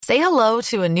Say hello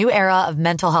to a new era of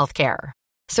mental health care.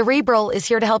 Cerebral is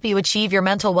here to help you achieve your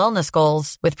mental wellness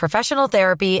goals with professional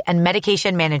therapy and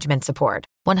medication management support.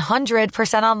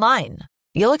 100% online.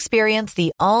 You'll experience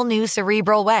the all-new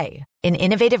Cerebral way, an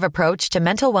innovative approach to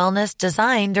mental wellness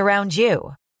designed around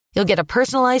you. You'll get a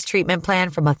personalized treatment plan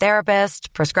from a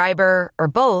therapist, prescriber, or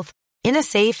both in a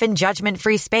safe and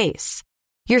judgment-free space.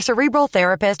 Your Cerebral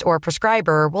therapist or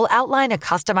prescriber will outline a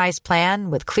customized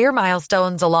plan with clear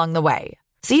milestones along the way,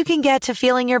 so you can get to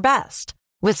feeling your best.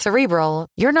 With Cerebral,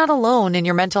 you're not alone in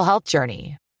your mental health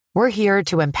journey. We're here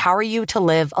to empower you to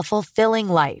live a fulfilling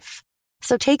life.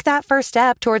 So take that first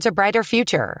step towards a brighter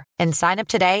future and sign up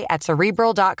today at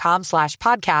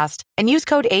Cerebral.com/podcast and use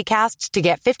code ACAST to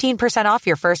get 15% off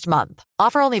your first month.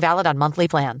 Offer only valid on monthly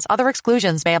plans. Other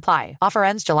exclusions may apply. Offer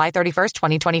ends July 31st,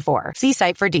 2024. See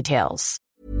site for details.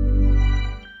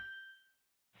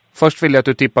 Först vill jag att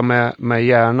du tippar med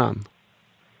hjärnan.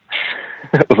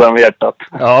 Och sen med hjärtat.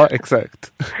 Ja,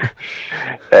 exakt.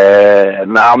 Nej,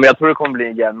 men jag tror det kommer bli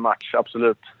en jämn match,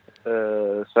 absolut.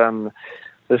 Sen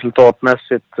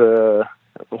resultatmässigt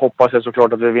hoppas jag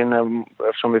såklart att vi vinner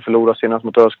eftersom vi förlorar senast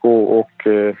mot ÖSK och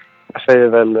jag säger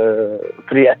väl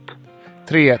 3-1.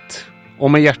 3-1.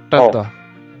 Och med hjärtat då?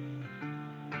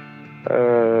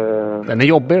 Den är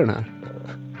jobbig den här.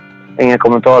 Inga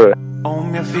kommentarer.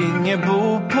 Om jag finge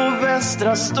bo på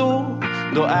Västra Stå,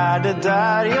 då är det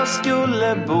där jag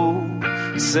skulle bo.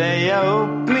 Säga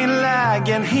upp min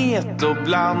lägenhet och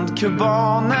bland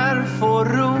kubaner få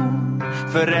ro.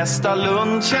 För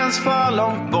Restalund känns för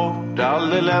långt bort,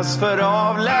 alldeles för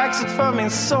avlägset för min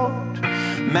sort.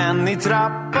 Men i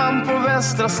trappan på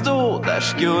Västra Stå, där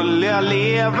skulle jag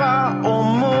leva och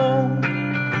må.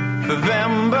 För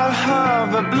vem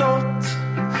behöver blått?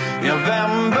 Ja,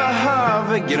 vem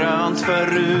behöver grönt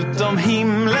förutom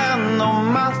himlen och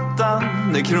mattan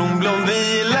där kronblom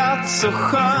vilat så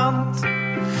skönt?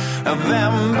 Ja,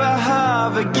 vem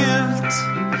behöver gult?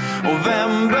 Och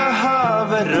vem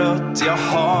behöver rött? Jag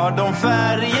har de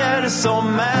färger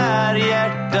som är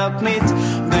hjärtat mitt.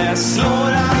 Det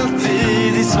slår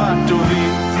alltid i svart och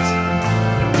vitt.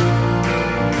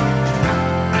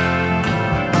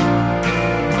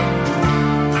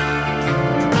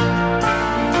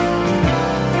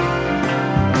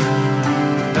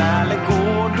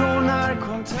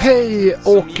 Hej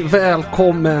och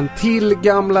välkommen till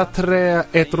Gamla Trä,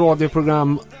 ett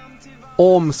radioprogram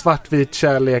om svartvit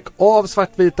kärlek av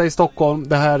Svartvita i Stockholm.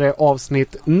 Det här är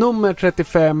avsnitt nummer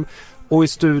 35 och i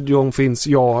studion finns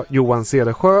jag, Johan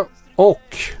Cedersjö,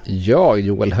 och jag,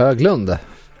 Joel Höglund.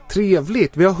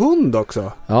 Trevligt, vi har hund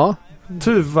också. Ja.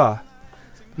 Tuva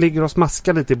ligger och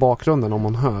smaskar lite i bakgrunden om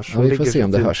hon hörs. Ja, vi får se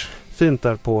om det hörs. Fint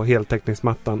där på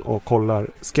heltäckningsmattan och kollar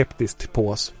skeptiskt på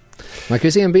oss. Man kan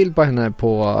ju se en bild på henne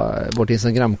på vårt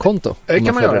Instagramkonto. Det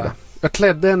kan man göra. Jag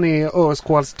klädde henne i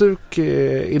ÖSK-halsduk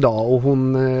idag och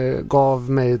hon gav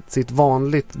mig sitt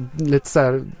vanligt lite så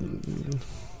här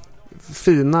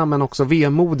fina men också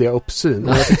vemodiga uppsyn.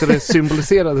 Och jag tyckte det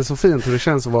symboliserade så fint hur det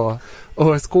känns att vara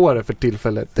ÖSK-are för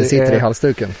tillfället. Det sitter i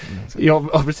halsduken.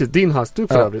 Ja, precis. Din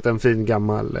halsduk för övrigt. En fin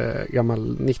gammal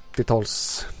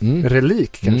 90-tals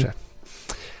relik kanske.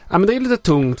 Ja, men det är lite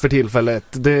tungt för tillfället.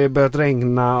 Det börjat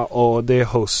regna och det är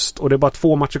höst och det är bara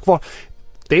 2 matcher kvar.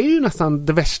 Det är ju nästan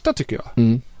det värsta tycker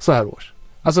jag. Så här år.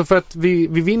 Alltså för att vi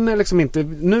vinner liksom inte.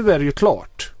 Nu är det ju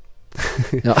klart.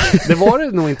 Ja. Det var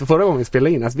det nog inte förra gången vi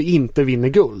spelade in. Alltså vi inte vinner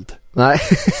guld. Nej.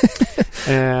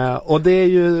 Och det är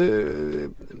ju,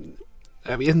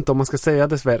 jag vet inte om man ska säga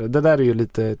dessvärre. Det där är ju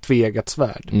lite tvegat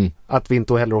svärd. Att vi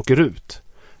inte heller åker ut.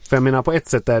 För jag menar på ett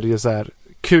sätt är det ju så här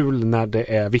kul när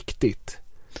det är viktigt.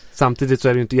 Samtidigt så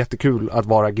är det ju inte jättekul att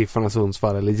vara Giffarna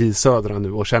Sundsvall eller J Södra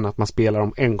nu och känna att man spelar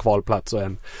om en kvalplats och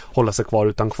en hålla sig kvar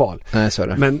utan kval. Nej, så är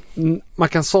det. Men man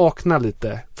kan sakna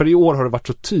lite, för i år har det varit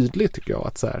så tydligt tycker jag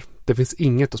att så här, det finns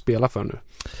inget att spela för nu.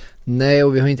 Nej,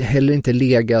 och vi har heller inte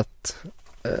legat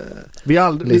vi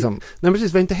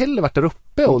har inte heller varit där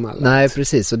uppe och nallat. Nej,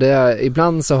 precis. Och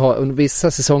ibland så har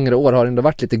vissa säsonger och år har det ändå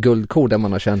varit lite guldkor där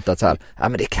man har känt att så här, ja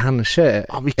men det kanske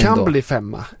vi kan bli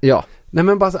 5. Ja. Nej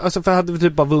men bara, alltså för hade vi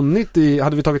typ bara vunnit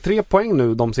hade vi tagit 3 poäng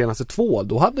nu de senaste 2,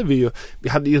 då hade vi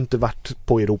hade ju inte varit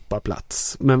på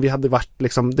Europaplats, men vi hade varit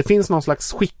liksom, det finns någon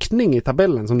slags skiktning i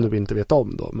tabellen som du inte vet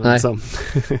om då, men som,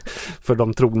 för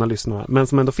de trogna lyssnarna, men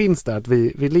som ändå finns där att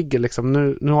vi ligger liksom,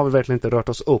 nu har vi verkligen inte rört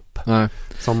oss upp. Nej.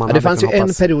 Som man det fanns ju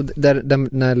en period där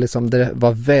när liksom det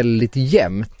var väldigt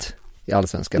jämnt i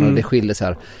Allsvenskan och det skilde så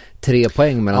här 3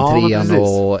 poäng mellan 3:an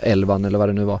och 11:an eller vad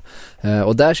det nu var.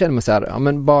 Och där känner man så här, ja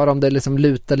men bara om det liksom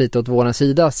lutar lite åt våran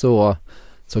sida så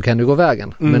kan det gå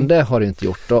vägen. Men det har det inte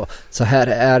gjort. Och så här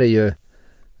är det ju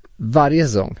varje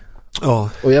säsong. Ja.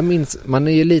 Och jag minns, man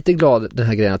är ju lite glad den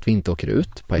här grejen att vi inte åker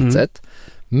ut på ett sätt.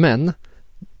 Men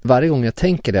varje gång jag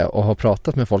tänker det och har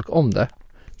pratat med folk om det,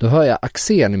 då hör jag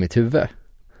Axén i mitt huvud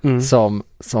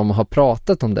som har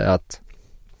pratat om det, att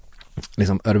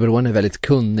liksom Örebro är väldigt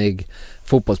kunnig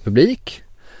fotbollspublik,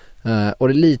 och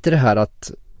det är lite det här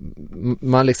att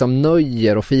man liksom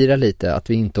nöjer och firar lite att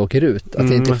vi inte åker ut, att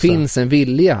det inte finns en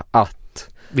vilja att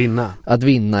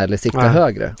vinna eller sikta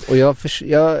högre. Och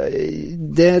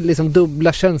det är liksom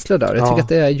dubbla känslor där. Jag tycker att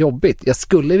det är jobbigt. Jag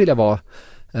skulle vilja vara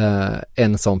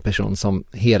en sån person som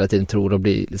hela tiden tror och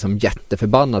blir liksom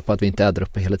jätteförbannad på att vi inte är där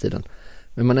uppe hela tiden.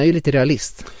 Men man är ju lite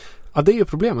realist. Ja, det är ju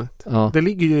problemet. Ja. Det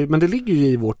ligger ju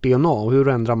i vårt DNA, och hur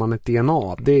ändrar man ett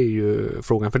DNA? Det är ju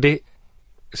frågan. För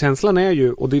känslan är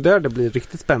ju, och det är där det blir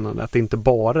riktigt spännande, att det inte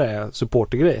bara är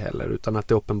supportergrej heller, utan att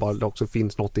det uppenbarligen också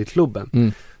finns något i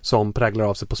klubben som präglar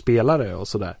av sig på spelare och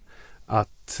sådär.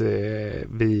 Att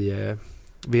vi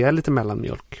är lite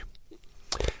mellanmjölk.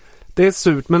 Det är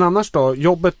surt, men annars då?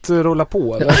 Jobbet rullar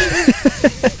på, eller?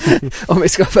 Om vi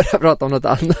ska börja prata om något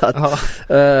annat.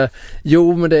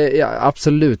 Jo, men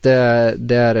absolut, det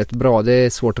är rätt bra. Det är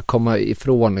svårt att komma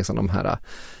ifrån liksom de här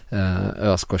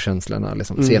ÖSK-känslorna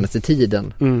liksom, senaste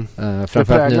tiden.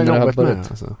 Framförallt nu när det har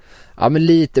börjat. Alltså. Ja, men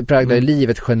lite präglar i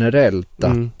livet generellt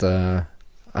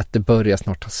att det börjar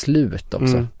snart ta slut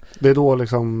också. Det är då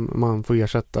liksom man får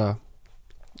ersätta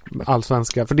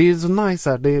allsvenska. För det är så nice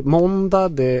här. Det är måndag,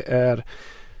 det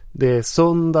är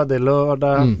söndag, det är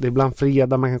lördag, det är ibland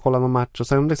fredag, man kan kolla någon match, och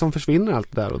sen liksom försvinner allt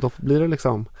det där, och då blir det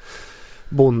liksom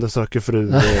Bonde söker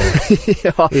fru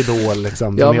och Idol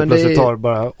liksom. De helt plötsligt tar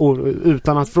bara,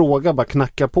 utan att fråga, bara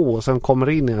knackar på och sen kommer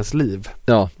in i ens liv.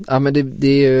 Ja, men det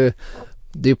är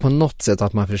ju på något sätt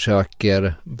att man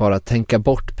försöker bara tänka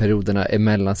bort perioderna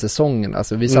emellan säsongerna.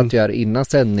 Alltså vi satt ju här innan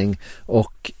sändning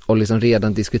och liksom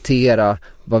redan diskutera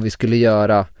vad vi skulle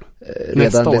göra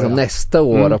nästa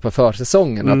år och på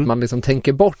försäsongen. Att man liksom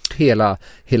tänker bort hela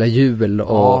jul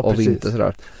och vinter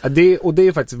sådär. Och det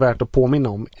är faktiskt värt att påminna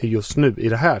om just nu i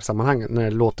det här sammanhanget, när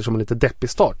det låter som en lite deppig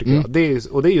start tycker jag. Det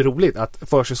är ju roligt att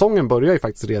försäsongen börjar ju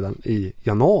faktiskt redan i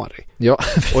januari. Ja,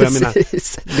 och jag menar,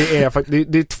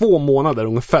 det är 2 månader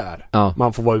ungefär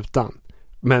man får vara utan.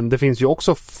 Men det finns ju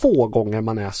också få gånger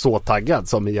man är så taggad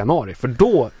som i januari. För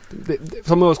då,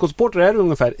 som ÖSK-supporter är det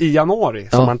ungefär i januari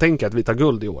som man tänker att vi tar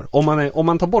guld i år. Om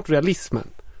man tar bort realismen,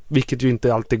 vilket ju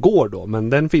inte alltid går då, men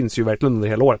den finns ju verkligen under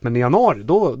hela året. Men i januari,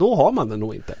 då har man den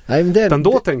nog inte. Nej, men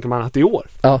då tänker man att det är i år.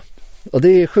 Ja, och det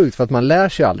är sjukt för att man lär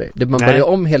sig aldrig. Man börjar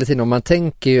om hela tiden och man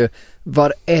tänker ju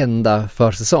varenda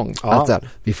försäsong att så här,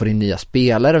 vi får in nya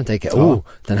spelare och tänker,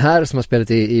 den här som har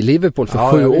spelat i Liverpool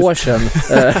för 7 år sedan.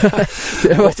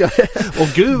 Och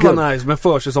gud vad nice med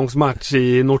försäsongsmatch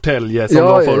i Norrtälje som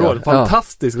var förra året.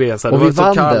 Fantastisk resa. Och det vi var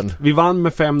vann så kallt. den. Vi vann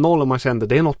med 5-0 och man kände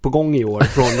det är något på gång i år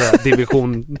från det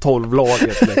division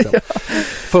 12-laget liksom.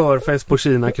 Förfest på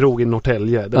Kina krog i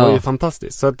Norrtälje. Det var ju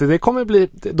fantastiskt. Så att det kommer bli,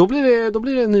 då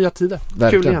blir det nya tider.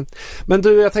 Verkligen. Kul igen. Men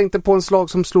du, jag tänkte på en slag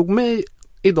som slog mig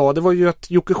idag. Det var ju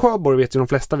att Jocke Sjöborg, vet ju de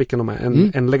flesta vilken de är.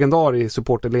 En legendar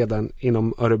supporterledaren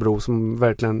inom Örebro som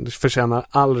verkligen förtjänar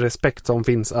all respekt som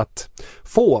finns att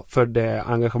få för det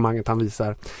engagemanget han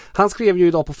visar. Han skrev ju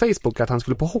idag på Facebook att han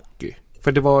skulle på hockey.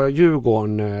 För det var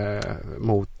Djurgården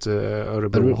mot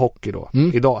Örebro hockey då.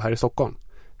 Idag här i Stockholm.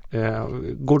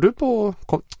 Går du på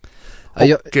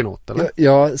hockey något, eller?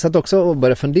 Jag satt också och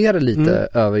började fundera lite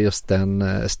över just den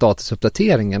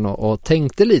statusuppdateringen och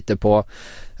tänkte lite på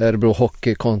Örebro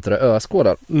hockey kontra ÖSK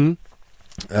där.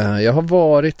 Jag har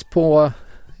varit på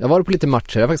lite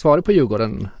matcher. Jag har faktiskt varit på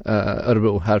Djurgården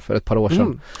Örebro här för ett par år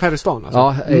sedan. Här i stan alltså? Ja,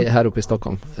 här uppe i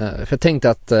Stockholm. För jag tänkte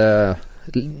att det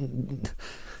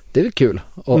är väl kul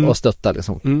att stötta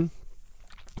liksom.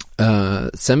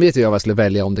 Sen vet jag vad jag skulle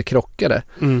välja om det krockade.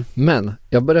 Men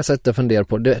jag började sätta och fundera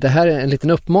på det här är en liten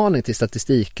uppmaning till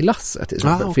statistiklasset till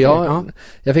exempel. Okay, för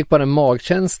jag fick bara en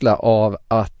magkänsla av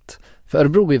att för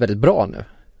Örebro är väldigt bra nu.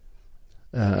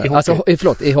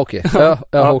 I hockey.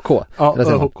 ÖHK.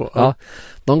 Ja,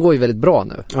 de går ju väldigt bra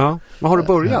nu. Ja. Men har du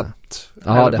börjat?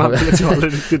 Ja, det har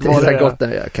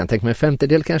jag. Jag kan tänka mig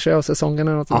 50-del kanske av säsongen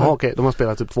eller något. Ja, okej. De har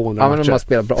spelat typ 200 matcher. Ja, men de har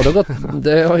spelat bra. Och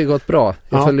det har ju gått bra.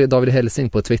 Jag följer David Helsing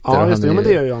på Twitter. Ja, just det. Men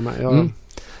det gör jag med.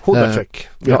 Hudacek.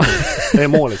 Det är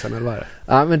målisen, eller vad är det?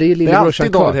 Ja, men det är det är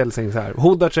alltid David Helsing så här.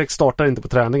 Hudacek startar inte på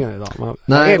träningen idag.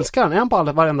 Jag älskar han. Är han på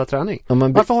varenda träning?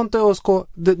 Varför har inte ÖSK...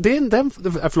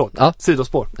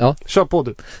 sidospår. Ja. Kör på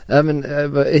du. Ja, men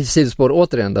sidospår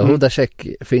återigen då. Hudacek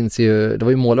finns ju... Det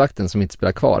var ju målvakten som inte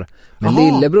spelar kvar. Men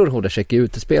lillebror Hudacek är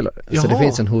utespelare. Så det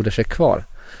finns en Hudacek kvar.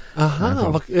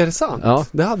 Aha, är det sant? Ja.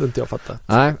 Det hade inte jag fattat.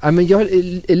 Nej, men jag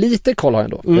lite koll har jag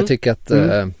ändå. Jag tycker att...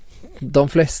 de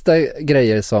flesta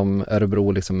grejer som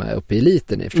Örebro liksom är uppe i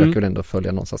eliten i försöker väl ändå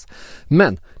följa någonstans.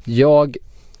 Men jag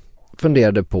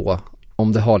funderade på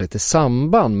om det har lite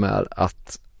samband med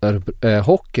att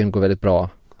hockeyn går väldigt bra,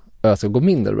 ÖSK går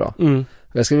mindre bra.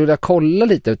 Jag skulle vilja kolla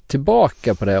lite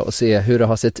tillbaka på det och se hur det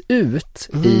har sett ut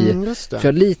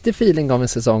för lite feeling av en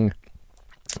säsong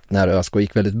när ÖSK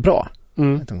gick väldigt bra.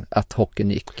 Att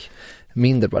hockeyn gick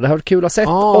mindre bra. Det har varit kul att se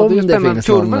om det finns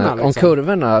kurvorna, om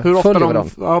kurvorna hur ofta följer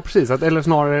varandra. Ja, precis. Eller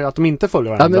snarare att de inte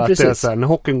följer varandra. Ja, att det är så här, när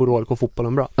hockeyn går dåligt går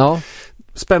fotbollen bra. Ja.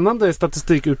 Spännande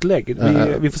statistikutlägg.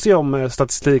 Vi får se om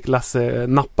statistik Lasse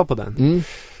nappar på den.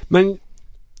 Men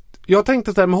jag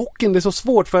tänkte så här med hockeyn, det är så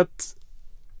svårt för att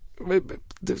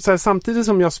så här, samtidigt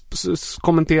som jag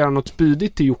kommenterar något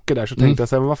spydigt till Jocke där så tänkte jag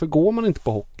så här, men varför går man inte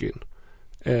på hockeyn?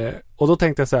 Och då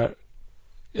tänkte jag så här,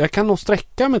 jag kan nog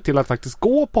sträcka mig till att faktiskt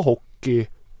gå på hockey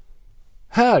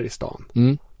här i stan.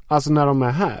 Alltså när de är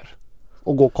här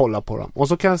och gå och kolla på dem. Och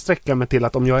så kan jag sträcka mig till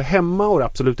att om jag är hemma och det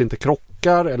absolut inte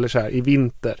krockar eller så här i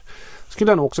vinter,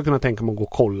 skulle jag nog också kunna tänka mig att gå och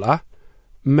kolla.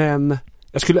 Men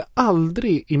jag skulle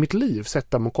aldrig i mitt liv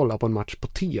sätta mig och kolla på en match på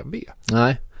tv.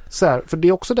 Nej. Så här, för det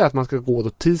är också det att man ska gå då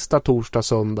tisdag, torsdag,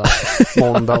 söndag,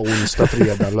 måndag, onsdag,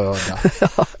 fredag, lördag.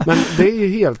 Men det är ju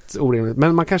helt orimligt.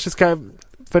 Men man kanske ska,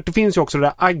 för det finns ju också det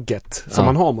där agget som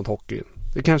man har mot hockeyn.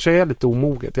 Det kanske är lite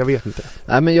omoget, jag vet inte.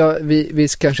 Nej, men vi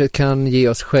kanske kan ge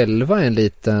oss själva en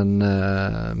liten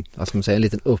vad ska man säga, en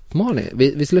liten uppmaning.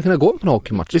 Vi skulle kunna gå på en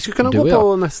hockeymatch. Vi skulle kunna gå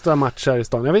på nästa match här i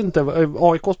stan. Jag vet inte,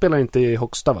 AIK spelar inte i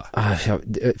högsta, va?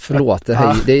 Förlåt,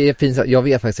 det är pinsamt. Jag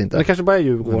vet faktiskt inte. Det kanske bara är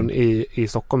Djurgården i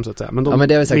Stockholm så att säga. Men men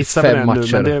det är väl säkert 5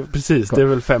 matcher. Men precis, det är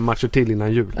väl 5 matcher till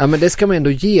innan jul. Ja, men det ska man ändå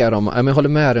ge dem. Jag håller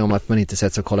med dig om att man inte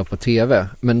sätter sig och kollar på tv.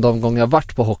 Men de gånger jag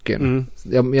varit på hockeyn,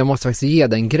 jag måste faktiskt ge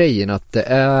den grejen att det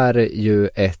är ju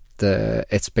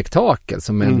ett spektakel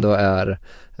som ändå är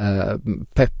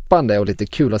peppande och lite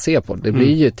kul att se på. Det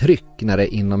blir ju tryck när det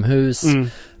är inomhus.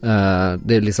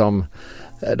 Det är liksom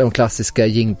de klassiska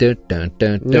jing det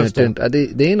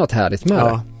är något härligt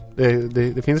med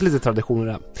det. Det finns lite traditioner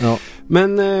där. Ja.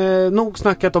 Men nog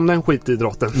snackat om den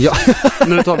skitidrotten. Ja.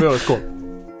 Nu tar vi ÖSK.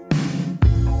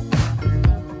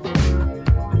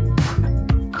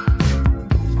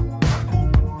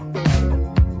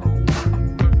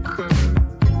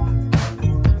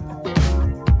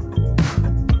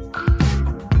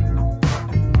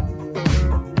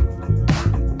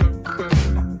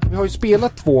 Vi har ju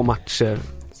spelat 2 matcher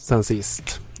sen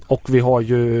sist. Och vi har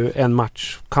ju en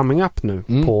match coming up nu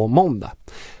på måndag.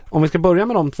 Om vi ska börja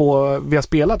med de 2 vi har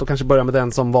spelat och kanske börja med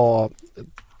den som var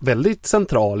väldigt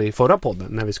central i förra podden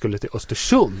när vi skulle till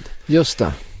Östersund. Just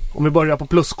det. Om vi börjar på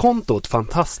pluskontot,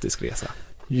 fantastisk resa.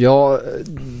 Ja,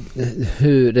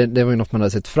 det var ju något man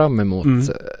hade sett fram emot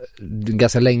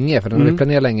ganska länge, för den hade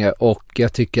planerat länge, och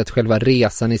jag tycker att själva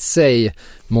resan i sig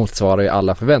motsvarar ju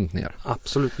alla förväntningar.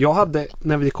 Absolut. Jag hade,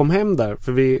 när vi kom hem där,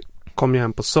 för vi kom ju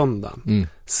hem på söndagen,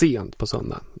 sent på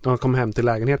söndagen, när jag kom hem till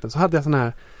lägenheten, så hade jag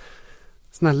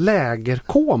sån här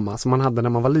lägerkoma som man hade när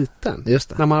man var liten. Just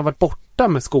det. När man har varit borta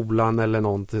med skolan eller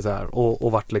någonting så här,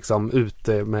 och varit liksom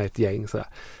ute med ett gäng så här.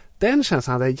 Den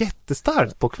känslan hade jag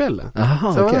jättestarkt på kvällen.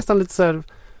 Aha, så jag var nästan lite så här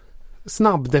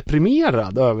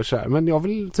snabbdeprimerad över så här. Men jag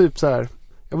vill typ så här,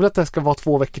 jag vill att det ska vara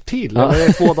 2 veckor till.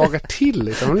 Eller 2 dagar till.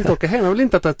 Liksom. Jag vill inte åka hem. Jag vill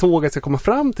inte att det här tåget ska komma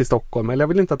fram till Stockholm. Eller jag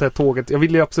vill inte att det här tåget, jag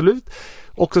vill ju absolut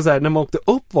också så här, när man åkte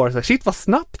upp var det så här, shit vad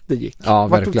snabbt det gick. Ja,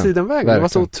 vart tog tiden vägen? Verkligen. Det var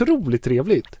så otroligt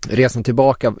trevligt. Resan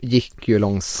tillbaka gick ju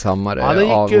långsammare av olika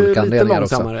anledningar. Ja, det gick ju lite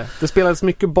långsammare. Också. Det spelades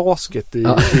mycket basket i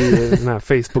den här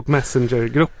Facebook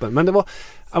Messenger-gruppen. Men det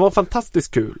var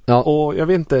fantastiskt kul. Ja. Och jag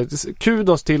vet inte,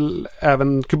 kudos till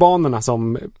även kubanerna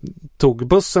som tog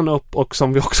bussen upp och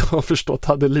som vi också har förstått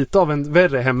hade lite av en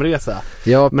värre hemresa.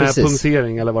 Ja, med precis.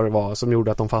 Punktering eller vad det var som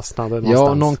gjorde att de fastnade någonstans.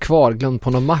 Ja, någon kvarglömd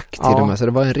på någon mack till och med. Så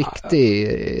det var en riktig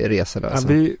resa där. Alltså.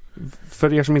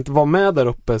 För er som inte var med där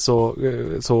uppe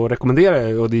så rekommenderar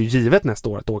jag, och det är ju givet nästa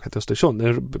år, att åka till Östersund. Det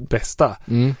är det bästa.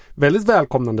 Väldigt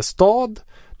välkomnande stad.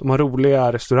 De har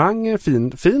roliga restauranger,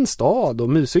 fin stad och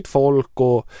mysigt folk,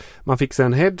 och man fick sig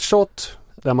en headshot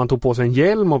där man tog på sig en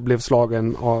hjälm och blev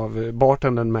slagen av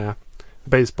bartendern med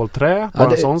baseballträ.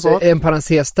 Bara sån sak. En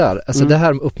parentes där. Alltså det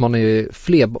här uppmanar ju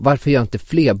fler. Varför gör inte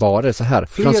fler barer så här?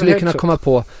 För de skulle kunna komma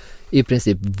på i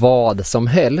princip vad som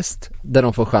helst där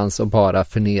de får chans att bara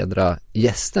förnedra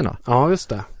gästerna. Ja, just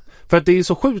det. För att det är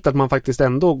så sjukt att man faktiskt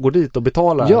ändå går dit och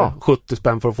betalar 70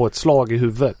 spänn för att få ett slag i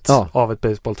huvudet av ett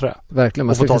baseballträ. Verkligen,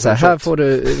 man ska säga, här får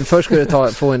du, först ska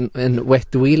du få en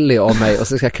wet willy av mig och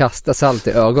så ska jag kasta salt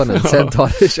i ögonen, sen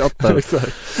tar du shotten.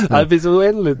 Det finns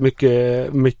oändligt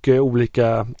mycket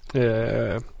olika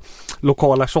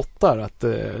lokala shottar att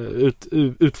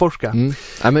utforska.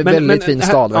 Ja, men väldigt fin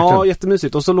stad verkligen. Ja,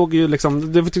 jättemysigt. Och så låg ju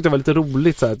liksom, det tyckte jag var lite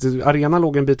roligt så här, arenan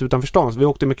låg en bit utanför stan, så vi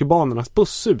åkte med kubanernas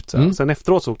buss ut så här. Sen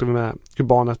efteråt så åkte vi med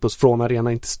kubanernas buss från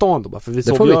arenan in till stan då, bara, för vi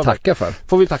det får vi tacka för.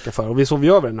 Får vi tacka för, och vi sov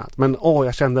ju över en natt. Men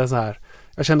jag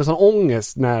kände sån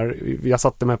ångest när jag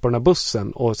satte mig på den här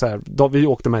bussen och så här, då vi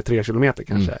åkte med 3 kilometer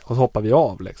kanske och så hoppade vi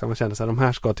av liksom och kände så här, de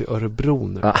här ska till Örebro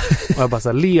nu. Och jag bara så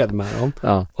här led med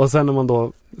dem. Och sen när man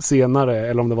då senare,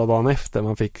 eller om det var dagen efter,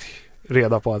 man fick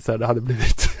reda på att så här, det hade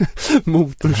blivit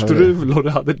motorstrul och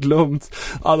det hade glömts.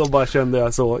 Ja, då bara kände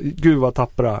jag så, gud vad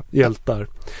tappra hjältar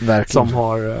som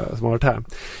har varit här.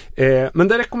 Men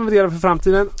det rekommenderar för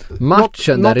framtiden.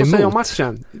 Matchen något däremot. Att säga om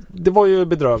matchen. Det var ju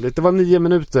bedrövligt. Det var 9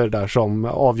 minuter där som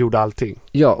avgjorde allting.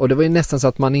 Ja, och det var ju nästan så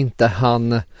att man inte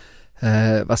hann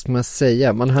vad ska man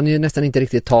säga? Man hann ju nästan inte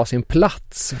riktigt ta sin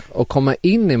plats och komma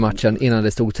in i matchen innan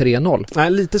det stod 3-0.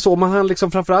 Nej, lite så. Man hann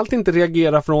liksom framförallt inte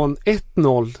reagera från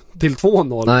 1-0 till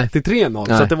 2-0 till 3-0.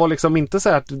 Så att det var liksom inte så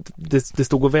att det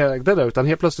stod och vägde där, utan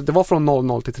helt plötsligt det var från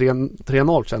 0-0 till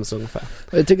 3-0 känns det ungefär.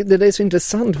 Jag tycker det är så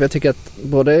intressant, för jag tycker att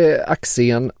både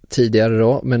Axén tidigare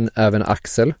då, men även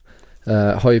Axel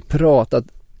har ju pratat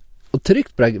och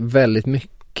tryckt på det väldigt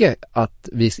mycket, att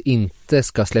vi inte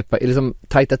ska släppa, liksom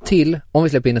tajta till, om vi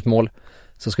släpper in ett mål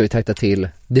så ska vi tajta till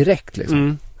direkt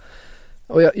liksom.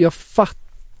 Och jag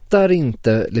fattar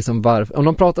inte liksom varför, om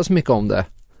de pratar så mycket om det,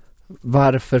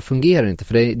 varför fungerar det inte?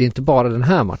 För det är inte bara den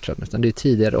här matchen, utan det är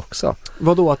tidigare också.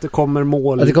 Vadå, att det kommer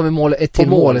mål? Att det kommer mål, ett till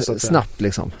mål snabbt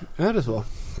liksom. Är det så?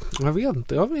 Jag vet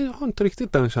inte, jag har inte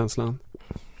riktigt den känslan.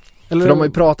 Eller... För de har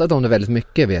ju pratat om det väldigt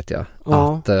mycket, vet jag.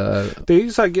 Ja. Att, det är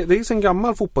ju så här, det är en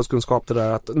gammal fotbollskunskap det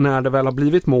där, att när det väl har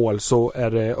blivit mål så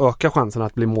är det ökar chansen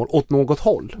att bli mål åt något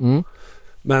håll.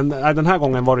 Men den här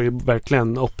gången var det ju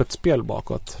verkligen öppet spel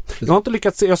bakåt. Jag har inte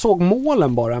lyckats se, jag såg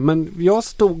målen bara, men jag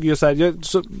stod ju så här,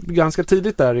 ganska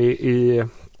tidigt där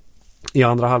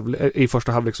i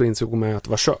första halvlek så insåg man att det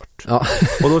var kört. Ja.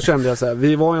 Och då kände jag så här,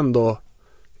 vi var ändå,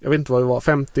 jag vet inte vad det var,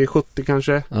 50-70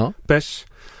 kanske pers.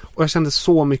 Och jag kände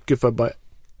så mycket för bara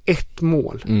ett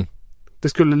mål. Det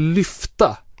skulle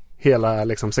lyfta hela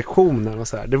liksom sektionen och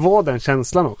så här. Det var den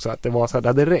känslan också, att det var så här, det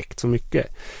hade räckt så mycket.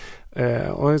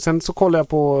 Och sen så kollade jag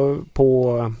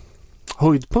på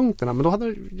höjdpunkterna, men då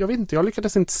hade jag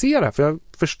lyckades inte se det här, för jag har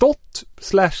förstått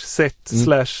 /sett/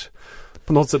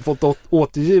 på något sätt fått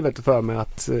återgivet för mig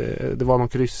att det var någon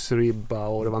kryssribba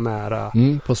och det var nära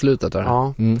på slutet där.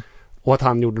 Ja. Och att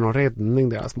han gjorde någon räddning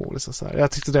deras mål så här.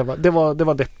 Jag tyckte det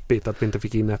var deppigt att vi inte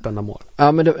fick in ett enda mål.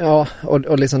 Ja, men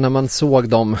och liksom när man såg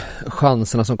de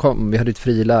chanserna som kom, vi hade ett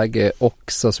friläge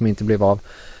också som inte blev av,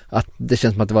 att det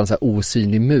känns som att det var en så här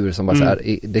osynlig mur som bara så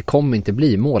här, det kommer inte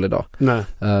bli mål idag. Nej.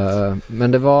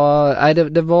 Men det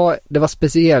var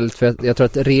speciellt, för jag tror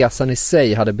att resan i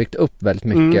sig hade byggt upp väldigt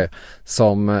mycket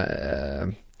som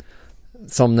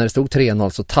när det stod 3-0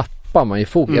 så tappade man ju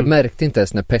fokus. Jag märkte inte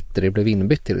ens när Petter blev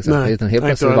inbytt till exempel, utan helt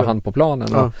plötsligt var han på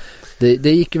planen. Och det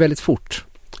gick ju väldigt fort.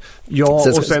 Ja,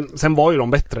 och sen var ju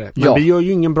de bättre. Men vi gör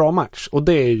ju ingen bra match, och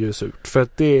det är ju surt, för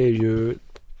att det är ju,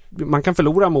 man kan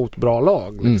förlora mot bra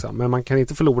lag liksom, men man kan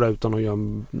inte förlora utan att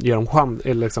ge dem chans,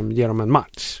 eller liksom ge dem en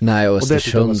match. Nej, och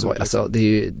Östersund var, alltså,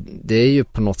 det är ju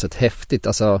på något sätt häftigt,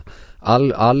 alltså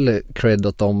all cred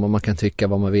åt dem, och man kan tycka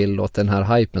vad man vill åt den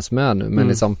här hypen som är nu, men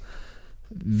liksom,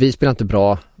 vi spelar inte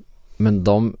bra, men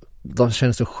de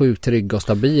känns så sjukt trygga och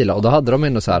stabila, och då hade de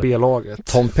ändå så här B-laget.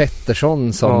 Tom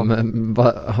Pettersson som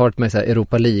har varit med i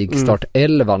Europa League start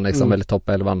 11 liksom, eller topp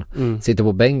 11, sitter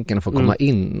på bänken och får komma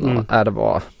in, och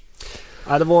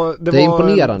det är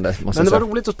imponerande, måste men det säga. var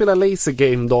roligt att spela laser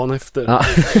game dagen efter. Ja.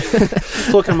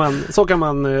 så kan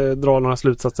man dra några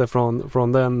slutsatser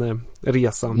från den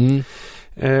resan.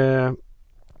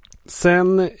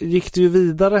 Sen gick det ju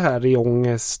vidare här i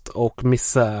ångest och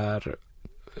misär.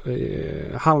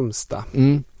 Halmstad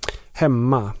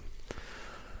hemma.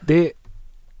 Det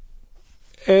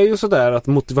är ju sådär att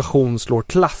motivation slår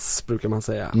klass, brukar man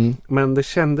säga. Men det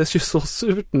kändes ju så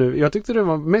surt nu. Jag tyckte det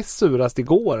var mest surast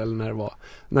igår, eller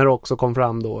när det också kom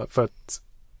fram då, för att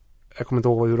jag kommer inte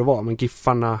ihåg hur det var, men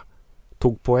Giffarna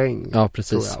tog poäng. Ja,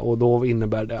 precis. Och då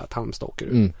innebär det att Halmstad åker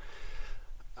ut.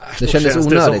 Det kändes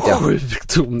onödigt. Det så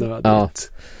sjukt onödigt. Ja.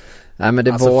 Nej, men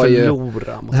det alltså var ju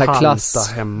det här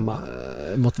klass hemma.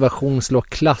 Motivation slår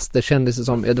klass. Det kändes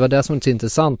som, det var det som var så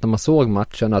intressant när man såg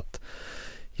matchen, att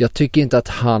jag tycker inte att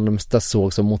Halmstad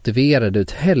såg så motiverad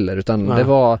ut heller, utan det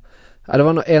var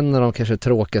nog en av de kanske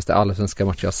tråkigaste allsvenska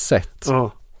matcher jag sett.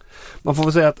 Ja. Man får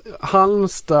väl säga att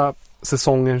Halmstad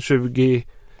säsongen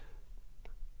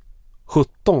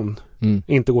 2017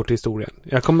 inte går till historien.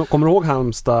 Jag kommer ihåg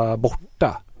Halmstad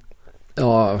borta.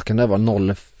 Ja, kan det vara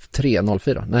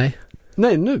 03.04, nej.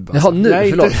 Nej, nu alltså. Jaha, nu, nej,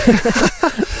 förlåt.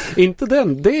 Inte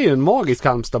den, det är ju en magisk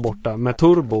Halmstad borta med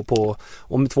turbo på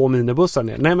om 2 minibussar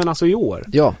ner. Nej men alltså i år,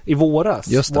 i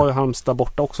våras var ju Halmstad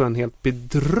borta också en helt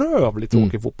bedrövligt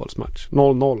tråkig fotbollsmatch.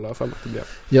 0-0 för att det blev.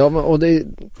 Ja, men, och det,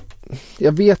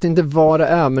 jag vet inte vad det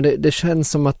är, men det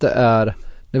känns som att det är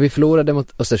när vi förlorade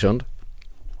mot Östersund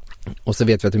och så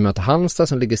vet vi att vi möter Halmstad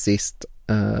som ligger sist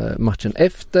matchen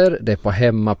efter, det är på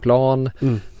hemmaplan.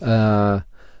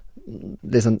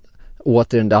 Det är sån,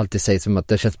 återigen det alltid sägs som att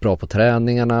det känns bra på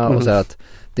träningarna och så här att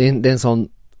det är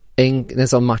en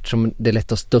sån match som det är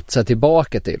lätt att studsa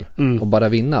tillbaka till och bara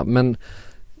vinna, men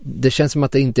det känns som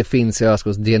att det inte finns i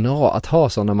ÖSK:s DNA att ha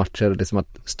sådana matcher, liksom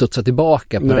att studsa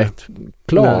tillbaka på rätt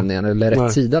plan igen, eller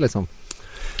rätt sida liksom.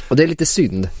 Och det är lite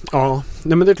synd. Ja,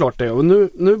 nej men det är klart det. Och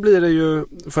nu blir det ju,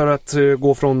 för att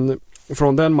gå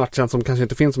från den matchen som kanske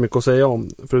inte finns så mycket att säga om,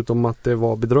 förutom att det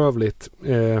var bedrövligt,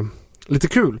 lite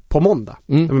kul på måndag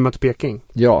när vi möter Peking.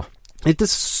 Ja. Lite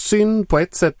synd på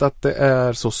ett sätt att det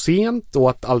är så sent och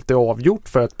att allt är avgjort,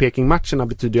 för att Peking-matcherna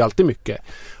betyder ju alltid mycket.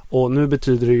 Och nu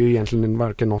betyder det ju egentligen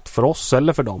varken något för oss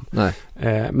eller för dem. Nej.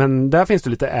 Men där finns det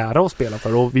lite ära att spela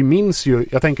för. Och vi minns ju,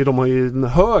 jag tänker de har ju en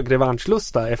hög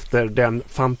revanschlusta efter den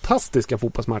fantastiska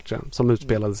fotbollsmatchen som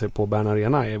utspelade sig på Bern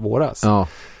Arena i våras. Ja.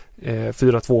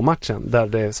 4-2-matchen där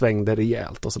det svängde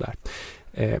rejält och sådär.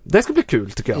 Det ska bli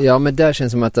kul tycker jag. Ja, men där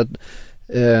känns som att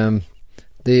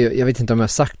det är, jag vet inte om jag har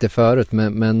sagt det förut,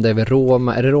 men det är väl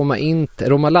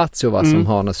Roma Lazio va, som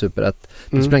har något super, att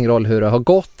det spelar ingen roll hur det har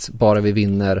gått, bara vi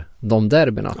vinner de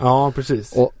derbyna. Ja,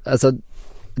 precis. Och alltså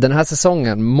den här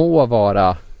säsongen må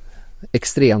vara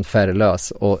extremt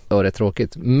färglös och det är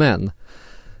tråkigt, men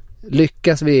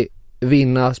lyckas vi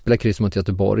vinna, spela kryss mot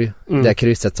Göteborg, det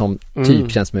krysset som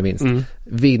typ känns med vinst,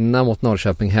 vinna mot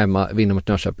Norrköping hemma, vinna mot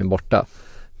Norrköping borta,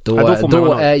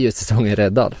 då är ju säsongen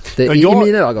räddad. I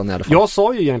mina ögon i alla fall. Jag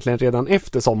sa ju egentligen redan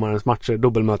efter sommarens matcher,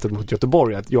 dubbelmötet mot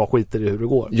Göteborg, att jag skiter i hur det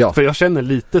går. Ja. För jag känner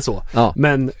lite så. Ja.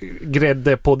 Men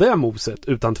grädde på det moset,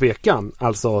 utan tvekan,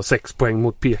 alltså 6 poäng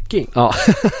mot Peking,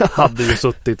 hade ju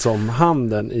suttit som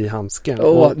handen i handsken.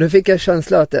 Nu fick jag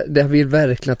känsla att det vill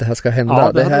verkligen att det här ska hända.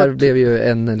 Ja, det här blev ju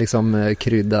en liksom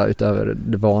krydda utöver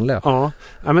det vanliga. Ja,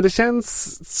 men det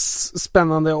känns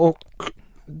spännande, och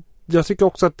jag tycker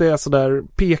också att det är sådär,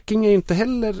 Peking är inte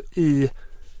heller i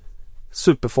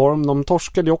superform. De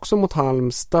torskade ju också mot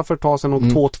Halmstad för att ta sig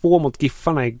 2-2 mot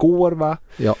Giffarna igår va?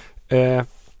 Ja.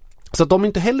 Så att de är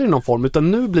inte heller i någon form,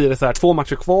 utan nu blir det så här 2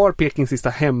 matcher kvar, Peking sista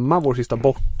hemma, vår sista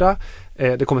borta.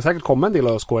 Det kommer säkert komma en del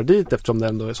av skåra dit eftersom det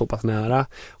ändå är så pass nära.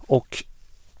 Och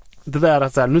det där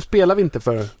att så här, nu spelar vi inte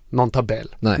för någon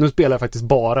tabell. Nej. Nu spelar jag faktiskt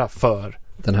bara för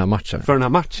den här matchen. För den här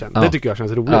matchen. Ja. Det tycker jag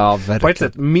känns roligt. Ja, på ett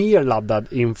sätt mer laddad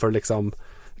inför liksom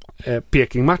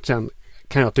Peking-matchen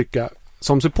kan jag tycka.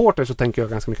 Som supporter så tänker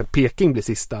jag ganska mycket att Peking blir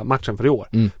sista matchen för i år.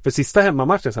 För sista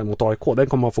hemmamatchen sen mot AIK, den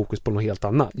kommer ha fokus på något helt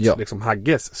annat. Ja. Liksom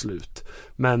Hagges slut.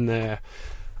 Men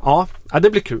ja, det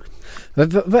blir kul.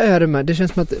 Vad är det med? Det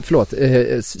känns som att, förlåt,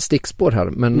 stickspår här,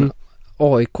 men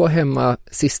AIK hemma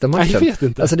sista matchen. Jag vet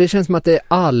inte. Alltså det känns som att det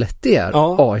alltid är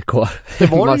AIK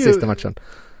hemma sista matchen.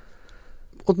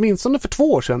 Åtminstone för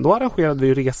 2 år sedan, då arrangerade vi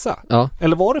ju resa. Ja.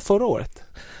 Eller var det förra året?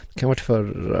 Det kan ha varit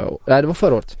förra året. Nej, det var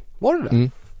förra året. Var det det?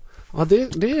 Ja,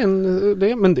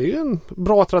 men det är ju en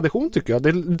bra tradition tycker jag. Det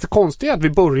är lite konstigt att vi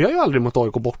börjar ju aldrig mot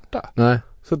AIK borta. Nej.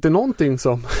 Så det är någonting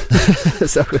som...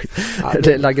 Så sjukt.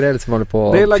 Det är Lagrell som håller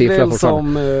på att fiffla. Det är Lagrell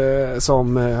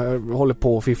som håller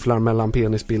på och fifflar mellan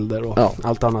penisbilder och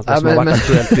allt annat som har varit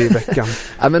aktuellt i veckan.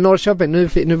 Ja, men Norrköping,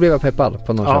 nu blev jag peppad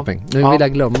på Norrköping. Nu vill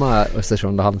jag glömma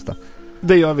Östersund och Halmstad.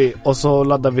 Det gör vi, och så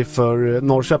laddar vi för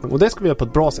Norrköping, och det ska vi göra på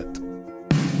ett bra sätt.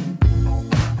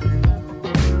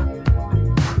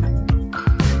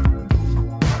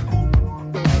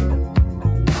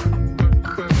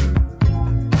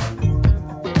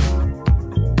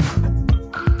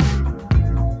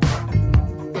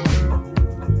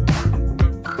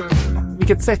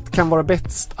 Vilket sätt kan vara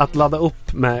bäst att ladda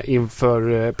upp med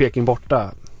inför Peking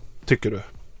borta, tycker du?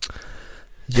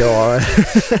 Ja,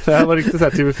 det här var riktigt så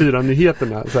här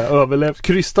TV4-nyheterna, så här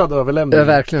krystad överlämning. Ja,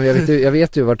 verkligen. Jag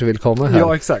vet ju vart du vill komma här.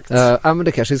 Ja, exakt. Men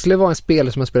det kanske skulle vara en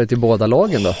spelare som har spelat i båda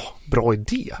lagen då. Bra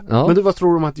idé. Ja. Men du, vad tror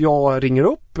du om att jag ringer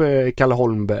upp Kalle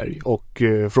Holmberg och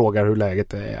frågar hur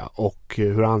läget är och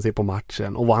hur han ser på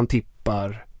matchen och vad han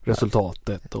tippar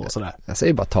resultatet och sådär. Jag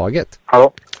säger bara taget.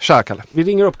 Hallå. Tja Kalle. Vi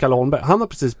ringer upp Kalle Holmberg. Han har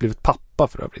precis blivit pappa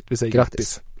för övrigt. Vi säger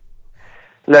grattis.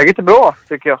 Läget är bra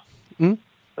tycker jag.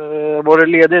 Var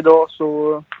ledig idag,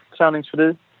 så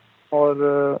träningsfri. Har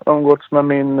umgåtts med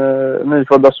min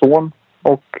nyfödda son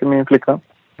och min flickvän.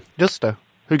 Just det.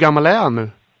 Hur gammal är han nu?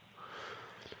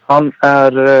 Han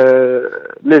är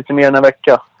lite mer än en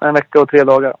vecka. En vecka och 3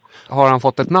 dagar. Har han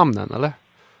fått ett namn än, eller?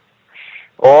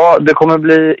 Ja, det kommer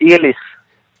bli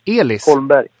Elis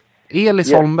Holmberg.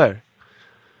 Elis Holmberg.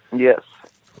 Yes.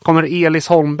 Kommer Elis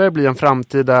Holmberg bli en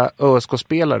framtida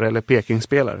ÖSK-spelare eller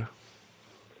Peking-spelare?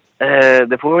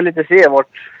 Det får vi lite se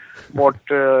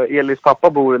vart Elis pappa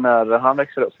bor när han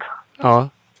växer upp. Ja.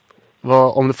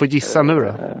 Om du får gissa nu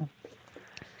då?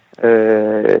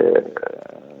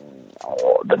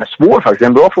 Ja, den är svår faktiskt.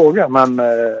 En bra fråga, men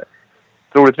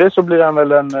troligtvis så blir han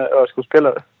väl en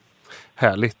ÖSK-spelare.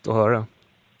 Härligt att höra.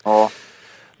 Ja.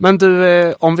 Men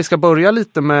du, om vi ska börja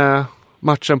lite med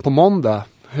matchen på måndag.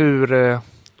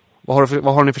 Vad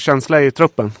har ni för känsla i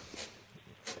truppen?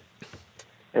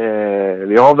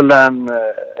 Vi har väl en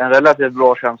relativt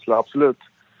bra känsla, absolut.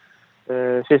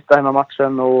 Sista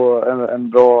hemmamatchen och en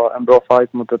bra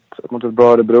fight mot ett bra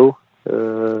Örebro.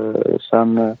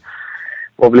 Sen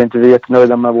var väl inte vi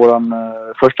jättenöjda med våran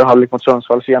första halvlek mot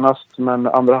Sundsvall senast. Men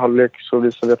andra halvlek så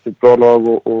visade vi ett bra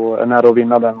lag och är nära att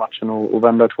vinna den matchen och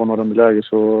vända 2-0 underläge.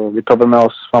 Så vi tar väl med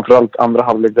oss framförallt andra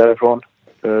halvlek därifrån.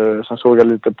 Sen såg jag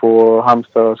lite på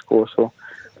Halmstad och ÖSK, så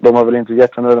de har väl inte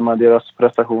jättenöjda med deras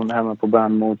prestation hemma på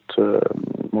band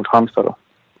mot Halmstad då.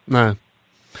 Nej.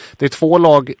 Det är 2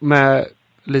 lag med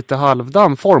lite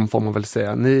halvdan form får man väl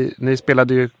säga. Ni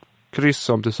spelade ju kryss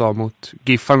som du sa mot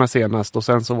Giffarna senast och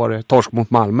sen så var det torsk mot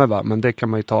Malmö va? Men det kan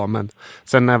man ju ta. Men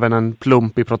sen även en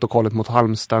plump i protokollet mot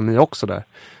Halmstad ni också där.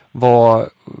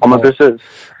 Precis.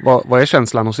 Vad är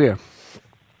känslan hos er?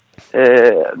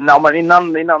 Men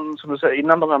innan som du säger,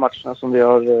 innan de här matcherna som vi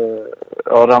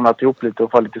har ramlat ihop lite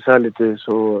och fallit isär lite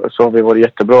så har vi varit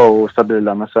jättebra och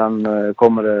stabila. Men sen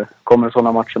kommer det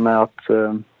sådana matcher med att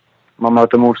man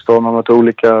möter motstånd, man möter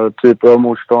olika typer av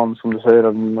motstånd. Som du säger,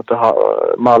 vi möter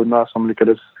Malmö som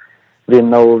lyckades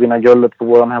vinna guldet på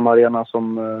våran hemmaarena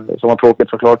som var tråkigt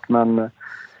såklart. Men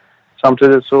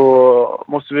samtidigt så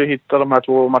måste vi hitta de här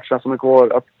 2 matcherna som är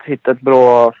kvar, att hitta ett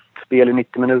bra spel i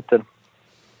 90 minuter.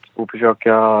 Och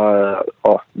försöka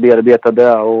bearbeta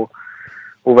det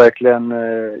och verkligen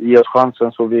ge oss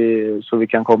chansen så vi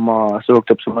kan komma så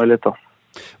högt upp som möjligt då.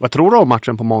 Vad tror du om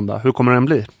matchen på måndag? Hur kommer den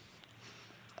bli?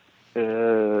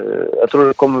 Jag tror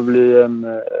det kommer bli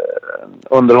en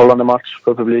underhållande match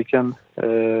för publiken.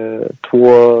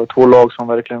 Två lag som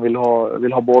verkligen vill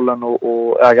ha bollen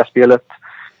och äga spelet.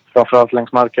 Framförallt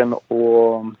längs marken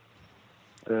och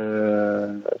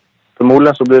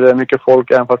förmodligen så blir det mycket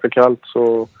folk även fast det är kallt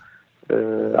så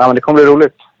men det kommer bli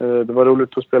roligt. Det var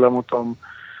roligt att spela mot dem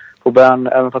på Bern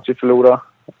även fast vi förlorade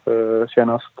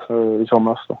senast i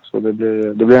somras då. Så det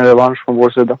blir en revansch från vår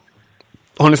sida.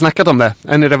 Har ni snackat om det?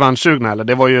 Är ni revanschsugna eller?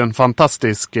 Det var ju en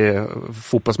fantastisk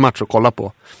fotbollsmatch att kolla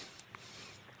på.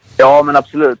 Ja men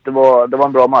absolut, det var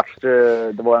en bra match.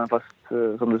 Det var även fast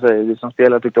som du säger, vi som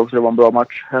spelare tyckte också det var en bra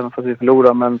match även fast vi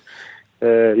förlorade, men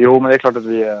men det är klart att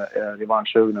vi är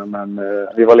revanschsugna, men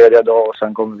vi var lediga idag och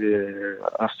sen kommer vi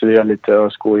att studera lite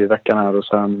ÖSK i veckan här och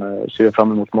sen ser vi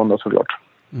fram emot måndag såklart.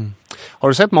 Mm. Har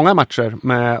du sett många matcher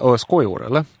med ÖSK i år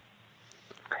eller?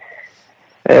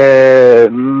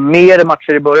 Mer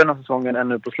matcher i början av säsongen än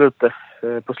nu på slutet.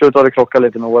 På slutet har det klockat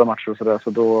lite med våra matcher och sådär, så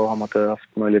då har man inte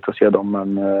haft möjlighet att se dem,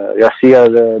 men jag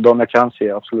ser dem jag kan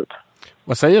se, absolut.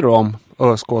 Vad säger du om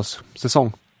ÖSKs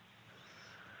säsong?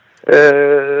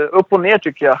 Upp och ner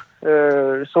tycker jag.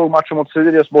 Såg matchen mot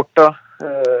Sirius borta.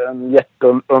 En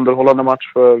jätteunderhållande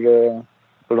match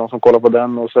för de som kollar på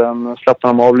den. Och sen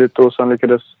slappnade de av lite och sen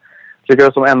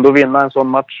lyckades de ändå vinna en sån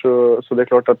match. Så det är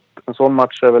klart att en sån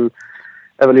match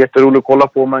är väl jätterolig att kolla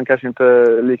på, men kanske inte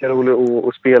lika rolig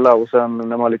att spela. Och sen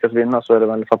när man lyckas vinna så är det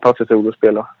väl fantastiskt roligt att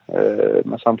spela.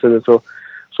 Men samtidigt så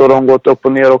har de gått upp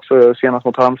och ner också. Senast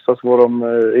mot Halmstad så var de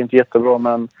inte jättebra,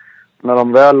 men när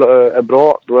de väl är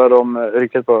bra, då är de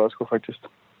riktigt bra faktiskt.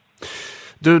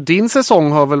 Du, din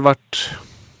säsong har väl varit...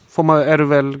 är du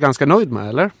väl ganska nöjd med,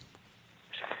 eller?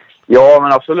 Ja,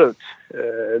 men absolut.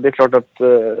 Det är klart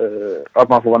att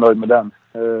man får vara nöjd med den.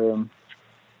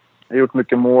 Jag har gjort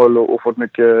mycket mål och fått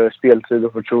mycket speltid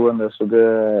och förtroende. Så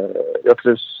jag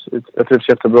trivs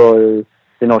jättebra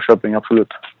i Norrköping,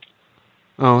 absolut.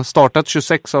 Ja, startat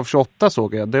 26 av 28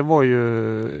 såg jag. Det var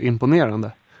ju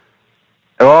imponerande.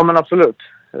 Ja, men absolut.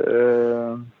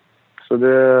 Så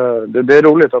det är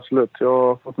roligt, absolut. Jag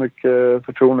har fått mycket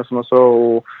förtroende som jag sa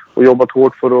och jobbat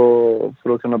hårt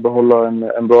för att kunna behålla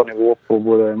en bra nivå på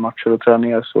både matcher och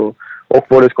träningar. Och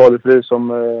både skadefri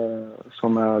som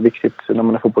är viktigt när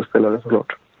man är fotbollsspelare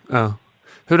såklart. Ja.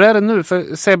 Hur är det nu?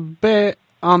 För Sebbe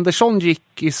Andersson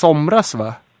gick i somras,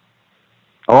 va?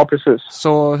 Ja, precis.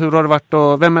 Så hur har det varit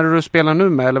då? Vem är det du spelar nu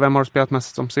med? Eller vem har du spelat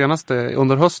mest de senaste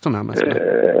under hösten här med?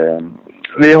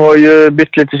 Vi har ju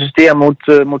bytt lite system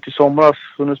mot i somras.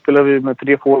 Så nu spelar vi med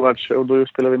 3 forwards och då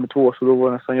spelar vi med 2. Så då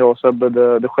var nästan jag och Sebbe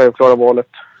det självklara valet.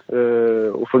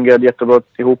 Och fungerade jättebra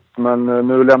ihop. Men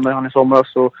nu lämnar han i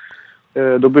somras så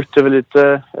då bytte vi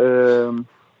lite.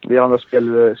 Vi har andra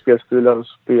spelstilar och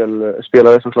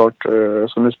spelare såklart.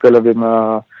 Så nu spelar vi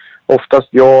med oftast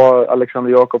jag,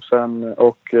 Alexander Jakobsen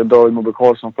och David Moberg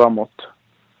Karlsson framåt.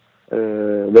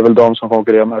 Det är väl de som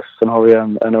konkurrerar mest. Sen har vi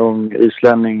en ung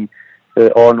islänning,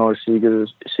 Arnor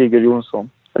Sigurd Jonsson.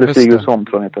 Eller Sigurdsson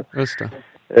tror jag heter. Just det.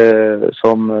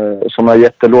 Som är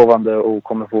jättelovande och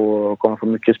kommer få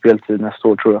mycket speltid nästa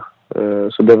år tror jag.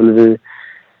 Så det är väl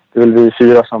vi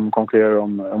 4 som konkurrerar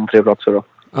om 3 platser då.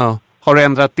 Ja. Har du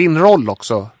ändrat din roll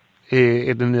också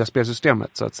i det nya spelsystemet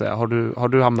så att säga? Har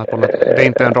du hamnat på något? Det är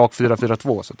inte en rak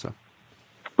 4-4-2 så att säga.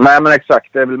 Nej men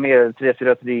exakt, det är väl mer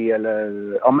 3-4-3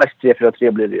 eller ja mest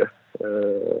 3-4-3 blir det ju.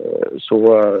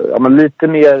 Så ja men lite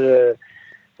mer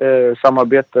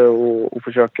samarbete och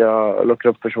försöka luckra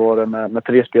upp försvaret med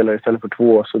 3 spelare istället för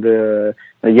 2. Så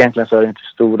egentligen så är det inte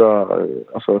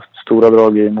stora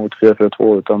drag emot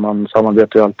 4-4-2 utan man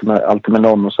samarbetar ju alltid med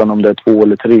någon och sen om det är 2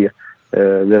 eller 3 det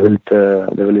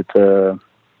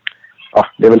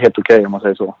är väl helt okej om man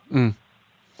säger så. Mm.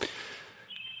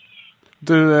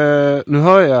 Du, nu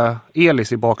hör jag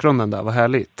Elis i bakgrunden där, vad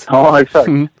härligt. Ja, exakt.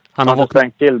 Han har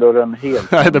stängt till dörren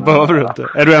helt. Nej, det behöver du inte.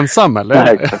 Är du ensam eller?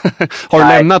 Nej, har du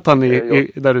lämnat han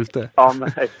där ute? Ja,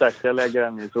 men exakt. Jag lägger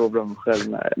den i sovrummet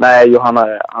själv. Nej, Johanna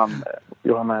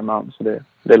är man, så det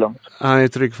är lugnt. Han är i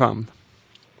trygg famn.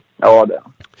 Ja, det är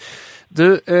han.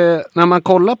 Du, när man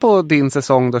kollar på din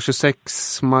säsong då,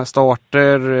 26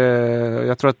 starter,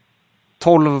 jag tror att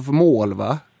 12 mål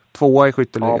va? 2 i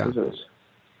skytteligan. Ja, precis.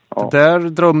 Ja. Där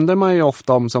drömde man ju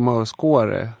ofta om som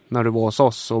ÖSK-are när du var hos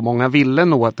oss och många ville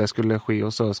nog att det skulle ske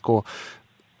hos ÖSK.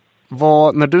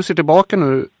 När du ser tillbaka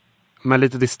nu med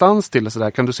lite distans till och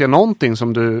sådär, kan du se någonting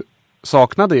som du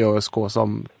saknade i ÖSK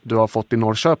som du har fått i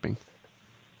Norrköping?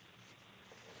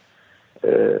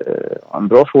 En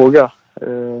bra fråga.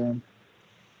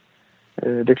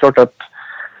 Det är klart att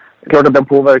det har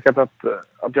påverkat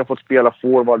att jag fått spela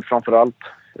forward framförallt.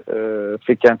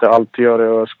 Fick jag inte alltid göra i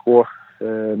ÖSK.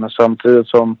 Men samtidigt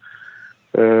som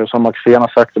Maxén har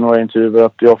sagt i några intervjuer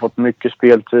att jag har fått mycket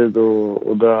speltid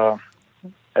och det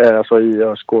är alltså i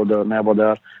ÖSK när jag var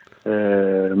där.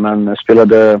 Men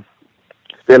spelade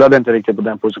inte riktigt på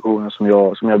den positionen som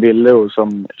jag ville och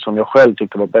som jag själv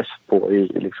tyckte var bäst på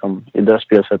i det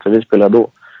spelsättet vi spelade då.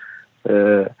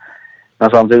 Men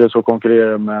samtidigt så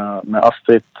konkurrerar jag med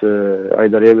Avsnitt,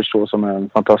 Ajdarevic som är en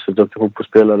fantastiskt duktig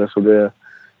fotbollsspelare så det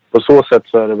på så sätt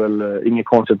så är det väl inget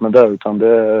konstigt med det utan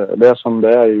det är som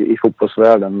det är i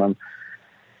fotbollsvärlden men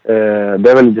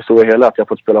det är väl det stora hela att jag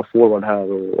fått spela forward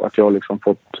här och att jag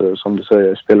fått som du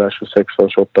säger spela 26 av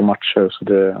 28 matcher så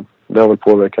det har väl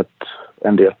påverkat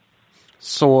en del.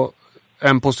 Så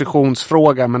en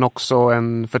positionsfråga men också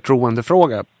en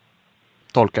förtroendefråga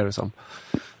tolkar det som?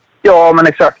 Ja men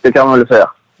exakt, det kan man väl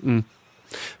säga. Mm.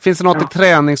 Finns det något i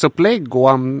träningsupplägg och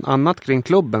annat kring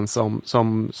klubben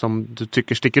som du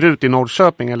tycker sticker ut i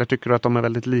Norrköping eller tycker du att de är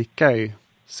väldigt lika i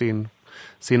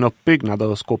sin uppbyggnad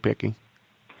av Skåpeking?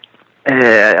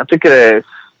 Jag tycker det är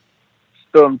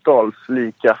stundtals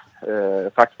lika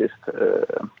faktiskt.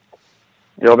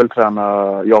 Jag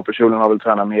personligen har väl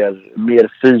tränat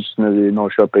mer fys nu i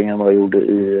Norrköping än vad jag gjorde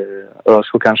i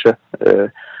ÖSK kanske.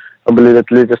 Jag har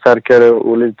blivit lite starkare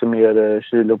och lite mer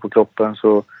kilo på kroppen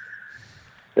så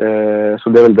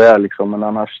det är väl det men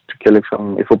annars tycker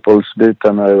jag i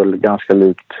fotbollsbiten är det väl ganska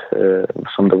likt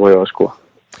som det var i ÖSK.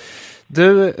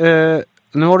 Du,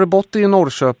 nu har du bott i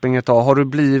Norrköping ett tag. Har du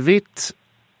blivit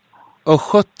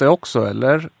östgöte också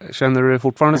eller? Känner du dig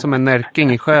fortfarande som en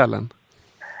närking i själen?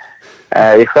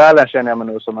 I själen känner jag mig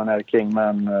nu som en närking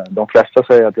men de flesta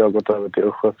säger att jag har gått över till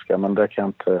östgötska men det kan jag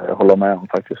inte hålla med om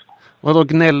faktiskt. Vadå,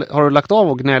 har du lagt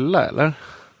av att gnälla eller?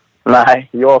 Nej,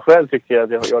 jag själv tycker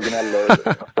att jag gnäller.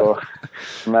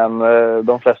 Men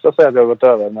de flesta säger att jag har gått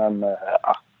över. Men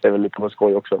det är väl lite på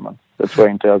skoj också. Men det tror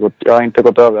jag inte. Jag har inte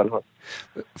gått över i alla fall.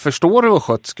 Förstår du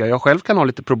östgötska? Jag själv kan ha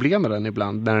lite problem med den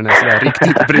ibland när den är sådär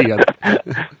riktigt bred.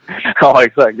 Ja,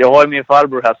 exakt. Jag har min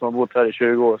farbror här som har bott här i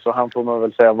 20 år. Så han får man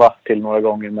väl säga va till några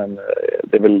gånger. Men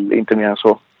det är väl inte mer än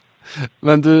så.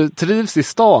 Men du trivs i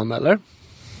stan, eller?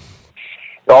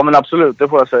 Ja, men absolut. Det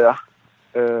får jag säga.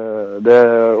 Det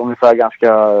är ungefär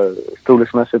ganska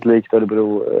storleksmässigt likt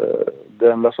Örebro.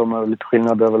 Det enda som är lite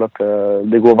skillnad är väl att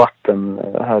det går vatten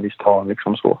här i stan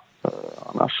så.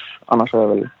 Annars är det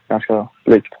väl ganska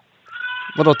likt.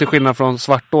 Vadå till skillnad från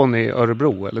Svartån i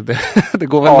Örebro? Eller det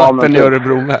går väl vatten i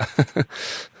Örebro med?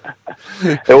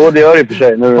 Jo, det gör det i och för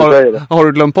sig. Nu säger det. Har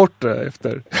du glömt bort det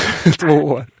efter 2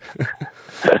 år?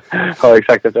 Ja,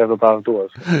 exakt. Efter 1,5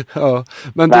 år. Ja,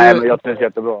 men jag tycker det är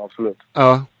jättebra, absolut.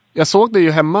 Ja. Jag såg det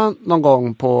ju hemma någon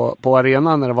gång på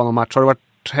arenan när det var någon match. Har du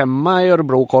varit hemma i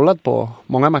Örebro och kollat på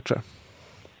många matcher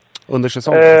under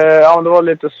säsongen? Ja, det var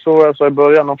lite så jag sa i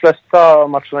början. De flesta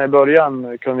matcherna i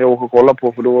början kunde jag åka och kolla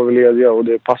på, för då var vi lediga och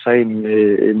det passade in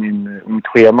i mitt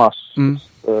schema.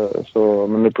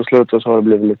 Men nu på slutet så har det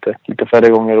blivit lite färre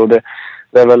gånger, och det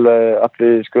är väl att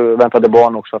vi skulle vänta till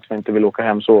barn också, att vi inte vill åka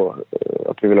hem så,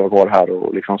 att vi vill vara kvar här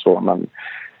och liksom så. Men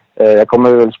jag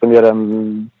kommer väl spendera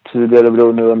en tid i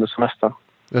Örebro nu under semestern.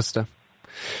 Just det.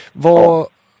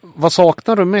 Vad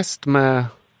saknar du mest med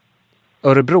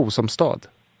Örebro som stad?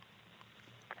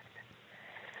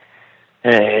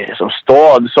 Som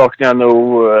stad saknar jag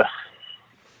nog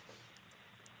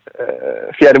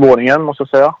fjärde våningen, måste jag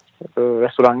säga.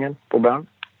 Restaurangen på Bern.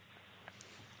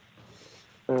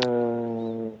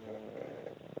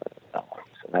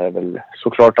 Sen är det väl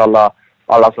såklart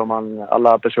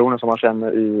alla personer som man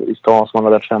känner i stan, som man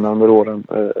har lärt känna under åren.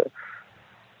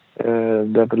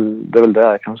 Det är väl det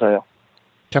jag kan säga.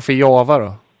 Café Java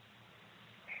då?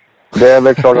 Det är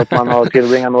väl klart att man har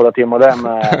tillbringat några timmar där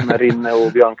med Rinne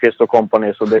och Björnqvist och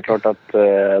kompani, så det är klart att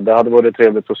det hade varit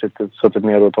trevligt att suttit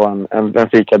ner och ta en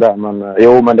fika där. Men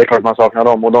men det är klart man saknar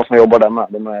dem, och de som jobbar där med,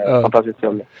 de är fantastiskt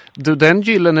trevliga. Du, den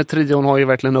gyllene trion har ju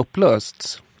verkligen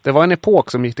upplösts. Det var en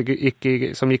epok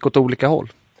som gick åt olika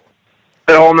håll.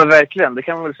 Ja, men verkligen, det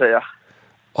kan man väl säga.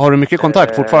 Har du mycket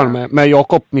kontakt fortfarande med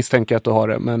Jakob, misstänker att du har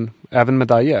det, men även med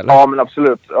Daje, eller? Ja, men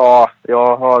absolut. Ja,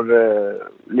 jag har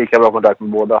lika bra kontakt med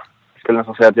båda. Jag skulle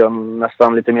nästan säga att jag har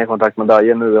nästan lite mer kontakt med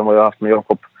Daje nu än vad jag har haft med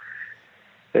Jakob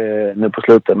nu på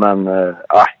slutet. Men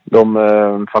de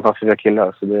är fantastiska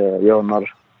killar, så det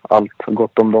gör allt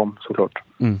gott om dem, såklart.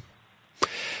 Mm.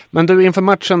 Men du, inför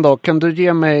matchen då, kan du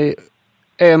ge mig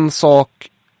en sak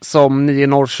som ni i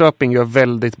Norrköping gör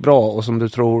väldigt bra och som du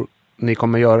tror ni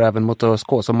kommer göra även mot ÖSK,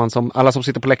 som alla som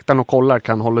sitter på läktaren och kollar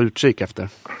kan hålla utkik efter?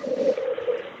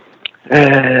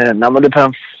 Nej, men det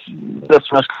som jag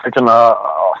skulle kunna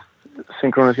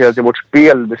synkronisera till vårt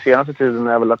spel den senaste tiden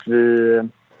är väl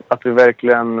att vi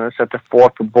verkligen sätter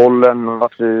fart på bollen, och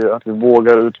att vi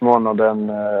vågar utmana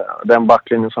den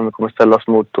backlinjen som vi kommer ställas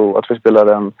mot, och att vi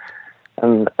spelar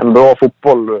en bra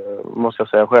fotboll, måste jag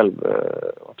säga själv.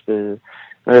 Att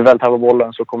när vi väl tar på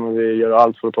bollen så kommer vi göra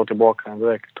allt för att ta tillbaka den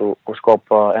direkt och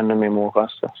skapa ännu mer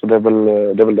målchanser. Så det är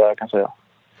väl det jag kan säga.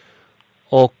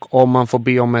 Och om man får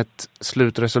be om ett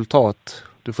slutresultat,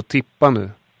 du får tippa nu.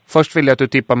 Först vill jag att du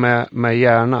tippar med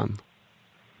hjärnan.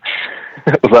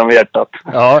 Och sen med hjärtat.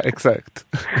 Ja, exakt.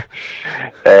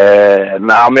 Nej,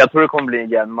 men jag tror det kommer bli en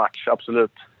jämn match,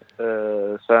 absolut.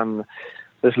 Sen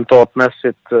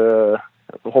resultatmässigt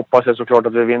hoppas jag såklart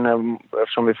att vi vinner,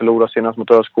 eftersom vi förlorade senast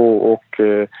mot ÖSK, och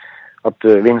att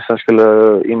vinsten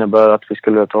skulle innebära att vi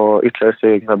skulle ta ytterligare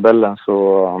steg i tabellen.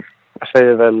 Så jag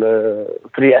säger väl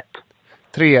 3-1.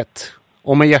 3-1.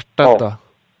 Och med hjärtat då?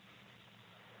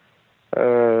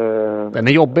 Den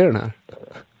är jobbig, den här.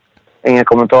 Inga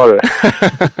kommentarer.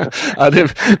 Ja,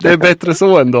 det är bättre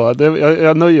så ändå.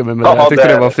 Jag nöjer mig med det. Jag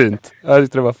tyckte det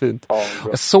var fint. Ja,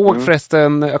 jag såg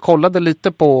förresten, jag kollade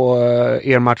lite på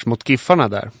er match mot Giffarna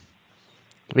där.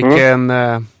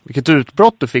 Vilket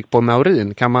utbrott du fick på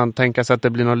Naurin. Kan man tänka sig att det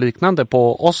blir något liknande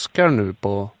på Oscar nu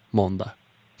på måndag?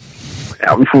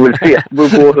 Ja, vi får väl se. Det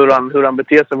beror på hur han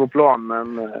beter sig på plan.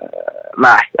 Men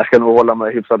nej, jag ska nog hålla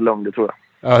mig hyfsat lugn, det tror jag.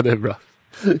 Ja, det är bra.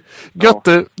 Gött,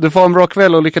 du får ha en bra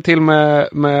kväll och lycka till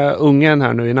med ungen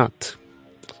här nu i natt.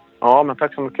 Ja, men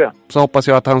tack så mycket. Så hoppas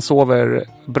jag att han sover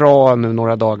bra nu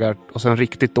några dagar och sen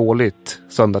riktigt dåligt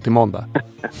söndag till måndag.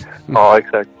 Ja,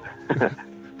 exakt.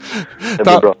 Det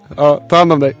blir bra. Ja, ta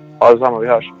hand om dig. Ja, detsamma, vi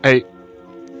hörs. Hej.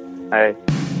 Hej.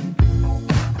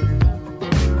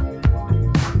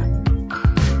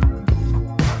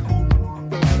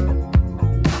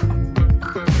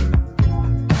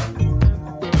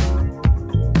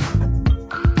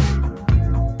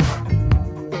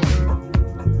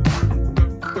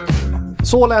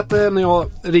 Så lät det när jag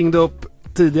ringde upp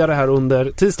tidigare här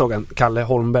under tisdagen, Kalle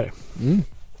Holmberg.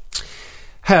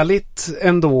 Härligt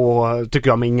ändå, tycker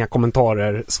jag, med inga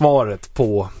kommentarer, svaret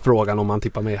på frågan om man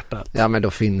tippar med hjärtat. Ja, men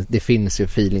det finns ju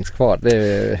feelings kvar,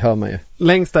 det hör man ju.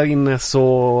 Längst där inne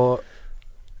så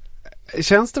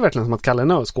känns det verkligen som att Kalle är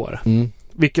en ÖSK-are.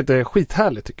 Vilket är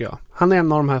skithärligt, tycker jag. Han är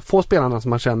en av de här få spelarna som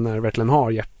man känner verkligen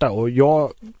har hjärta, och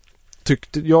jag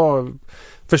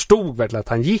förstod verkligen att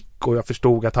han gick, och jag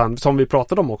förstod att han, som vi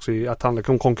pratade om också, att han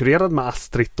liksom konkurrerade med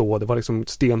Astrid då, det var liksom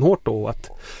stenhårt då, att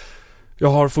jag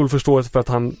har full förståelse för att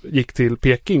han gick till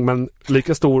Peking, men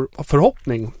lika stor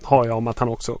förhoppning har jag om att han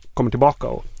också kommer tillbaka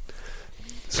och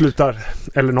slutar,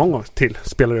 eller någon gång till,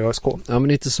 spelar i ÖSK. Ja, men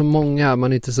det är inte så många,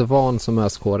 man är inte så van som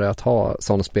ÖSK-are att ha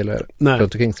sådana spelare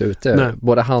runt omkring sig ute. Nej.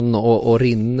 Både han och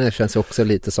Rinne känns ju också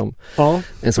lite som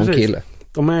en sån kille.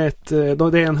 Det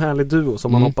är en härlig duo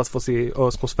som man hoppas få se i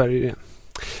ÖSKs färger igen.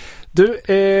 Du,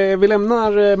 vi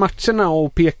lämnar matcherna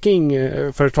och Peking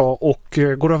för ett tag och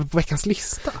går över på veckans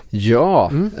lista.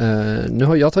 Ja, nu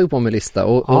har jag tagit på mig lista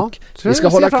och vi ska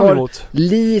hålla kvar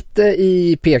lite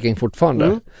i Peking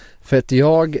fortfarande. För att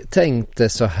jag tänkte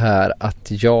så här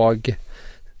att jag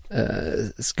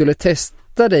skulle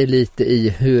testa dig lite i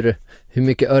hur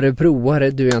mycket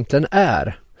örebroare du egentligen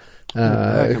är.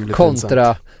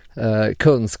 Kontra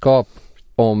kunskap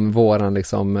om våran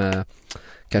liksom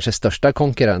kanske största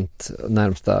konkurrent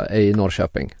närmsta är i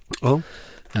Norrköping.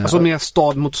 Alltså mer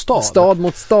stad mot stad? Stad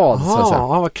mot stad. Aha, så att säga.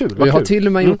 Vad kul. Jag har till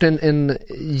och med gjort en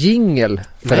jingle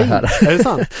för det här. Är det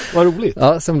sant? Vad roligt.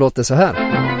 Ja, som låter så här.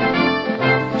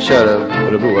 Kära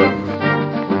örebroare.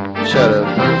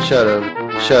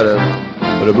 Kära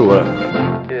örebroare.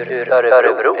 Hur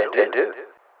Örebro är du?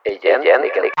 Egentligen.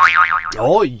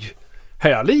 Oj,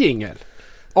 härlig jingel.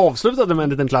 Avslutade med en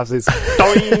liten klassisk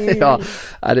ja,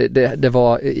 det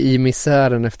var i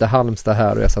misären efter Halmstad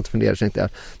här och jag satt och funderade och tänkte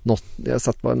jag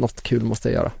satt bara något kul måste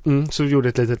jag göra. Så du gjorde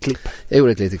ett litet klipp? Jag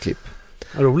gjorde ett litet klipp.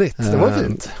 Roligt, det var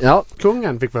fint. Ja.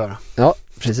 Kungen fick vi höra. Ja,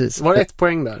 precis. Var det 1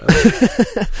 poäng där?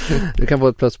 Du kan få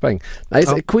ett pluspoäng. Nej,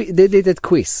 det är ett litet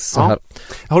quiz så här.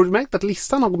 Har du märkt att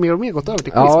listan har mer och mer gått över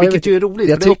till quiz? Vilket ju är roligt.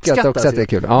 Jag tycker också att det är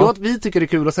kul. Ja, vi tycker det är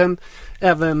kul och sen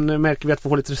även märker vi att vi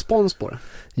får lite respons på det.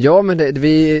 Ja, men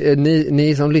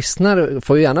ni som lyssnar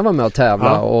får ju gärna vara med och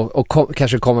tävla och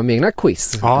kanske komma med egna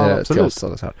quiz till oss.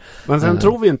 Och så här. Men sen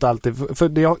tror vi inte alltid, för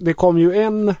det kom ju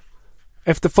en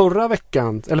efter förra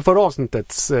veckan, eller förra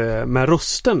avsnittet med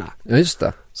rösterna. Ja, just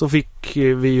det. Så fick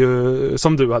vi ju,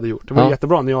 som du hade gjort, det var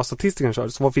jättebra när jag statistiken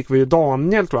körde, så fick vi ju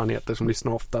Daniel, tror han heter, som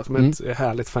lyssnar ofta, som ett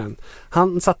härligt fan.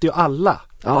 Han satte ju alla,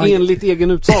 enligt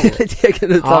egen utsago. Enligt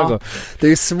egen utsago. Det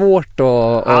är svårt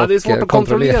att det är svårt att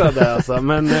kontrollera det alltså.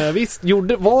 Men visst,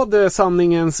 var det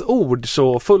sanningens ord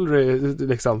så full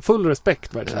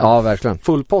respekt verkligen. Ja, verkligen.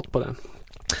 Full pott på den.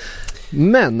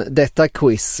 Men detta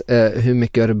quiz, hur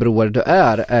mycket örebroare du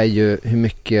är ju hur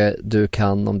mycket du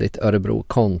kan om ditt Örebro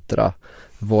kontra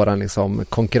våran liksom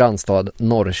konkurrensstad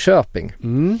Norrköping.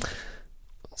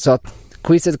 Så att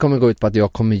quizet kommer gå ut på att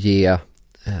jag kommer ge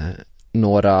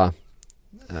några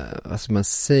vad ska man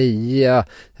säga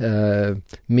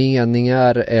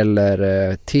meningar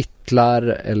eller titlar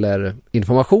eller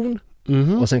information.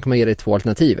 Och sen kommer jag ge dig 2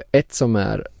 alternativ. Ett som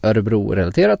är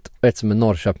Örebro-relaterat och ett som är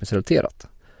Norrköpingsrelaterat.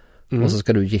 Och så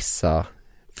ska du gissa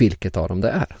vilket av dem det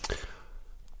är.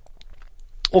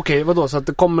 Okej, vadå? Så att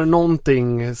det kommer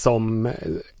någonting som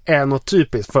är något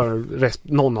typiskt för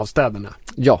någon av städerna?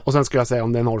 Ja. Och sen ska jag säga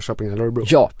om det är Norrköping eller Örebro?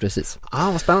 Ja, precis.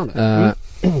 Vad spännande.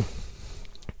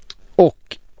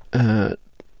 Och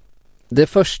det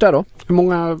första då. Hur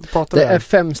många pratar det? Det är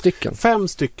 5 stycken. 5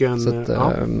 stycken. Så att,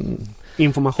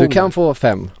 information. Du kan få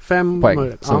 5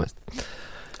 poäng. Som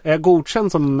är jag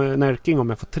godkänd som närking om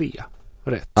jag får 3?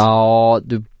 Rätt. Ja,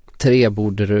 3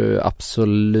 borde du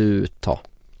absolut ta.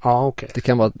 Ja, okej. Det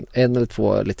kan vara 1 eller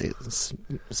 2 lite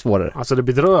svårare. Alltså det är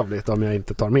bedrövligt om jag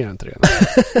inte tar mer än 3.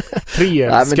 3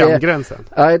 är skamgränsen.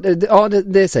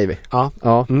 Det säger vi. Ja,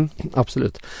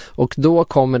 absolut. Och då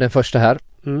kommer den första här.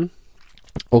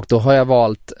 Och då har jag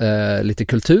valt lite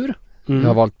kultur. Jag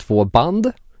har valt 2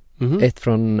 band. Ett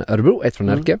från Örebro, ett från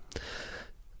Närke.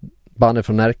 Bandet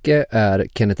från Närke är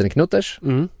Kenneth and Knutters.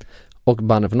 Och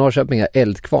bandet från Norrköping är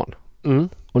Eldkvarn.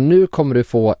 Och nu kommer du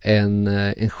få en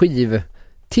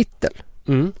skivtitel.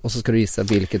 Och så ska du gissa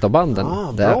vilket av banden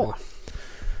det är.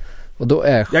 Och då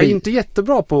är jag är inte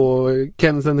jättebra på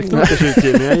Kenneth and Knutters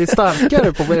utgivning. Jag är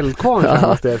starkare på Eldkvarn,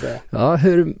 måste jag säga. Ja,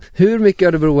 hur mycket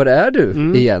örebroare är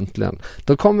du egentligen?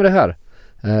 Då kommer det här.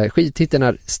 Skivtiteln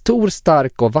är Stor,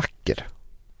 stark och vacker.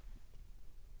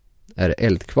 Är det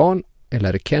Eldkvarn eller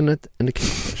är det Kenneth and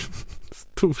Knutters?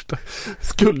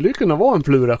 Skulle ju kunna vara en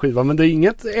Plura-skiva, men det är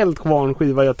inget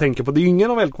Eldkvarn-skiva jag tänker på. Det är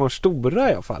ingen av Eldkvarns stora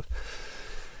i alla fall.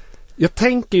 Jag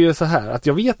tänker ju så här att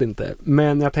jag vet inte,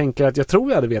 men jag tänker att jag tror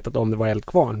jag hade vetat om det var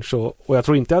Eldkvarn, och jag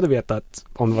tror inte jag hade vetat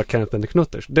om det var Kenneth and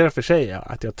Knutters. Därför säger jag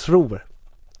att jag tror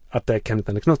att det är Kenneth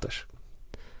and Knutters.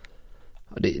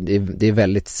 Det är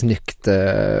väldigt snyggt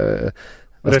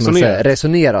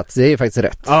resonerat. Det är faktiskt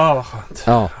rätt. Vad skönt.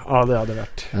 Ja, det hade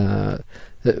varit.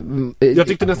 Jag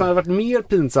tyckte nästan det hade varit mer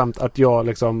pinsamt att jag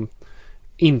liksom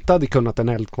inte hade kunnat en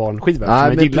Eldkvarn-skiva.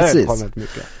 Jag gillar Eldkvarn väldigt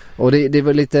mycket. Och det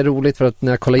var lite roligt för att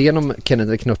när jag kollade igenom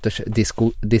Kenneth Knutters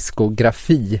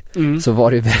diskografi så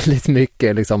var det väldigt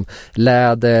mycket liksom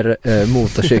läder,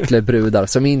 motorcyklar, brudar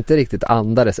som inte riktigt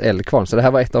andades Eldkvarn. Så det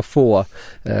här var ett av få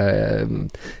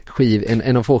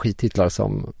en av få skivtitlar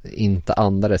som inte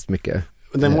andades mycket.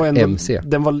 Den var ändå, MC.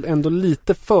 Den var ändå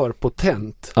lite för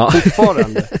potent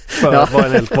fortfarande för att vara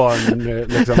en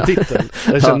Eldkvarn-titel.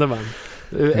 Det kände man.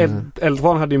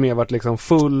 Eldkvarn hade ju mer varit liksom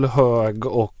full, hög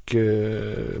och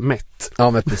mätt.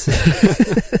 Ja, men precis.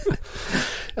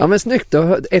 Ja, men snyggt. Du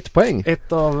har 1 poäng.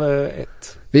 1 av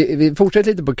 1. Vi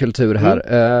fortsätter lite på kultur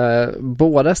här.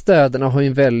 Båda städerna har ju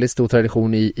en väldigt stor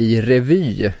tradition i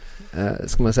revy,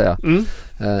 ska man säga.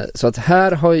 Så att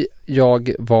här har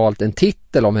jag valt en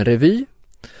titel om en revy.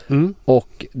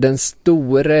 Och den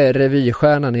stora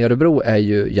revystjärnan i Örebro är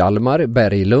ju Hjalmar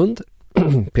Berglund,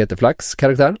 Peter Flacks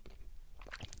karaktär.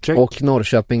 Check. Och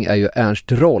Norrköping är ju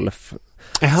Ernst Rolf.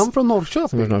 Är han från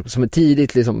Norrköping? Som är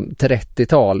tidigt liksom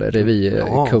 30-tal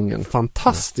revykungen.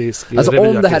 Fantastisk. Alltså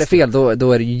om det här är fel då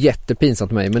är det ju jättepinsamt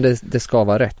för mig, men det ska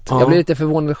vara rätt. Jag blir lite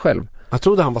förvånad själv. Jag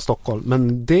trodde han var Stockholm,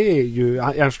 men det är ju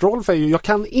Ernst Rolf är ju, jag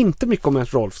kan inte mycket om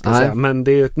Ernst Rolf ska jag säga, men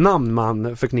det är ju ett namn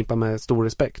man förknippar med stor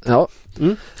respekt. Ja.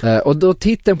 Och då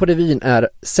titeln på revyn är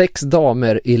 6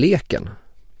 damer i leken.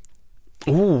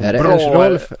 Är det Ernst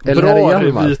Rolf eller är det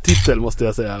Hjalmar? Revytitel måste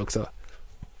jag säga också.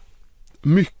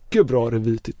 Mycket bra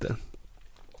revytitel.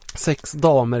 6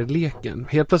 damer i leken.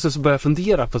 Helt plötsligt så börjar jag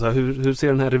fundera på så här, hur ser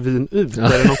den här revyn ut?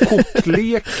 Är det någon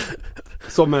kortlek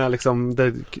som är liksom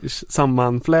det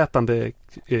sammanflätande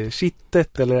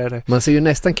kittet, eller är det... Man ser ju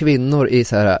nästan kvinnor i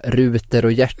så här ruter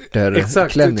och hjärter.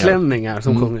 Exakt, klänningar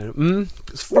som sjunger.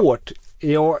 Svårt.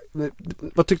 Ja,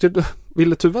 vad tyckte du?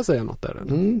 Ville Tuva säga något där?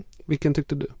 Vilken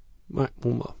tyckte du? Nej,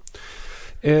 hon var.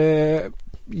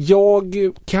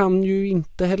 Jag kan ju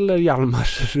inte heller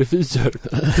Hjalmars revyer,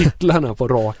 titlarna på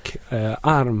rak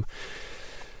arm.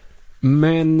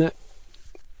 Men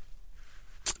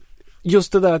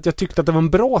just det där att jag tyckte att det var en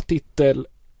bra titel,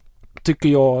 tycker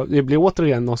jag, det blir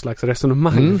återigen någon slags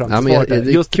resonemang fram till svaret. Det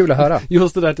är kul att höra.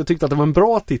 Just det där att jag tyckte att det var en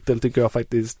bra titel tycker jag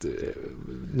faktiskt,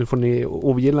 nu får ni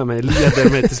ogilla mig,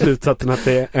 leder mig till slutsatsen att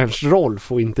det är Ernst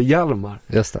Rolf och inte Hjalmar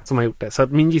som har gjort det. Så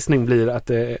att min gissning blir att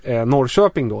det är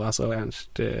Norrköping då, alltså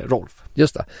Ernst Rolf.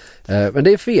 Just det. Men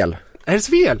det är fel. Är det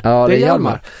fel? Ja, det är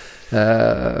Hjalmar.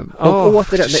 Och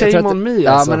återigen, shame on me,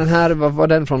 ja, alltså. men den här var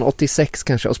den från 86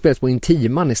 kanske och spelades på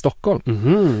Intiman i Stockholm.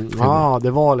 Ja,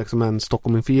 det var liksom en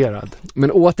Stockholmifierad.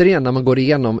 Men återigen, när man går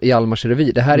igenom i Hjalmars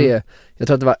revy, det här är, jag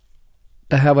tror att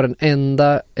det här var den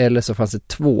enda, eller så fanns det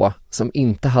 2 som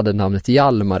inte hade namnet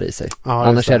Hjalmar i sig. Ja,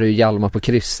 annars är det ju Hjalmar på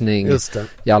kryssning,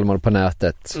 Hjalmar på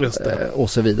nätet och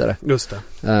så vidare. Just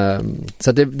det.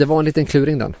 Så det var en liten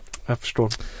kluring den. Jag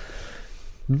förstår.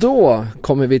 Då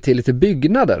kommer vi till lite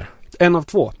byggnader. En av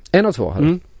två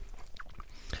här.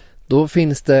 Då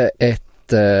finns det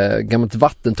ett gammalt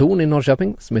vattentorn i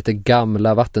Norrköping som heter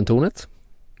Gamla vattentornet.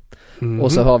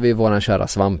 Och så har vi våran kära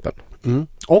Svampen.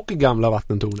 Och Gamla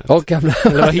vattentornet.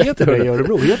 Eller vad heter det i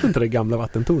Örebro? Heter inte det Gamla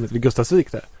vattentornet vid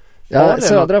Gustavsvik där? Ja,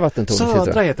 Södra vattentornet.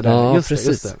 Södra heter det. Ja, just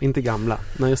precis. Det. Inte Gamla.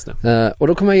 Nej, just det. Och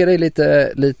då kommer jag ge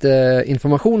dig lite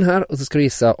information här och så ska du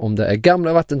gissa om det är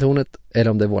Gamla vattentornet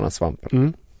eller om det är våran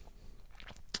Svampen.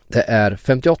 Det är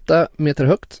 58 meter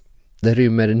högt. Det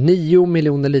rymmer 9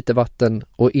 miljoner liter vatten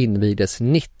och invigdes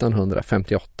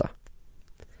 1958.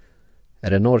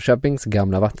 Är det Norrköpings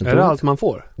Gamla vattentornet? Är det allt man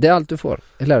får? Det är allt du får.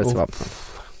 Eller är det Svampen?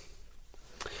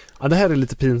 Ja, det här är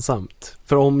lite pinsamt.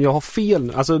 För om jag har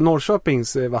fel, alltså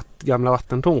Norrköpings gamla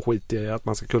vattentorn skiter i att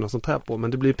man ska kunna sånt här på.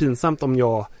 Men det blir pinsamt om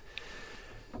jag...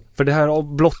 För det här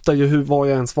blottar ju vad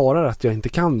jag än svarar att jag inte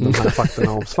kan de här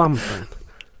faktorna om Svampen.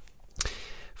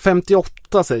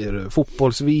 58 säger du,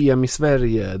 fotbolls-VM i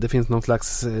Sverige. Det finns någon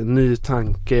slags ny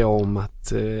tanke om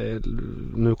att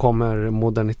nu kommer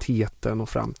moderniteten och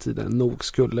framtiden. Nog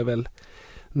skulle väl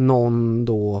någon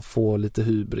då få lite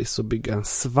hybris och bygga en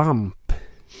svamp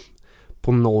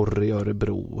på norr i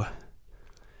Örebro.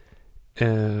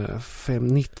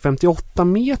 58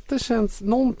 meter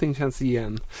någonting känns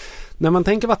igen. När man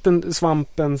tänker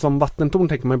svampen som vattentorn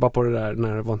tänker man ju bara på det där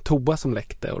när det var en toa som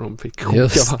läckte och de fick koka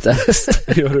vatten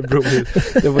i Örebro.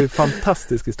 Det var ju en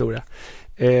fantastisk historia.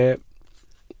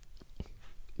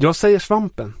 Jag säger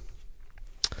Svampen.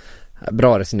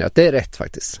 Bra resonerat, det är rätt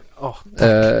faktiskt.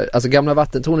 Alltså Gamla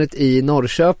vattentornet i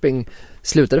Norrköping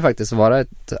slutade faktiskt vara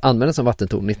användas som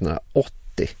vattentorn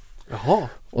 1980. Jaha.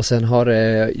 Och sen har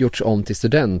det gjorts om till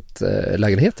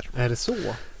studentlägenheter. Är det så?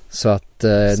 Så att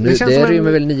nu, det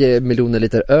rymmer väl 9 miljoner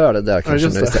liter öl där kanske.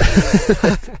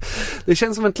 Det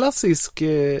känns som en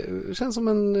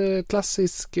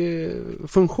klassisk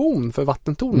funktion för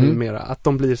vattentorn numera, att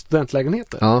de blir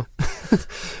studentlägenheter. Ja.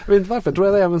 Jag vet inte varför, jag tror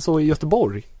jag det är även så i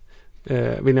Göteborg,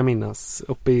 vill jag minnas,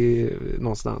 uppe i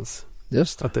någonstans.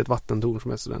 Just att det är ett vattentorn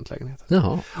som är studentlägenheter.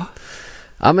 Jaha.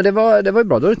 Ja, men det var ju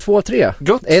bra, då är det 2-3.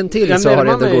 Gott. En till så har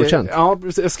det ändå godkänt. Ja,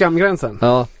 skamgränsen.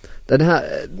 Ja, den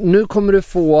här, nu kommer du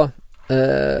få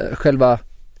själva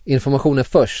informationen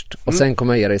först och sen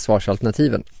kommer jag ge dig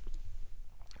svarsalternativen.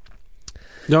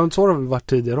 Ja, så har det varit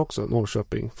tidigare också,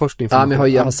 Norrköping. Först information. Ja,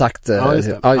 men jag har sagt...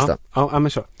 just det. Ja, men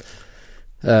kör.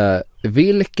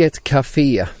 Vilket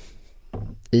café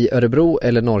i Örebro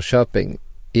eller Norrköping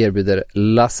erbjuder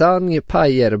lasagne,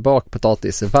 pajer,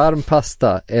 bakpotatis, varm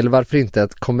pasta eller varför inte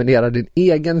att kombinera din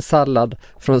egen sallad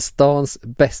från stans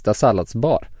bästa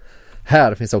salladsbar?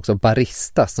 Här finns också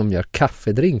barista som gör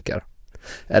kaffedrinkar.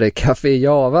 Är det Café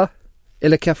Java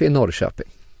eller Café Norrköping?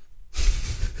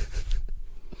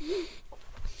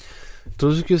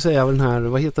 Då skulle jag säga den här,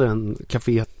 vad heter den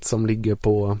kaféet som ligger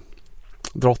på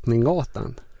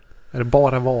Drottninggatan? Är det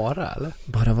Bara Vara eller?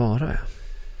 Bara Vara, ja.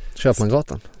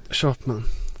 Köpmangatan. Köpman.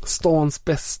 Stans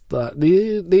bästa.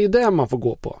 Det är det man får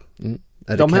gå på.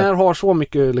 De här har så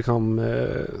mycket liksom,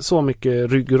 så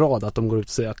mycket ryggrad att de går ut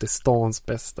och säger att det är stans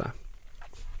bästa.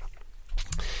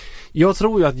 Jag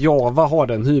tror ju att Java har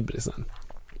den hybrisen.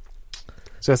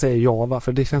 Så jag säger Java,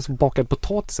 för det känns som bakad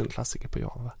potatis, en klassiker på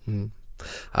Java.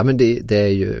 Ja, men det är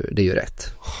ju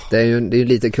rätt. Det är ju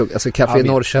lite kul. Alltså Café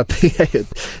Norrköping är ju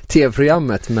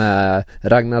tv-programmet med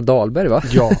Ragnar Dahlberg, va?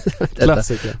 Ja,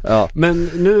 klassiker. Ja. Men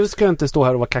nu ska jag inte stå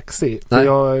här och vara kaxig. För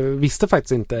jag visste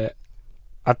faktiskt inte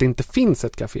att det inte finns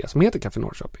ett café som heter Café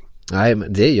Norrköping. Nej,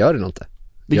 men det gör det nog inte.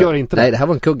 Det gör inte det. Nej, det här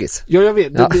var en kuggis. Ja, jag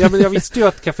vet. Jag visste ju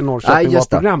att Café Norrköping var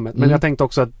programmet. Men jag tänkte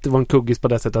också att det var en kuggis på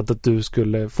det sättet att du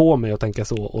skulle få mig att tänka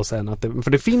så. Och sen att för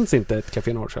det finns inte ett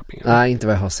Café Norrköping. Nej, inte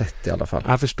vad jag har sett i alla fall.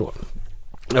 Jag förstår.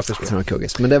 Som en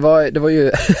kuggis. Men det var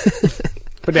ju...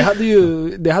 För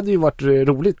det hade ju varit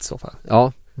roligt i så fall.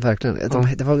 Ja, verkligen.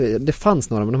 Det fanns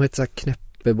några, men de hette så här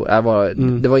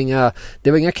det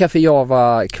var inga Café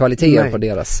Java-kvaliteter på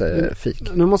deras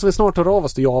fik. Nu måste vi snart höra av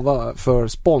oss till Java för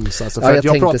spons. Alltså, för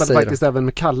jag pratade faktiskt även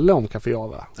med Kalle om Café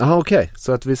Java. Jaha, okej.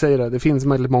 Så att vi säger det finns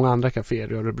väldigt många andra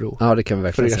kaféer i Örebro. Ja, det kan vi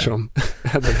verkligen säga. För er som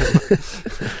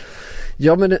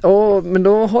Ja, men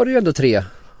då har du ju ändå 3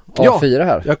 av 4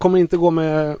 här. Jag kommer inte gå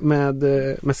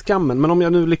med skammen. Men om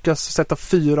jag nu lyckas sätta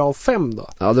 4 av 5 då?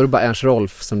 Ja, då är det bara Ernst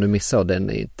Rolf som du missar och den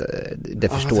är inte... Det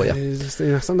förstår jag. Det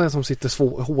är nästan den som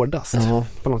sitter hårdast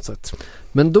på något sätt.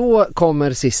 Men då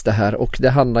kommer sista här och det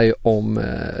handlar ju om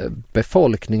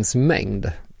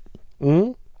befolkningsmängd.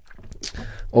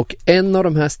 Och en av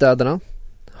de här städerna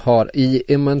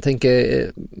har man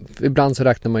tänker, ibland så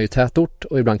räknar man ju tätort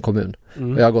och ibland kommun.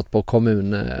 Och jag har gått på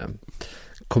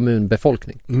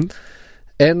kommunbefolkning.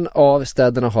 En av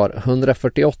städerna har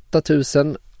 148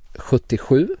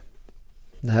 077.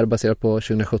 Det här är baserat på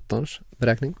 2017s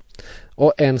beräkning.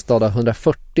 Och en stad har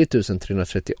 140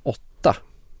 338.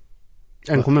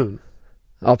 En kommun?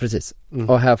 Ja, precis.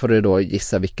 Och här får du då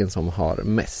gissa vilken som har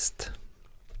mest.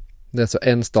 Det är alltså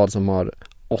en stad som har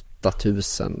 8 000.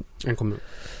 En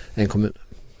kommun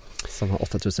som har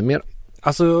 8 000 mer.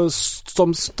 Alltså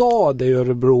som stad är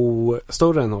Örebro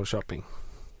större än Norrköping.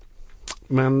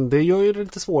 Men det gör ju det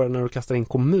lite svårare när du kastar in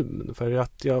kommun. För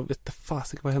att jag vet inte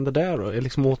fasiken, vad händer där då? Är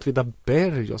liksom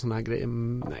Åtvidaberg och såna här grejer?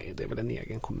 Nej, det är väl en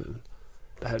egen kommun.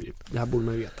 Det här borde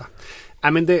man ju veta.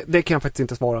 Nej, men det kan jag faktiskt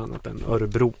inte svara annat än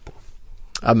Örebro på.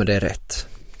 Ja, men det är rätt.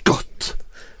 Gott!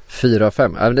 4 av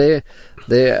 5.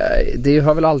 Det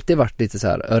har väl alltid varit lite så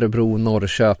här Örebro,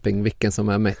 Norrköping, vilken som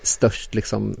är störst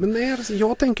liksom. Men nej, alltså,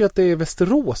 jag tänker att det är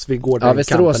Västerås vi går där. Ja,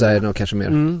 Västerås är det nog kanske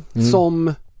mer.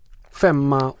 Som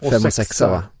 5 och 6,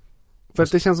 va? För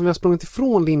att det känns som vi har sprungit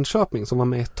ifrån Linköping som var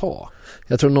med ett tag.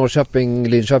 Jag tror Norrköping,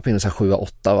 Linköping är så här 7 och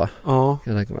 8, va? Ja.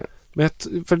 Jag tänker mig. Men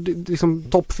för liksom,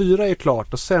 topp 4 är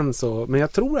klart och sen så, men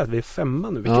jag tror att vi är 5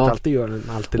 nu, vilket alltid gör en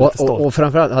alltid lite stolt. Och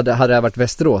framförallt hade det varit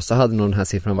Västerås så hade nog den här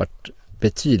siffran varit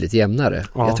betydligt jämnare.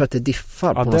 Ja. Jag tror att det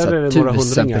diffar på något sätt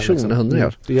 1000 personer,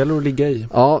 100. Det gäller att ligga i.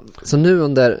 Ja, så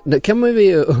nu det kan man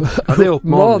ju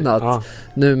uppmanat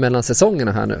nu mellan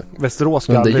säsongerna här nu. Västerås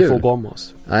ska aldrig få gå om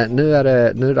oss. Nej, nu är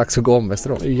det dags att gå om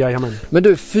Västerås. Jajamän. Men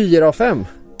du, 4 av 5.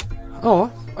 Ja,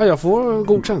 jag får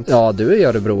godkänt. Ja, du är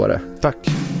örebroare. Tack.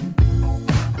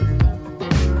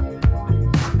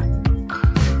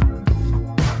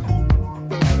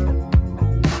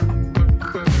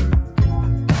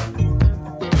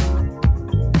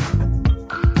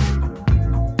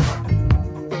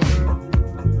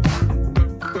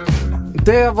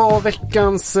 Det var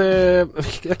veckans,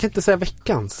 jag kan inte säga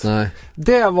veckans. Nej.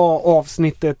 Det var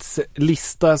avsnittets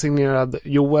lista signerad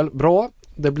Joel. Bra.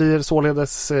 Det blir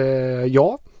således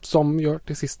jag som gör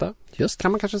det sista. Just.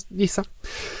 Kan man kanske gissa.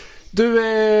 Du,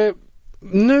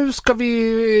 nu ska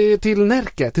vi till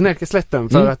Närkeslätten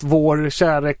för att vår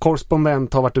kära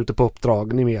korrespondent har varit ute på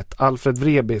uppdrag. Ni vet, Alfred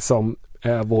Vreby som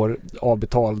är vår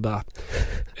avbetalda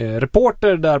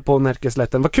reporter där på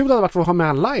Närkeslätten. Vad kul det hade varit att ha med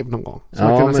han live någon gång. Så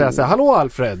man kunde säga så här, hallå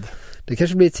Alfred. Det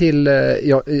kanske blir till,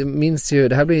 jag minns ju,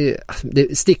 det här blir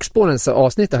stickspårens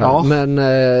avsnitt det här,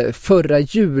 men förra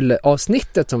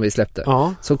julavsnittet som vi släppte,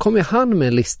 så kom ju han med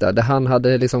en lista där han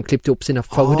hade liksom klippt ihop sina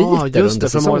favoriter just under det,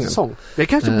 säsongen. Det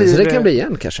kanske blir, så det kan bli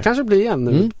igen kanske. Kanske blir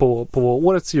igen på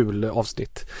årets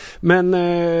julavsnitt. Men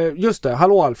just det,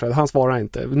 hallå Alfred, han svarar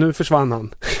inte. Nu försvann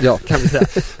han. Ja. Kan vi säga.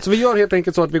 Så vi gör helt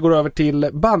enkelt så att vi går över till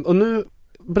band. Och nu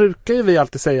brukar ju vi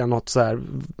alltid säga något så här,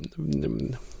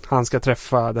 han ska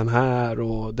träffa den här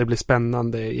och det blir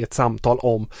spännande i ett samtal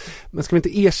om. Men ska vi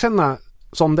inte erkänna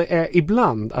som det är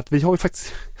ibland att vi har ju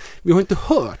faktiskt, vi har inte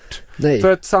hört. Nej.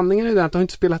 För att sanningen är den att det har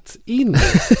inte spelats in.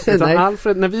 Utan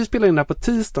Alfred, när vi spelar in här på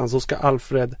tisdagen så ska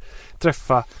Alfred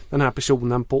träffa den här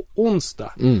personen på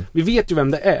onsdag. Vi vet ju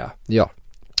vem det är. Ja.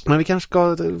 Men vi kanske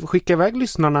ska skicka iväg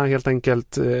lyssnarna helt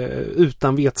enkelt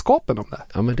utan vetskapen om det.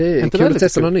 Ja, men det är kul att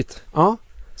testa något nytt. Ja.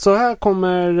 Så här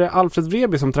kommer Alfred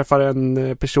Vreby som träffar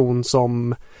en person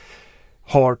som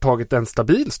har tagit en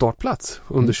stabil startplats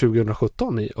under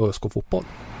 2017 i ÖSK fotboll.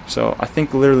 So I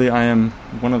think literally I am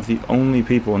one of the only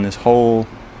people in this whole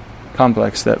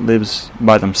complex that lives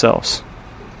by themselves.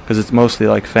 Because it's mostly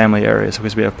like family areas.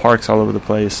 Because we have parks all over the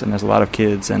place and there's a lot of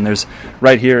kids. And there's,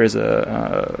 right here is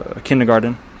a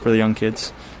kindergarten for the young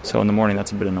kids. So in the morning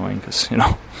that's a bit annoying because, you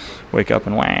know, wake up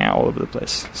and wow all over the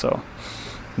place. So...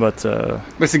 But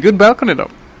it's a good balcony though.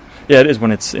 Yeah, it is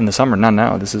when it's in the summer. Not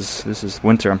now. This is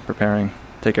winter. I'm preparing,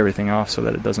 take everything off so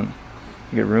that it doesn't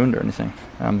get ruined or anything.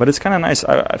 But it's kind of nice.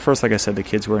 At first, like I said, the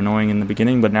kids were annoying in the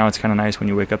beginning, but now it's kind of nice when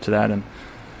you wake up to that. And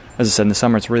as I said, in the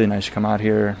summer, it's really nice to come out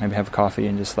here, maybe have coffee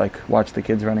and just like watch the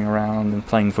kids running around and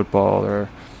playing football or,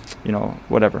 you know,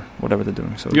 whatever they're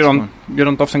doing. So you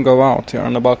don't often go out here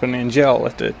on the balcony and yell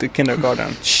at the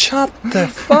kindergarten. Shut the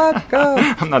fuck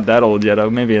up! I'm not that old yet.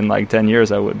 Maybe in like 10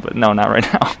 years I would, but no, not right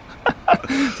now.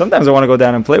 Sometimes I want to go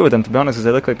down and play with them, to be honest, because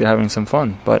they look like they're having some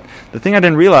fun. But the thing I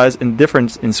didn't realize, in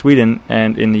difference in Sweden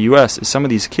and in the US, is some of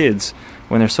these kids,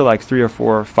 when they're still like 3 or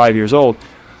 4 or 5 years old,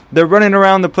 they're running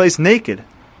around the place naked.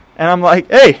 And I'm like,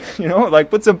 hey, you know,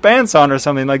 like put some pants on or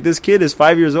something. Like this kid is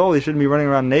 5 years old. He shouldn't be running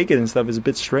around naked and stuff. It's a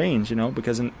bit strange, you know,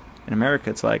 because in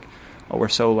America it's like, oh, we're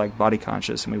so like body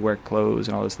conscious and we wear clothes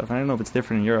and all this stuff. And I don't know if it's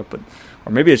different in Europe, but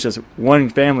or maybe it's just one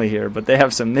family here, but they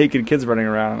have some naked kids running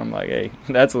around. And I'm like, hey,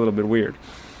 that's a little bit weird.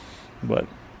 But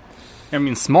I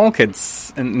mean, small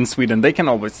kids in Sweden, they can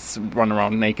always run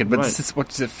around naked. But right. This is,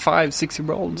 what is it,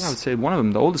 5-6-year-olds? Yeah, I would say one of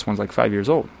them, the oldest one's like 5 years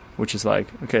old. Which is like,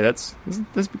 okay, that's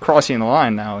crossing the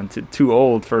line now into too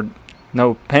old for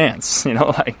no pants, you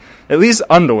know, like at least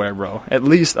underwear, bro. At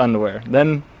least underwear.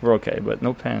 Then we're okay, but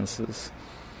no pants is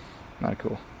not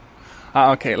cool.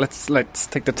 Okay, let's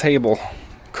take the table.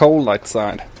 Cold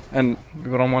outside, and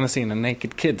we don't want to see any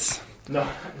naked kids. No,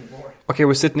 not anymore. Okay,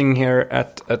 we're sitting here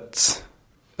at a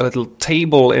little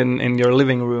table in your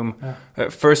living room. Yeah.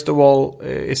 First of all,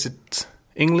 is it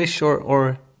English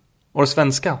or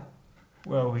svenska?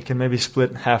 Well, we can maybe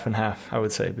split half and half, I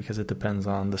would say, because it depends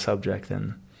on the subject.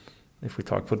 And if we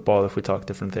talk football, if we talk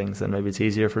different things, then maybe it's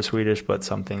easier for Swedish. But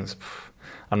some things,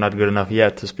 I'm not good enough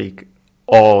yet to speak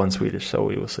all in Swedish, so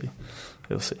we will see.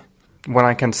 We'll see. When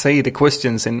I can say the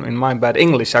questions in my bad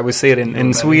English, I will say it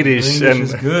in Swedish. English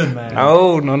is good, man.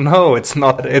 Oh, no, it's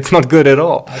not good at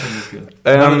all. I think it's good.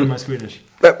 Not in my Swedish.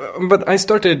 But I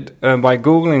started by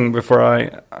Googling before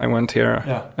I went here.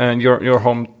 Yeah. And your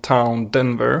hometown,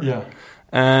 Denver. Yeah.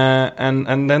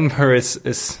 And Denver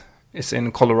is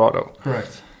in Colorado.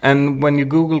 Correct. And when you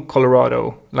Google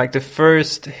Colorado, like the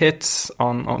first hits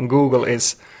on Google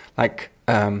is like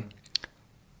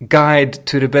guide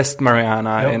to the best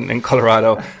marijuana in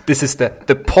Colorado. This is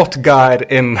the pot guide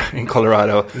in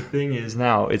Colorado. The thing is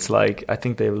now, it's like, I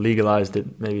think they legalized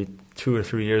it maybe 2 or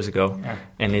 3 years ago,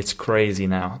 and it's crazy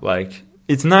now. Like,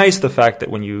 it's nice the fact that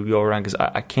when you go around, because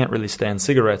I can't really stand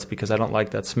cigarettes because I don't like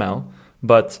that smell,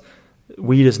 but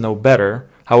weed is no better.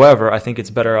 However, I think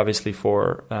it's better obviously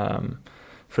for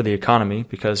the economy,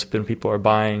 because when people are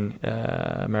buying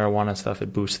marijuana and stuff,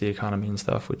 it boosts the economy and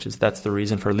stuff, that's the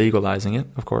reason for legalizing it,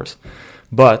 of course.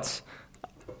 But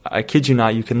I kid you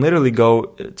not, you can literally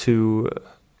go to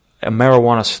a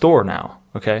marijuana store now,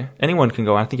 okay? Anyone can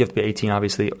go. I think you have to be 18,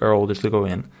 obviously, or older to go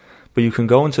in. But you can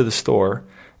go into the store,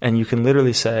 And you can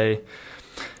literally say,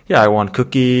 yeah, I want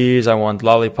cookies, I want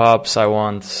lollipops, I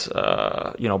want,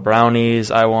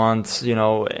 brownies, I want,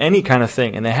 any kind of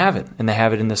thing. And they have it. And they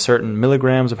have it in the certain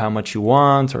milligrams of how much you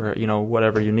want or,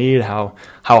 whatever you need, how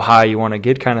high you want to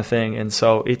get kind of thing. And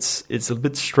so it's a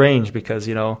bit strange because,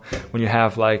 when you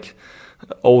have like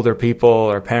older people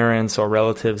or parents or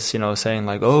relatives, saying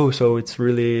like, oh, so it's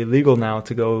really legal now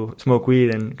to go smoke weed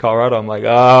in Colorado. I'm like,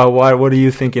 what are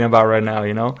you thinking about right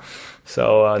now,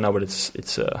 So, no, but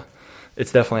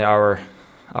it's definitely our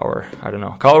I don't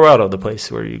know, Colorado, the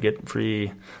place where you get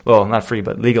free, well, not free,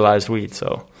 but legalized weed.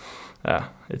 So, I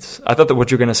thought that what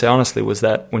you're going to say, honestly, was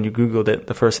that when you Googled it,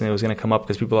 the first thing that was going to come up,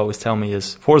 because people always tell me,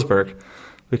 is Forsberg,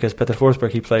 because Peter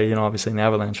Forsberg, he played, obviously in the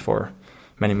Avalanche for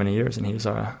many, many years, and he's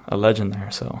a legend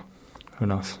there. So, who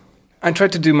knows? I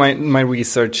tried to do my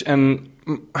research, and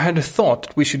I had a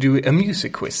thought we should do a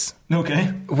music quiz.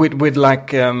 Okay. With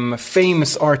like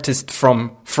famous artists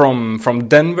from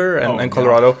Denver and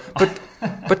Colorado.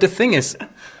 But the thing is,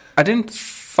 I didn't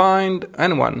find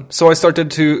anyone. So I started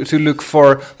to look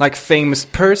for like famous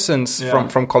persons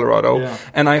from Colorado,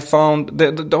 and I found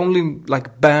the only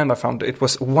like band I found, it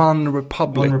was One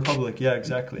Republic. One Republic, yeah,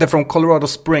 exactly. They're from Colorado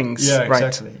Springs, yeah, right?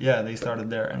 Exactly. Yeah, they started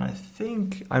there, and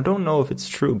I don't know if it's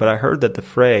true, but I heard that the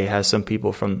Fray has some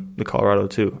people from the Colorado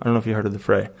too. I don't know if you heard of the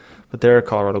Fray, but they're a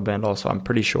Colorado band also. I'm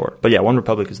pretty sure. But yeah, One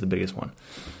Republic is the biggest one.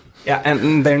 Yeah,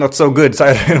 and they're not so good, so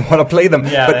I didn't want to play them.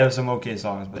 Yeah, but they have some okay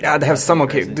songs. But yeah, they have some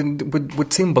okay. With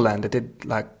Timbaland, they did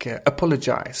like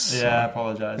Apologize. Yeah,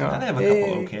 Apologize. Yeah. And they have a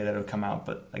couple okay that have come out,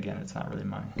 but again, it's not really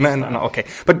mine. No, okay.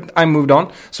 But I moved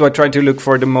on, so I tried to look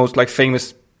for the most like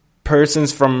famous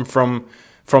persons from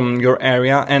your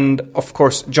area, and of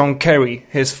course, John Kerry.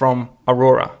 He's from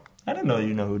Aurora. I didn't know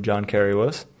you know who John Kerry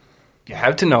was. You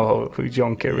have to know who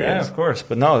John Kerry is. Yeah, of course.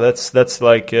 But no, that's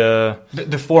like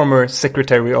the former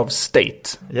Secretary of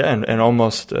State. Yeah, and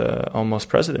almost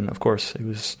president. Of course,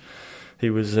 he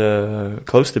was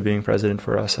close to being president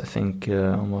for us. I think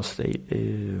almost 8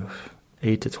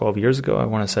 to 12 years ago. I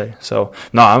want to say. So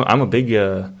no, I'm a big.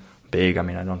 I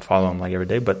mean, I don't follow him like every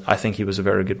day, but I think he was a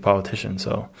very good politician.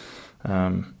 So.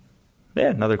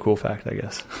 Yeah, another cool fact, I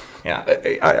guess. Yeah,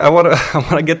 I want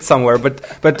to get somewhere,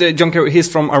 but John Kerry,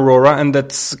 he's from Aurora, and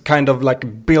that's kind of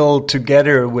like built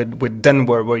together with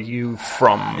Denver, where you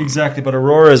from. Exactly, but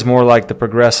Aurora is more like the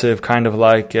progressive kind of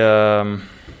like. I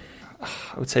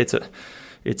would say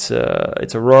it's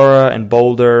Aurora and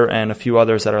Boulder and a few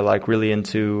others that are like really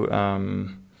into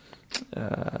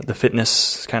the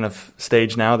fitness kind of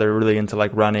stage now. They're really into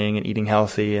like running and eating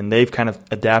healthy, and they've kind of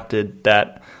adapted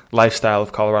that lifestyle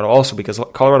of Colorado also, because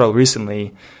Colorado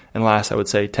recently, in the last, I would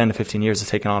say, 10 to 15 years, has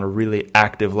taken on a really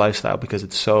active lifestyle because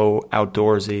it's so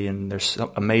outdoorsy and there's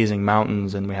some amazing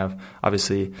mountains, and we have,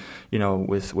 obviously,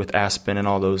 with Aspen and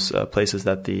all those places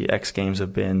that the X Games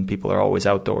have been, people are always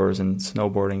outdoors and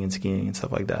snowboarding and skiing and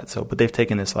stuff like that. So, but they've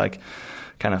taken this like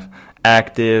kind of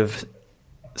active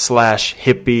 /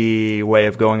 hippie way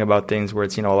of going about things, where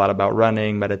it's a lot about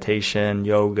running, meditation,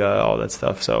 yoga, all that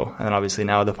stuff. So, and then obviously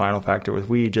now the final factor with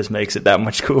weed just makes it that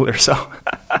much cooler. So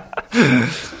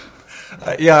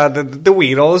yeah, the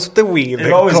weed, always the weed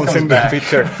it always comes in back. the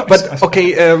picture. But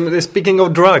okay, speaking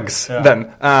of drugs, then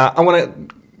I want to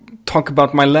talk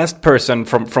about my last person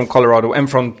from Colorado and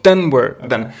from Denver. Okay.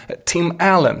 Then Tim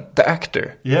Allen, the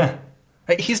actor. Yeah.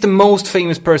 He's the most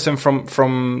famous person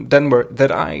from Denver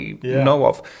that I know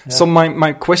of. Yeah. So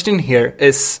my question here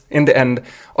is, in the end,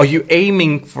 are you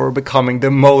aiming for becoming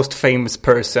the most famous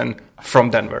person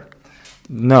from Denver?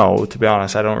 No, to be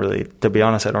honest, I don't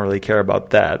really care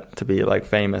about that, to be like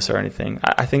famous or anything.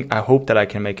 I hope that I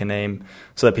can make a name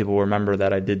so that people remember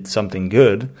that I did something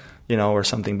good, or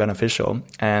something beneficial.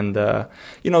 And,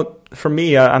 for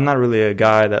me, I'm not really a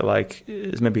guy that like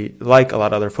is maybe like a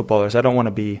lot of other footballers. I don't want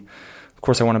to be. Of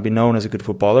course, I want to be known as a good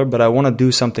footballer, but I want to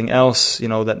do something else,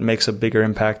 that makes a bigger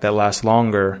impact, that lasts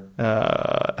longer.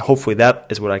 Hopefully that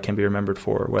is what I can be remembered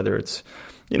for, whether it's,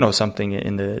 something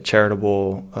in the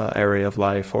charitable area of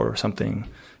life, or something,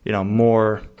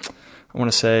 more, I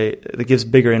want to say, that gives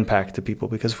bigger impact to people.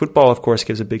 Because football, of course,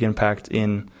 gives a big impact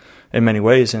in many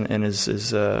ways, and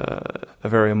is a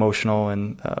very emotional,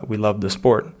 and we love the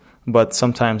sport. But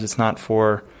sometimes it's not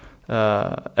for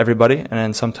everybody, and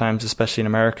then sometimes, especially in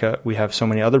America, we have so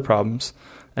many other problems.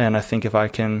 And I think if I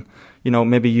can,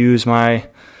 maybe use my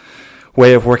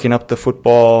way of working up the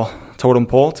football totem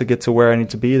pole to get to where I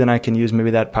need to be, then I can use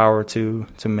maybe that power to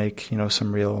make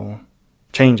some real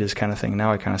changes, kind of thing.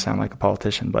 Now I kind of sound like a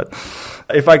politician, but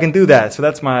if I can do that, so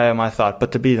that's my thought.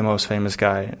 But to be the most famous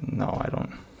guy, no,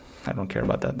 I don't care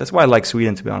about that. That's why I like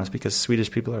Sweden, to be honest, because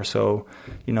Swedish people are so,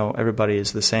 everybody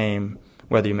is the same.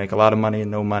 whether you make a lot of money,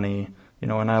 no money,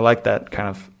 and I like that kind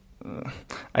of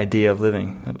idea of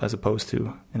living as opposed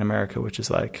to in America, which is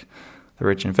like the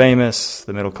rich and famous,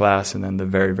 the middle class, and then the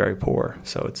very, very poor.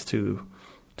 So it's too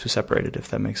separated, if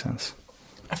that makes sense.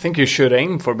 I think you should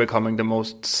aim for becoming the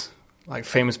most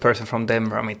famous person from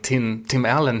Denver. I mean, Tim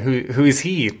Allen. Who is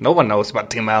he? No one knows about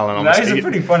Tim Allen. No, he's a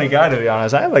pretty funny guy, to be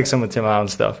honest. I like some of Tim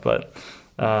Allen's stuff, but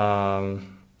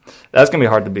that's gonna be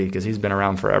hard to beat because he's been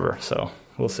around forever. So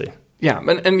we'll see. Yeah,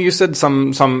 and you said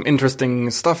some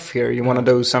interesting stuff here. You want to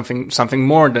do something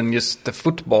more than just the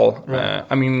football. Right.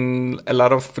 I mean, a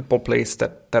lot of football players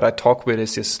that I talk with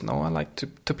is just, I like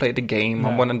to play the game.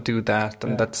 I want to do that,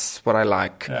 and that's what I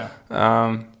like. Yeah.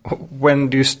 When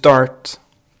do you start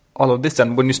all of this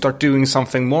then? When you start doing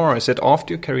something more, is it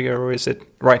after your career or is it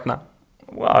right now?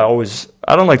 Well,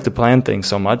 I don't like to plan things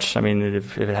so much. I mean,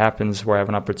 if it happens where I have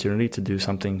an opportunity to do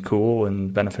something cool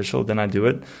and beneficial, then I do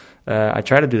it. I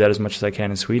try to do that as much as I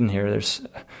can in Sweden here. There's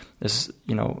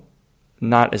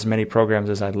not as many programs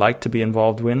as I'd like to be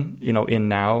involved in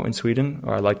now in Sweden,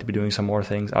 or I'd like to be doing some more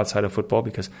things outside of football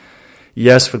because,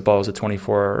 yes, football is a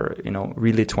 24-hour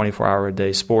a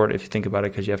day sport if you think about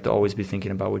it, because you have to always be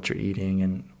thinking about what you're eating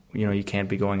and, you can't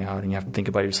be going out and you have to think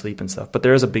about your sleep and stuff. But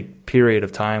there is a big period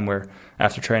of time where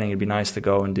after training it'd be nice to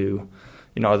go and do,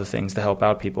 other things to help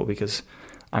out people because,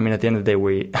 I mean, at the end of the day,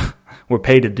 we're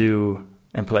paid to do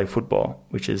and play football,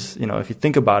 which is, if you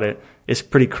think about it, it's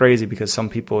pretty crazy because some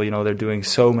people, they're doing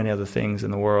so many other things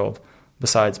in the world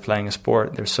besides playing a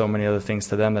sport. There's so many other things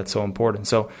to them that's so important.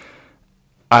 So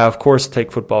I, of course,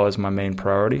 take football as my main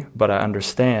priority, but I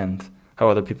understand how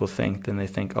other people think. Then they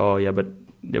think, oh, yeah, but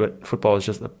football is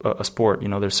just a sport.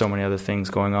 There's so many other things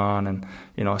going on. And,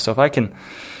 so if I can,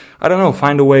 I don't know,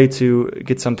 find a way to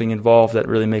get something involved that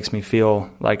really makes me feel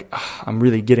like I'm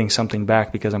really getting something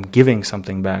back because I'm giving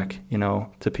something back,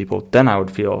 to people, then I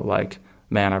would feel like,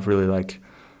 man, I've really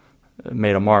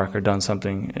made a mark or done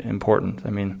something important. I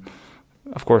mean,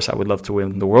 of course, I would love to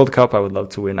win the World Cup. I would love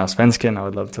to win Allsvenskan. I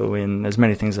would love to win as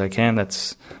many things as I can.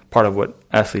 That's part of what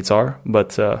athletes are.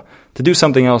 But to do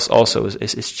something else also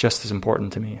is just as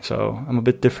important to me. So I'm a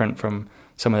bit different from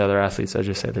some of the other athletes, as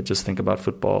you say, that just think about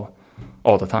football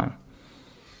all the time.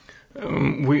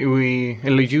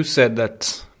 You said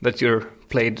that you're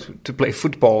played to play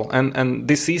football, and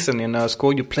this season in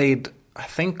school you played, I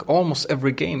think, almost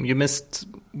every game. You missed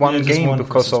one game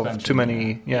because of too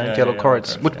many yellow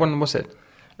cards. Which one was it?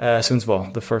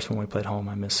 Sundsvall. The first one we played home,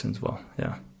 I missed Sundsvall.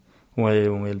 Yeah,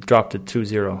 when we dropped it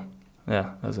 2-0.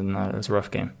 Yeah, it was a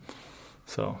rough game.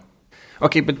 So,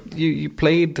 okay, but you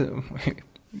played,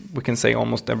 we can say,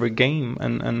 almost every game,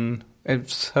 and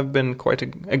it's have been quite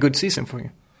a good season for you.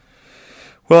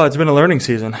 Well, it's been a learning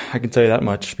season, I can tell you that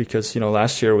much, because,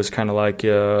 last year was kind of like,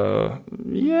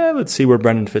 let's see where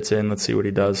Brendan fits in. Let's see what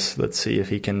he does. Let's see if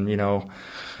he can,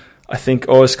 I think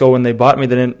OSK, when they bought me,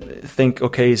 they didn't think,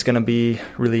 okay, he's going to be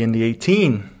really in the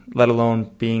 18, let alone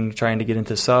trying to get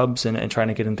into subs and trying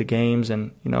to get into games.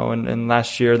 And, and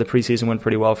last year, the preseason went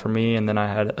pretty well for me. And then I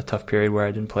had a tough period where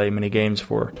I didn't play many games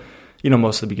for,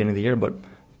 most of the beginning of the year. But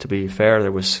to be fair,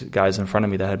 there was guys in front of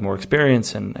me that had more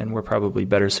experience and were probably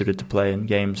better suited to play in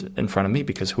games in front of me,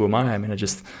 because who am I? I mean, I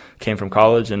just came from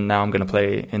college and now I'm going to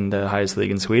play in the highest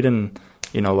league in Sweden,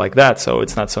 like that. So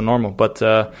it's not so normal. But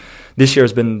this year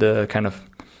has been the kind of,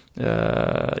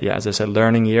 as I said,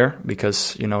 learning year,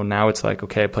 because, now it's like,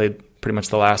 okay, I played pretty much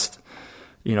the last,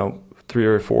 3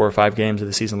 or 4 or 5 games of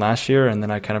the season last year. And then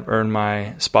I kind of earned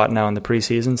my spot now in the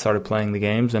preseason, started playing the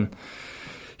games. And,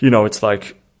 it's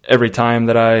like, every time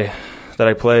that I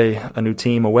play a new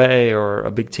team away or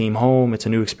a big team home, it's a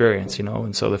new experience,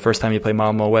 And so the first time you play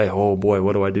Malmo away, oh boy,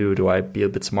 what do I do? Do I be a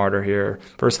bit smarter here?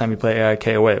 First time you play AIK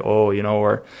away,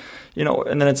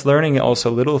 and then it's learning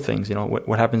also little things,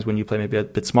 what happens when you play maybe a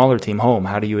bit smaller team home?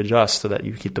 How do you adjust so that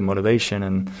you keep the motivation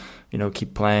and,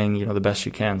 keep playing, the best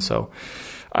you can? So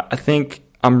I think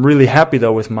I'm really happy,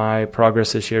 though, with my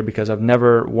progress this year, because I've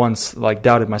never once,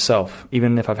 doubted myself.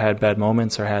 Even if I've had bad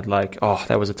moments or had,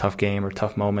 that was a tough game or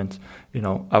tough moment,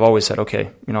 I've always said,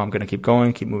 okay, I'm going to keep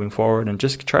going, keep moving forward, and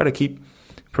just try to keep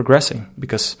progressing.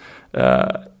 Because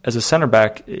as a center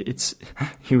back, it's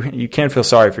you can't feel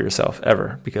sorry for yourself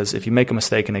ever, because if you make a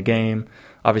mistake in a game,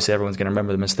 obviously everyone's going to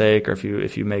remember the mistake. Or if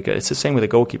you make it's the same with a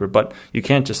goalkeeper, but you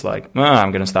can't just I'm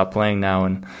going to stop playing now,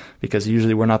 and because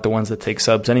usually we're not the ones that take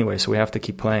subs anyway, so we have to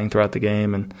keep playing throughout the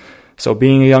game. And so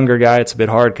being a younger guy, it's a bit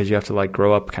hard, because you have to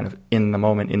grow up kind of in the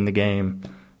moment, in the game,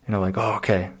 oh,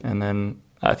 okay. And then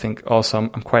I think also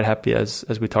I'm quite happy, as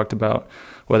we talked about,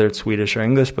 whether it's Swedish or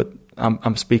English, but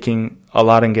I'm speaking a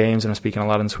lot in games and I'm speaking a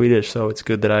lot in Swedish, so it's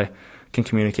good that I can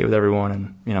communicate with everyone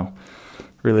and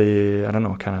really, I don't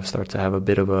know, kind of start to have a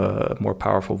bit of a more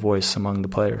powerful voice among the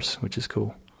players, which is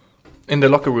cool. In the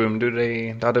locker room,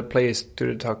 the other players, do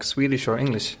they talk Swedish or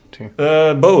English too?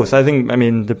 Both. I think,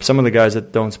 some of the guys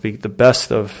that don't speak the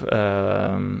best of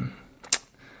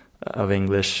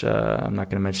English, I'm not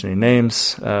going to mention any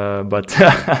names, but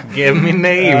give me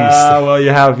names. Well, you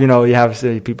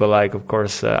have people like, of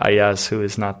course, Ayaz, who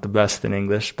is not the best in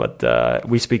English, but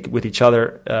we speak with each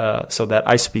other so that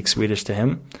I speak Swedish to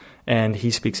him and he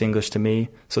speaks English to me,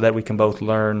 so that we can both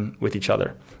learn with each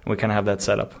other. And we kind of have that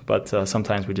set up, but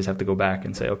sometimes we just have to go back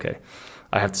and say, okay,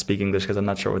 I have to speak English because I'm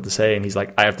not sure what to say, and he's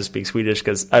like, I have to speak Swedish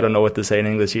because I don't know what to say in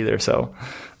English either. So,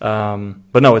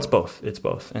 but no, it's both.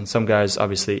 And some guys,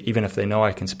 obviously, even if they know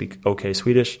I can speak okay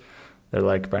Swedish, they're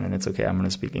like, Brennan, it's okay, I'm going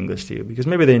to speak English to you, because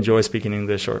maybe they enjoy speaking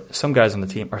English. Or some guys on the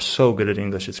team are so good at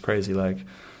English, it's crazy. Like,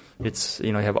 it's,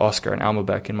 you have Oscar and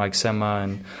Almabek and Mike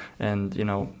Semma and I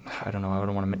don't know, I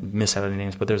don't want to miss out any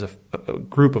names, but there's a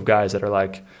group of guys that are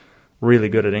like really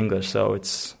good at English, so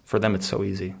it's, for them it's so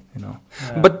easy,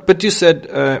 But you said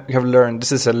you have learned,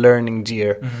 this is a learning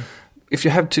year. Mm-hmm. If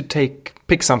you have to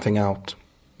pick something out,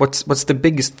 what's the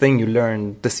biggest thing you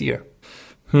learned this year?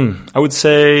 I would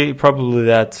say probably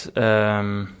that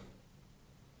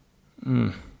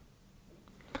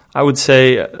I would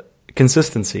say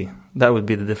consistency. That would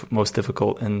be the most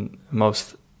difficult and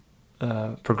most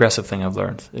progressive thing I've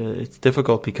learned. It's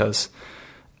difficult because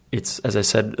it's, as I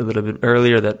said a little bit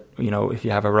earlier, that, if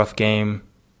you have a rough game,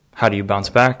 how do you bounce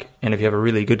back? And if you have a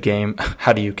really good game,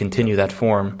 how do you continue that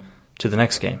form to the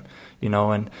next game?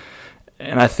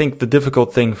 And I think the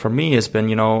difficult thing for me has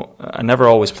been, I never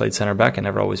always played center back. I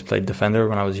never always played defender.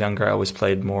 When I was younger, I always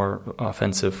played more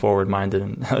offensive, forward-minded.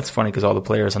 And it's funny because all the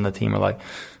players on the team are like,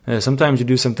 sometimes you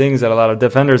do some things that a lot of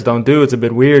defenders don't do. It's a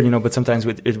bit weird, but sometimes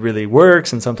it really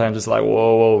works. And sometimes it's like,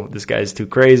 whoa, this guy's too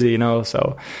crazy,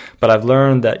 So, but I've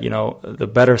learned that, the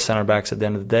better center backs at the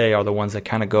end of the day are the ones that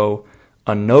kind of go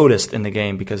unnoticed in the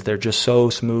game because they're just so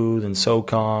smooth and so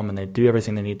calm and they do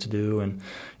everything they need to do. And,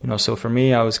 so for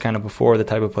me, I was kind of before the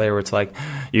type of player where it's like,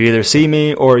 you either see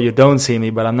me or you don't see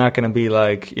me, but I'm not going to be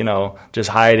like, just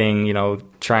hiding,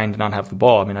 trying to not have the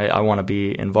ball. I want to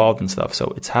be involved in stuff.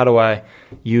 So it's how do I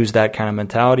use that kind of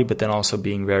mentality, but then also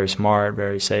being very smart,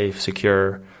 very safe,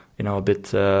 secure, a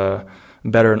bit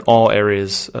better in all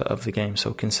areas of the game.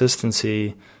 So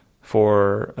consistency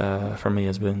for me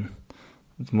has been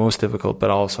the most difficult,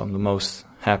 but also I'm the most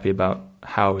happy about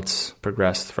how it's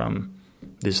progressed from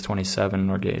these 27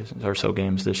 or so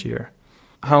games this year.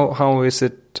 How is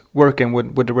it working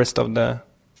with the rest of the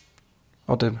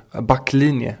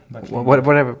backlinje?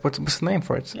 Whatever, what's the name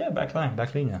for it? Yeah, backline.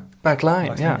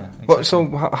 Backline, yeah. Exactly. Well,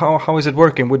 so how is it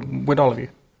working with all of you?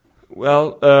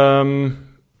 Well,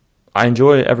 I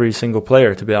enjoy every single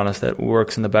player, to be honest, that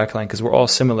works in the backline, because we're all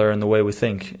similar in the way we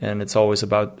think, and it's always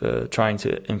about trying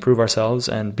to improve ourselves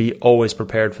and be always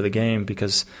prepared for the game.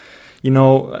 Because,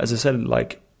 as I said,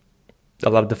 like a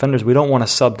lot of defenders, we don't want to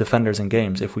sub defenders in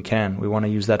games if we can. We want to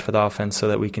use that for the offense so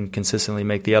that we can consistently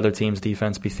make the other team's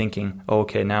defense be thinking, oh,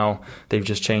 okay, now they've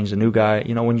just changed a new guy.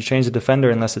 When you change the defender,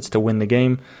 unless it's to win the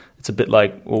game, it's a bit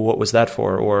like, well, what was that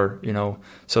for? Or,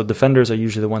 so defenders are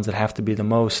usually the ones that have to be the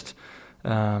most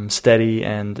steady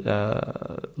and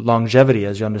longevity,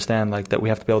 as you understand, like that we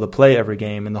have to be able to play every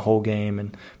game and the whole game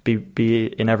and be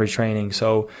in every training.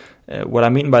 So what I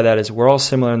mean by that is we're all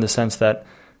similar in the sense that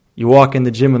you walk in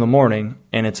the gym in the morning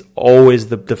and it's always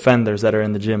the defenders that are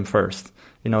in the gym first.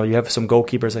 You have some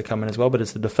goalkeepers that come in as well, but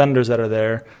it's the defenders that are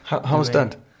there. How is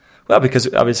that? Well,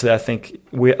 because obviously I think,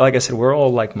 like I said, we're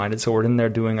all like-minded, so we're in there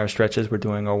doing our stretches, we're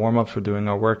doing our warm-ups, we're doing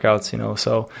our workouts,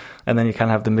 so, and then you kind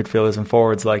of have the midfielders and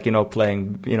forwards, like,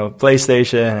 playing,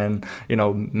 PlayStation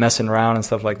and, messing around and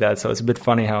stuff like that. So it's a bit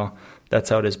funny how that's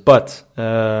how it is. But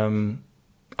I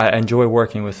enjoy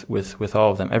working with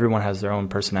all of them. Everyone has their own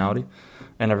personality,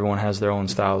 and everyone has their own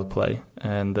style of play.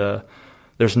 And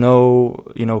there's no,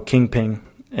 kingpin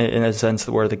in a sense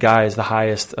where the guy is the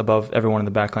highest above everyone in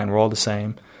the back line. We're all the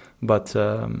same. But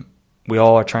we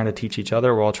all are trying to teach each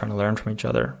other. We're all trying to learn from each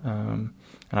other. And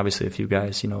obviously a few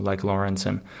guys, like Lawrence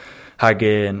and Hage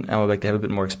and Elmabek, they have a bit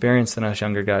more experience than us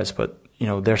younger guys. But,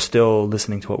 they're still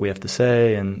listening to what we have to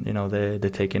say. And, they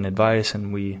take in advice.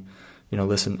 And we,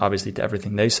 listen, obviously, to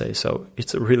everything they say. So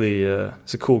it's a really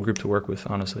it's a cool group to work with,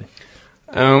 honestly.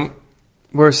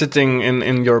 We're sitting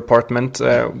in your apartment.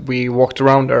 We walked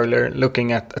around earlier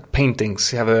looking at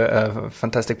paintings. You have a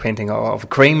fantastic painting of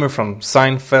Kramer from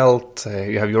Seinfeld.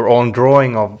 You have your own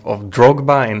drawing of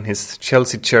Drogba in his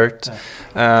Chelsea shirt.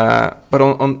 But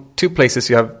on two places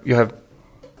you have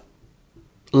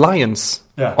lions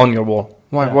on your wall.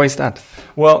 Why is that?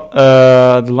 Well,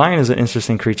 the lion is an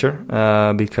interesting creature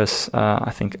because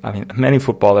many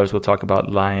footballers will talk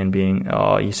about lion being.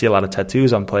 You see a lot of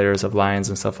tattoos on players of lions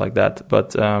and stuff like that.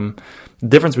 But the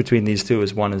difference between these two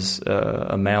is one is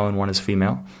a male and one is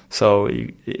female. So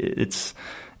it's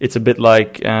a bit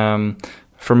like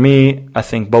for me. I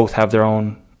think both have their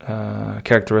own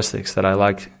characteristics that I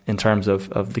like in terms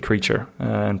of the creature,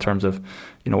 in terms of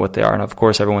what they are. And of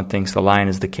course, everyone thinks the lion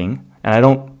is the king,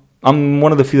 and I'm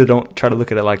one of the few that don't try to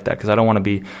look at it like that because I don't want to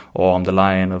be, I'm the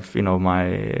lion of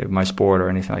my sport or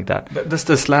anything like that. But that's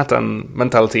the Zlatan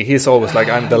mentality. He's always like,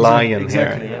 I'm the lion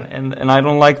exactly. here. And I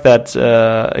don't like that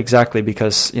exactly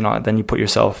because then you put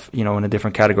yourself in a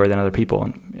different category than other people.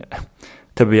 And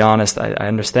to be honest, I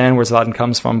understand where Zlatan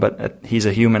comes from, but he's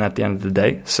a human at the end of the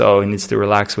day, so he needs to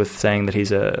relax with saying that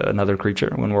he's another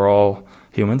creature when we're all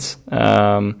humans.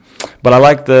 But I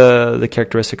like the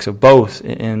characteristics of both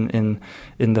in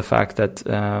the fact that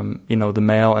the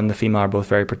male and the female are both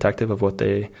very protective of what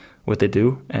they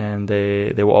do, and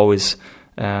they will always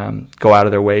go out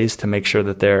of their ways to make sure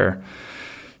that they're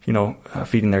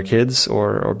feeding their kids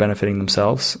or benefiting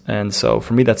themselves. And so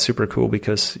for me that's super cool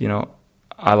because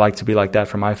I like to be like that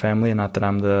for my family, and not that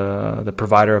I'm the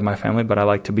provider of my family, but I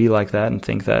like to be like that and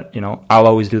think that I'll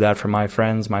always do that for my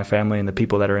friends, my family, and the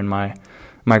people that are in my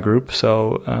group.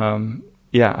 So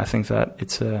I think that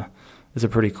it's a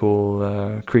pretty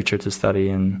cool creature to study,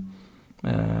 and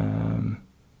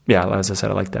as I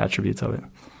said, I like the attributes of it.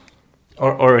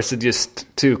 Or is it just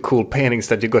two cool paintings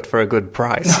that you got for a good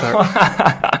price?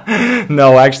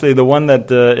 No, actually, the one that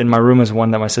in my room is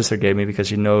one that my sister gave me because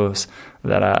she knows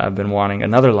that I've been wanting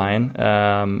another lion.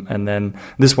 And then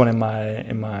this one in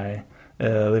my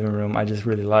living room I just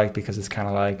really like because it's kind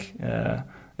of like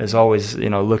is always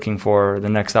looking for the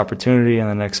next opportunity and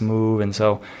the next move. And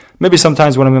so maybe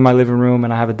sometimes when I'm in my living room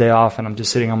and I have a day off and I'm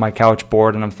just sitting on my couch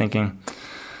bored and I'm thinking,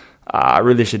 I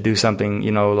really should do something,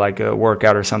 like a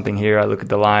workout or something here. I look at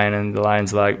the lion and the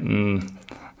lion's like,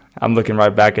 I'm looking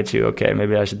right back at you. Okay,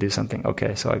 maybe I should do something.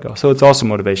 Okay, so I go. So it's also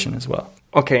motivation as well.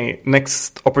 Okay,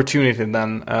 next opportunity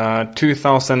then.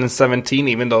 2017,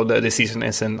 even though the season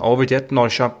isn't over yet,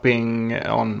 Norrköping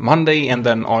on Monday and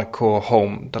then AIK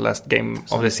home, the last game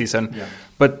of the season. Yeah.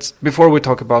 But before we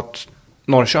talk about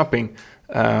Norrköping,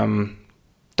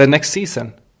 the next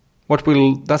season, what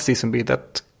will that season be?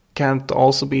 That can't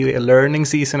also be a learning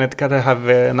season. It gotta have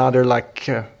another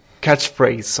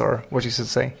catchphrase, or what you should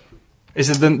say. Is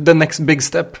it the next big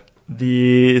step?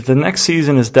 The next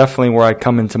season is definitely where I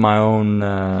come into my own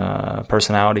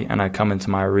personality and I come into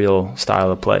my real style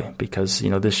of play, because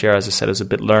this year, as I said, is a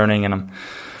bit learning, and I'm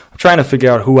trying to figure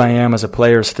out who I am as a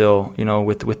player still,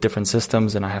 with different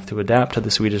systems, and I have to adapt to the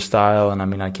Swedish style. And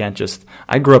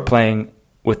I grew up playing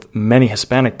with many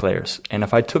Hispanic players, and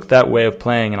if I took that way of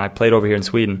playing and I played over here in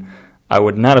Sweden, I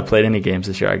would not have played any games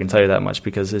this year, I can tell you that much,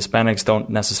 because Hispanics don't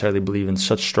necessarily believe in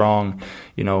such strong,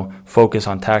 focus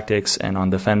on tactics and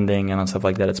on defending and on stuff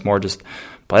like that. It's more just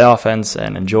play offense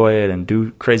and enjoy it and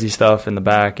do crazy stuff in the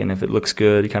back, and if it looks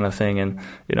good kind of thing. And,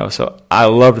 so I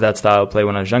loved that style of play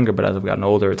when I was younger, but as I've gotten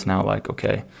older, it's now like,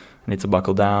 okay, I need to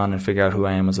buckle down and figure out who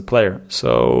I am as a player.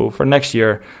 So for next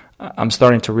year, I'm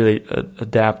starting to really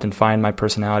adapt and find my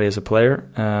personality as a player,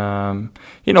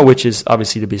 which is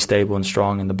obviously to be stable and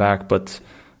strong in the back, but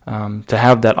to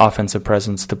have that offensive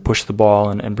presence, to push the ball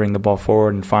and bring the ball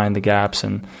forward and find the gaps,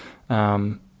 and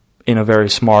in a very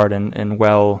smart and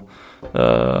well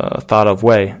thought of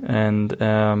way.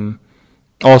 And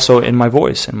also in my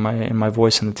voice, in my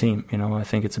voice in the team. I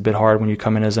think it's a bit hard when you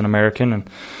come in as an American and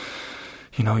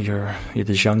you're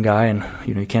this young guy, and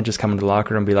you can't just come into the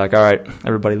locker room and be like, all right,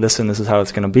 everybody listen, this is how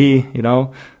it's going to be.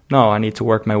 No, I need to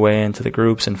work my way into the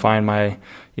groups and find my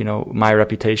my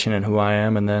reputation and who I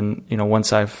am. And then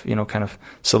once I've kind of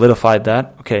solidified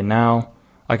that, okay, now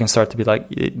I can start to be like,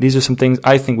 these are some things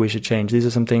I think we should change, these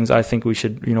are some things I think we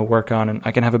should work on, and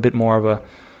I can have a bit more of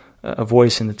a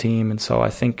voice in the team. And so I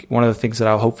think one of the things that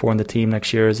I'll hope for in the team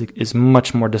next year is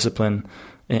much more discipline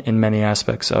in many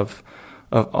aspects of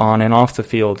on and off the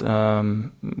field,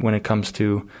 when it comes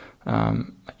to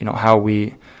how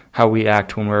we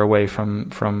act when we're away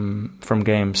from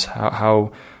games.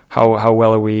 How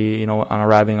well are we on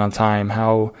arriving on time?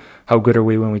 How good are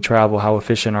we when we travel? How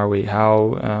efficient are we?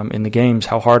 How in the games,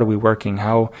 how hard are we working?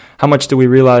 How much do we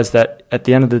realize that at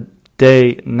the end of the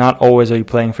day, not always are you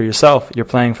playing for yourself? You're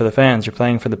playing for the fans. You're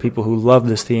playing for the people who love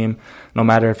this team. No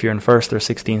matter if you're in first or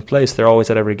 16th place, they're always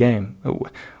at every game.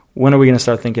 When are we going to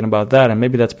start thinking about that? And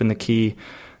maybe that's been the key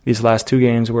these last 2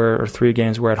 games or 3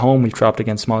 games where at home we've dropped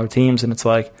against smaller teams, and it's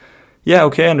like, yeah,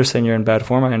 okay, I understand you're in bad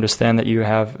form. I understand that you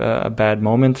have a bad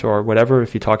moment or whatever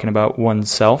if you're talking about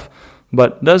oneself.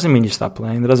 But doesn't mean you stop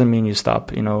playing. That doesn't mean you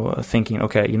stop, thinking,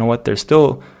 okay, you know what, there's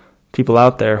still people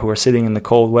out there who are sitting in the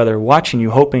cold weather watching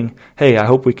you, hoping, hey, I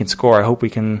hope we can score. I hope we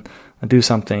can do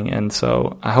something. And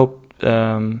so I hope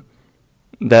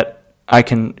that I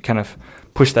can kind of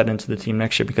push that into the team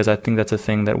next year, because I think that's a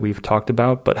thing that we've talked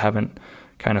about but haven't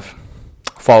kind of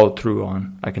followed through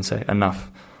on, I can say, enough.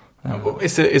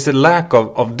 Is a lack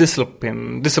of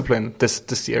discipline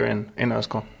this year in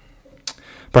ÖSK?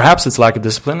 Perhaps it's lack of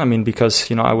discipline. I mean, because,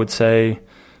 I would say,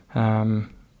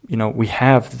 we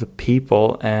have the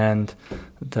people and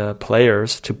the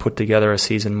players to put together a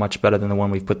season much better than the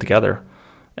one we've put together.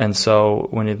 And so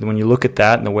when you look at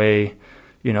that and the way,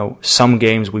 some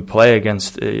games we play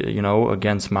against,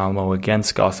 against Malmo,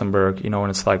 against Gothenburg, and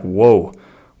it's like, whoa,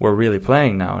 we're really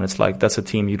playing now. And it's like, that's a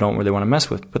team you don't really want to mess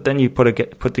with. But then you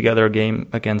put together a game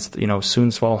against,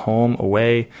 Sundsvall home,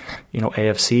 away,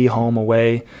 AFC home,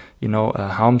 away,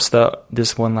 Halmstad,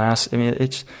 this one last. I mean,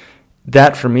 it's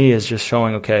that for me is just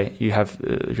showing, okay,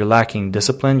 you're lacking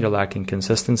discipline, you're lacking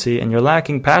consistency, and you're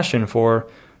lacking passion for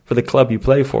the club you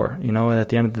play for. And at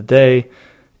the end of the day,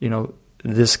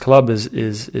 this club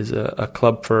is a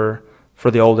club for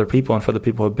the older people and for the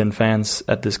people who have been fans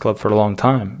at this club for a long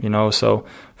time. So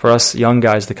for us young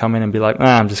guys to come in and be like,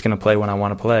 I'm just going to play when I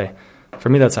want to play, for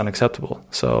me that's unacceptable.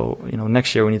 So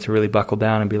next year we need to really buckle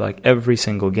down and be like, every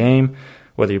single game,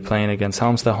 whether you're playing against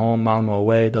Halmstad home, Malmo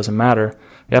away, it doesn't matter.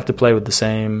 You have to play with the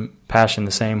same passion,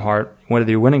 the same heart.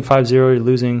 Whether you're winning 5-0, you're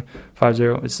losing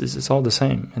 5-0, it's all the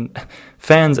same. And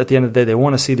fans, at the end of the day, they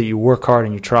want to see that you work hard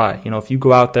and you try. If you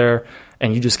go out there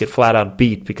and you just get flat out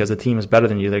beat because the team is better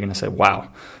than you, they're going to say, wow,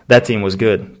 that team was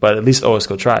good, but at least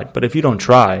ÖSK tried. But if you don't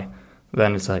try,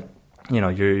 then it's like,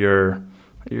 you're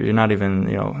not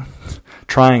even,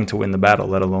 trying to win the battle,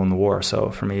 let alone the war.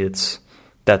 So for me,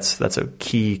 that's a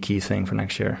key thing for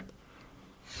next year.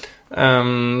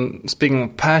 Speaking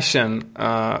of passion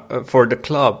for the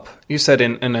club, you said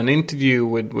in an interview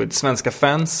with Svenska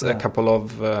Fans a couple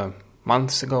of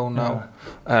months ago now,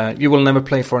 you will never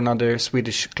play for another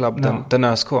Swedish club than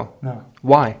ÖSK. No.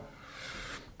 Why?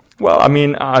 Well, I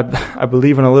mean, I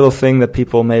believe in a little thing that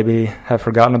people maybe have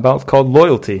forgotten about called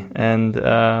loyalty. And,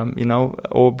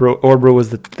 Örebro was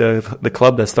the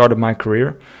club that started my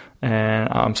career, and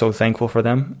I'm so thankful for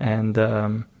them. And,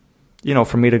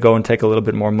 for me to go and take a little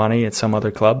bit more money at some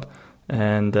other club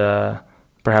and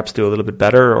perhaps do a little bit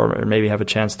better or maybe have a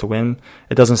chance to win,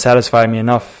 it doesn't satisfy me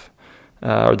enough.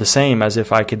 Or the same as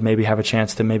if I could maybe have a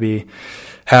chance to maybe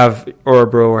have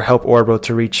Örebro or help Örebro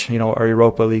to reach, a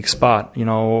Europa League spot,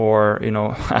 or,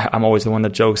 I'm always the one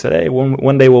that jokes that, hey,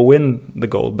 one day we'll win the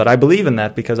gold. But I believe in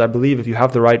that because I believe if you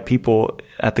have the right people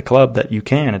at the club that you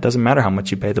can. It doesn't matter how much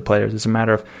you pay the players. It's a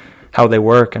matter of how they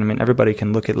work. And I mean, everybody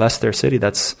can look at Leicester City.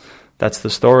 That's the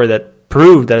story that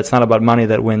proved that it's not about money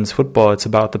that wins football. It's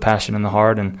about the passion and the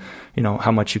heart and,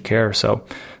 how much you care. So,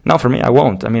 no, for me, I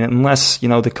won't. I mean, unless,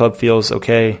 the club feels,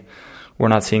 okay, we're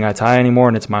not seeing eye to eye anymore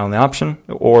and it's my only option,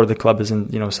 or the club is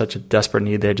in, such a desperate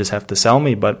need they just have to sell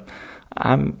me. But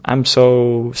I'm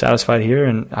so satisfied here,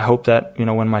 and I hope that,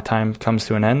 when my time comes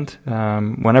to an end,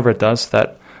 whenever it does,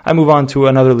 that I move on to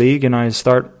another league and I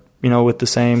start, with the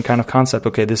same kind of concept.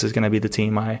 Okay, this is going to be the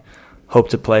team I hope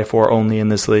to play for only in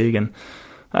this league. And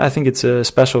I think it's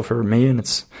special for me, and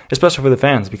it's special for the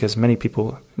fans, because many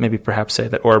people maybe perhaps say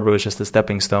that Örebro is just a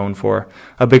stepping stone for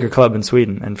a bigger club in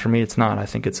Sweden, and for me it's not. I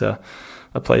think it's a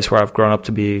place where I've grown up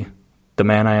to be the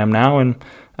man I am now, and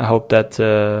I hope that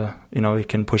it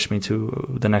can push me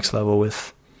to the next level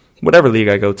with whatever league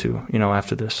I go to,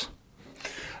 after this.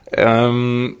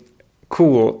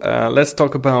 Cool. Let's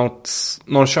talk about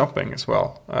Norrköping as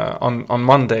well. On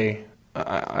Monday,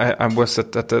 I was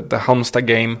at the Halmstad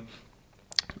game.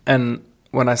 And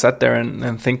when I sat there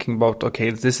and thinking about,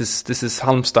 okay, this is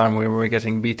Halmstad, we were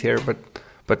getting beat here,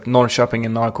 but Norrköping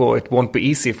and Narko, it won't be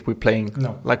easy if we're playing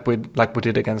like we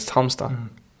did against Halmstad.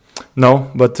 No,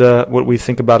 but what we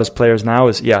think about as players now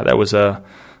is, that was a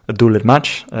dåligt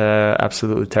match,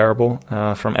 absolutely terrible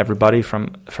from everybody,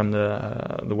 from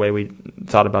the way we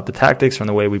thought about the tactics, from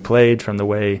the way we played, from the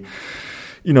way,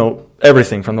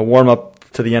 everything from the warm up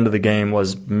to the end of the game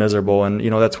was miserable. And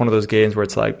that's one of those games where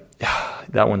it's like,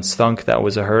 that one stunk, that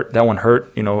was a hurt, that one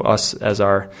hurt us as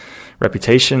our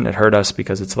reputation. It hurt us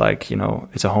because it's like,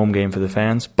 it's a home game for the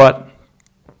fans. But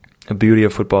the beauty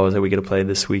of football is that we get to play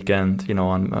this weekend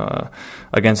on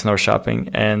against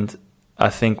Norrköping, and I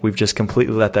think we've just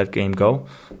completely let that game go.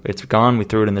 It's gone, we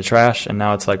threw it in the trash, and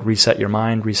now it's like reset your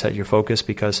mind, reset your focus,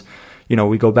 because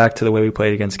we go back to the way we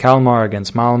played against Kalmar,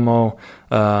 against Malmo,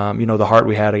 the heart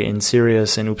we had in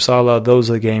Sirius, in Uppsala. Those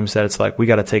are the games that it's like we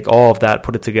got to take all of that,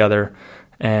 put it together,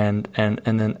 and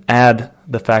then add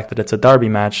the fact that it's a derby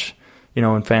match,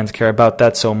 and fans care about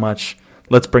that so much.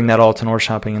 Let's bring that all to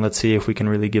Norrköping, and let's see if we can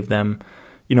really give them,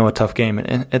 a tough game.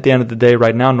 And at the end of the day,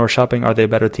 right now, Norrköping, are they a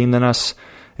better team than us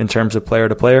in terms of player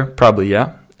to player? Probably,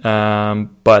 yeah.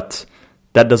 But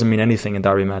that doesn't mean anything in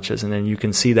derby matches. And then you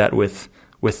can see that with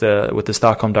the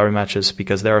Stockholm derby matches,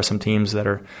 because there are some teams that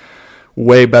are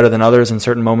way better than others in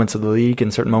certain moments of the league,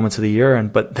 in certain moments of the year,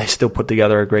 but they still put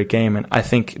together a great game. And I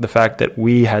think the fact that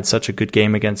we had such a good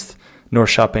game against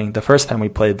Norrköping the first time we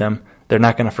played them, they're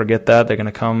not going to forget that. They're going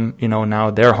to come,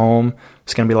 now they're home.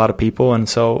 It's going to be a lot of people. And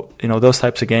so, those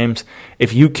types of games,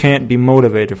 if you can't be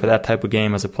motivated for that type of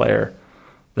game as a player,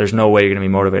 there's no way you're going to be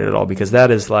motivated at all, because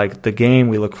that is like the game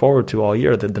we look forward to all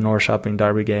year, the Norrköping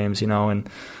derby games, and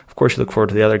of course you look forward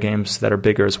to the other games that are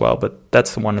bigger as well. But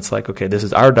that's the one that's like, okay, this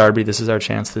is our derby. This is our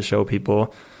chance to show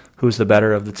people who's the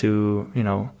better of the two,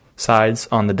 sides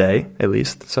on the day, at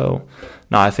least. So,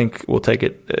 no, I think we'll take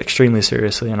it extremely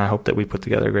seriously, and I hope that we put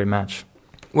together a great match.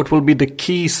 What will be the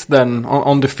keys then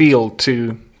on the field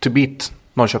to beat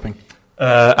Norrköping?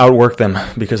 Outwork them,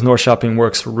 because Norrköping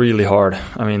works really hard.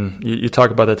 I mean, you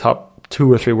talk about the top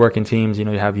 2 or 3 working teams. You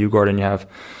have Djurgården and you have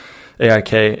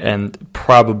AIK, and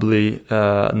probably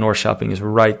Norrköping is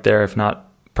right there, if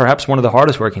not perhaps one of the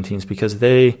hardest working teams, because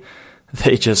they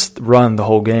just run the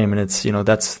whole game, and it's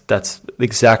that's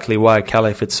exactly why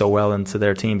Kalle fits so well into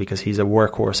their team, because he's a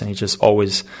workhorse and he's just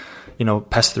always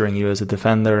pestering you as a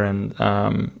defender,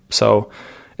 and so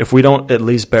if we don't at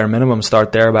least bare minimum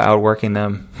start there by outworking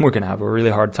them, we're going to have a really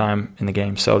hard time in the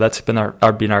game. So that's been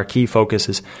our key focus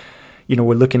is,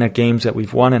 we're looking at games that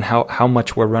we've won and how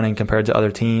much we're running compared to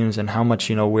other teams, and how much,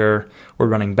 we're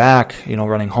running back,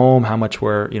 running home, how much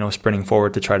we're, sprinting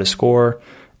forward to try to score.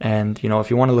 And, if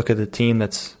you want to look at the team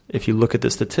if you look at the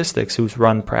statistics, who's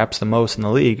run perhaps the most in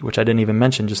the league, which I didn't even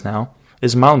mention just now,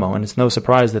 is Malmö. And it's no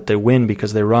surprise that they win,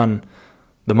 because they run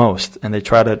the most and they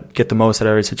try to get the most out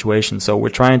of every situation. So we're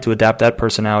trying to adapt that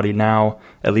personality now,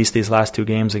 at least these last 2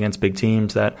 games against big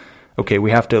teams, that, okay,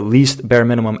 we have to at least bare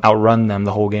minimum outrun them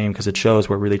the whole game, because it shows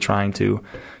we're really trying to,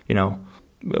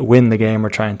 win the game. We're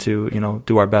trying to,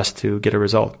 do our best to get a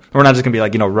result. We're not just going to be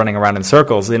like, running around in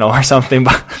circles, or something,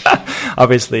 but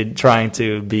obviously trying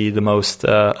to be the most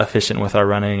efficient with our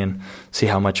running and see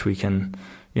how much we can,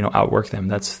 outwork them.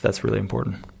 That's really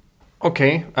important.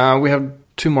 Okay, we have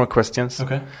 2 more questions.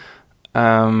 Okay.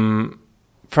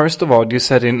 First of all, you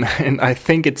said in I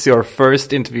think it's your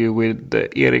first interview with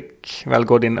Erik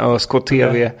Välgård in ÖSK TV,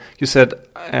 okay. You said,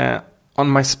 on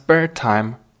my spare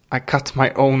time, I cut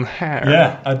my own hair.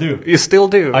 Yeah, I do. You still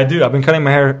do? I do. I've been cutting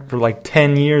my hair for like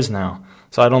 10 years now.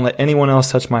 So I don't let anyone else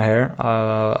touch my hair.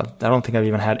 I don't think I've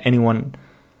even had anyone,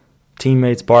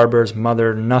 teammates, barbers,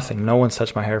 mother, nothing. No one's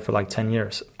touched my hair for like 10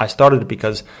 years. I started it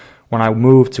because when I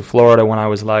moved to Florida when I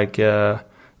was like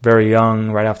very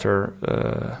young, right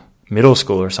after middle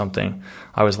school or something,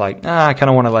 I was like, I kind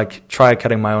of want to like try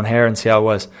cutting my own hair and see how it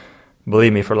was.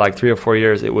 Believe me, for like 3 or 4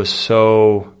 years, it was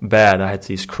so bad. I had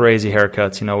these crazy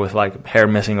haircuts, with like hair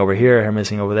missing over here, hair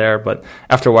missing over there. But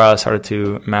after a while, I started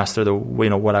to master the,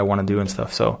 what I want to do and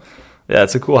stuff. So yeah,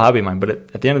 it's a cool hobby of mine. But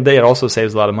at the end of the day, it also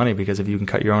saves a lot of money, because if you can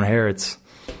cut your own hair, it's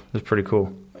pretty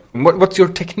cool. What's your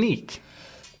technique?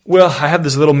 Well, I have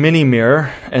this little mini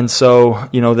mirror, and so,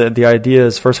 the idea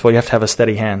is, first of all, you have to have a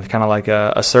steady hand, kind of like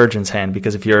a surgeon's hand,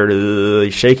 because if you're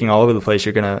shaking all over the place,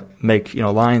 you're going to make,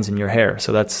 lines in your hair.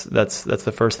 So that's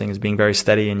the first thing, is being very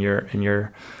steady in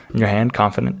your hand,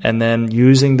 confident, and then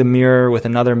using the mirror with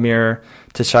another mirror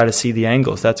to try to see the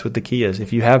angles. That's what the key is.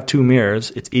 If you have 2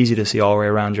 mirrors, it's easy to see all the way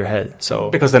around your head. So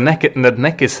because the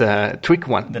neck is a trick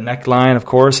one. The neckline, of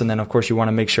course, and then of course you want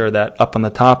to make sure that up on the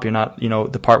top, you're not,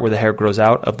 the part where the hair grows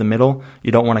out of the middle,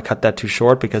 you don't want to cut that too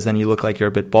short, because then you look like you're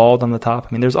a bit bald on the top.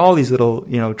 I mean, there's all these little,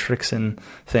 tricks and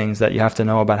things that you have to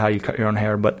know about how you cut your own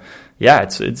hair. But yeah,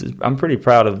 it's I'm pretty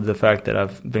proud of the fact that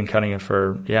I've been cutting it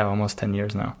for almost 10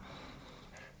 years now.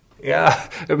 Yeah,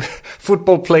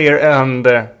 football player and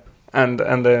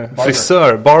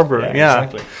barber. Yeah.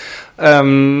 Exactly.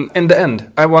 In the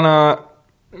end,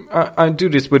 I do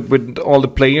this with all the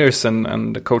players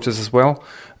and the coaches as well.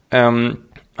 I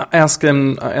ask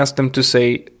them to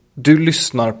say, du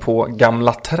lyssnar på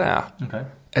Gamla Trä. Okay.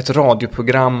 Ett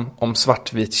radioprogram om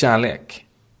svartvit kärlek.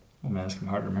 Man, it's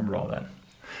hard to remember all that.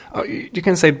 You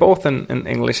can say both in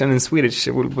English and in Swedish.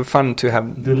 It will be fun to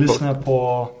have. Du lyssnar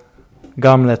på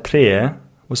Gamla Trä.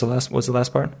 What's the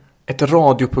last part? Ett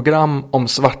radioprogram om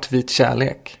svartvit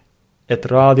kärlek. Ett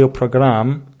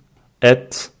radioprogram.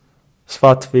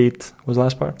 Svartvit. What's the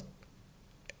last part?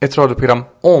 Ett radioprogram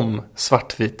om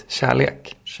svartvit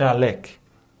kärlek. Kärlek.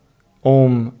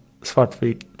 Om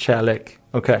svartvit kärlek.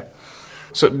 Okay.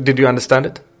 So did you understand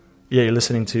it? Yeah, you're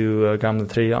listening to Gamla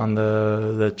 3 on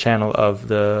the channel of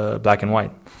the black and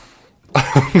white.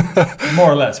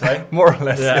 More or less, right? More or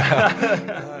less, yeah.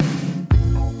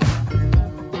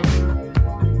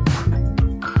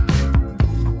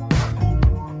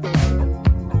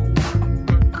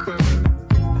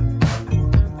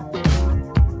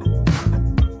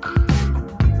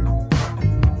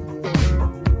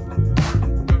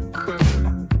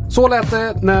 Så lät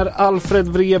det när Alfred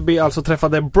Vreby alltså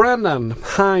träffade Brennan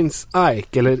Heinz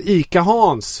Ike, eller Ica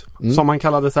Hans, som han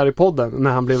kallades här i podden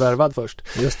när han blev värvad först.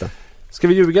 Just det. Ska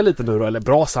vi ljuga lite nu då, eller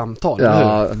bra samtal?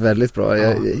 Ja, väldigt bra.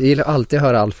 Jag gillar alltid att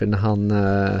höra Alfred när han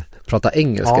pratar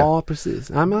engelska. Ja, precis.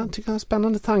 Nej, men jag tycker han har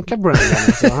spännande tankar, Brennan.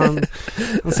 Alltså,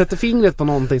 han sätter fingret på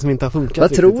någonting som inte har funkat.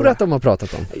 Vad tror du att de har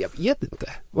pratat om? Jag vet inte.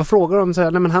 Vad frågar de? Så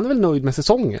här, nej, men han är väl nöjd med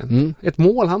säsongen. Ett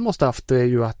mål han måste haft är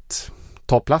ju att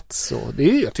ta plats. Och det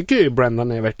är, jag tycker ju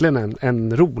Brendan är verkligen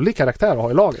en rolig karaktär att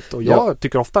ha i laget. Och jag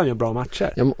tycker ofta han gör bra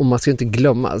matcher. Ja, och man ska inte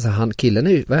glömma, alltså killen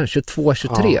är ju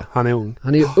 22-23. Ja, han är ung.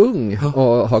 Han är ju ung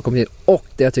och har kommit in. Och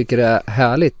det jag tycker är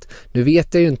härligt, nu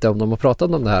vet jag ju inte om de har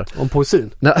pratat om det här. Om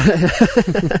poesin?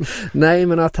 Nej,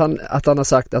 men att han har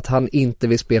sagt att han inte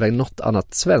vill spela i något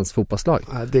annat svenskt fotbollslag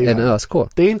än ÖSK.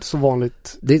 Det är inte så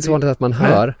vanligt. Det är inte så vanligt att man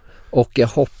hör. Och jag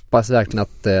hoppas verkligen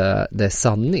att det är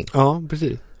sanning. Ja,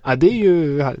 precis. Ja, det är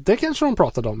ju, det kanske de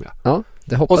pratade om, Ja,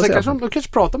 det hoppas jag. Och sen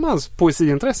kanske pratar om hans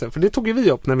poesiintresse, för det tog ju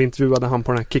vi upp när vi intervjuade han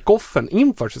på den här kickoffen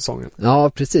inför säsongen. Ja,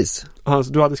 precis.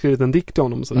 Du hade skrivit en dikt till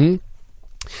honom och sådär.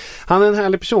 Han är en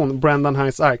härlig person, Brendan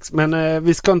Heinz Ikes, men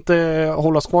vi ska inte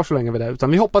hålla oss kvar så länge vid det,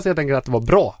 utan vi hoppas helt enkelt att det var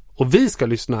bra, och vi ska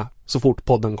lyssna så fort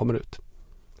podden kommer ut.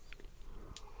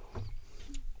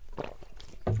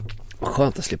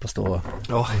 Skönt att slippa stå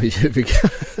och ljuga.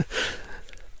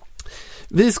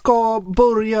 Vi ska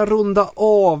börja runda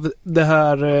av det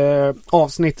här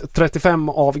avsnitt 35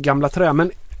 av Gamla Trä.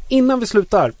 Men innan vi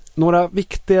slutar, några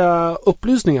viktiga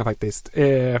upplysningar faktiskt.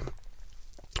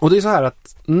 Och det är så här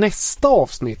att nästa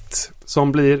avsnitt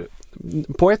som blir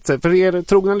på ett sätt, för er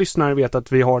trogna lyssnare vet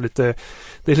att vi har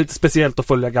det är lite speciellt att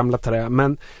följa Gamla Trä.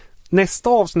 Men nästa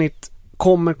avsnitt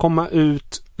kommer komma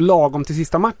ut lagom till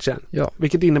sista matchen. Ja.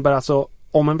 Vilket innebär alltså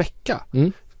om en vecka.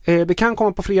 Det kan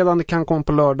komma på fredagen, det kan komma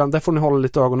på lördagen. Där får ni hålla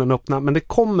lite ögonen öppna. Men det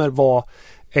kommer vara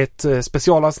ett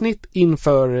specialavsnitt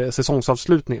inför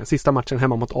säsongsavslutningen. Sista matchen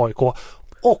hemma mot AIK.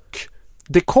 Och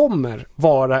det kommer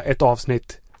vara ett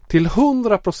avsnitt till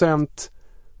 100%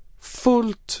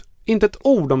 fullt, inte ett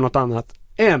ord om något annat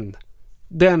än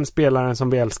den spelaren som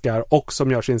vi älskar och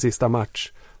som gör sin sista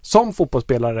match som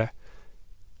fotbollsspelare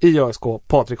i ÖSK,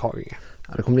 Patrik Haginge.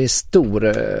 Ja, det kommer bli en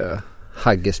stor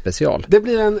Hagge-special. Det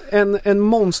blir en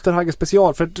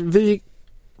monster-Hagge-special, för att vi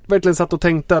verkligen satt och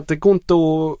tänkte att det går inte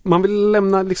att, man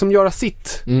vill göra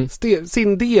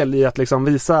sin del i att liksom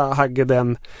visa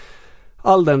Hagge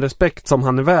all den respekt som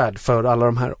han är värd för alla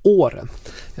de här åren.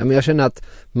 Ja, men jag känner att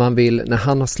man vill, när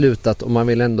han har slutat, och man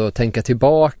vill ändå tänka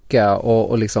tillbaka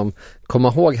och liksom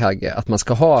komma ihåg Hagge, att man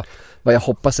ska ha, vad jag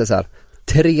hoppas är så här,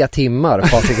 3 timmar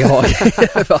Patrik Hagge.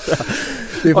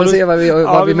 Vi får se vad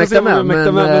vi mäktar med.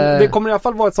 Men det kommer i alla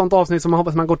fall vara ett sånt avsnitt som man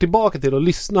hoppas man går tillbaka till och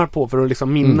lyssnar på för att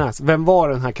liksom minnas. Vem var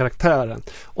den här karaktären?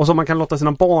 Och som man kan låta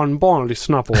sina barnbarn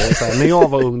lyssna på. Så här, när jag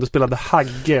var ung, då spelade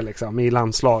Hagge liksom, i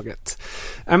landslaget.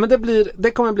 Men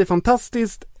det kommer bli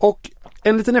fantastiskt. Och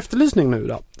en liten efterlysning nu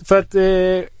då. För att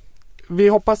vi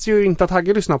hoppas ju inte att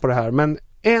Hagge lyssnar på det här. Men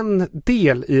en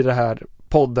del i det här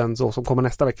podden så, som kommer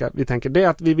nästa vecka, vi tänker det är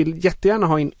att vi vill jättegärna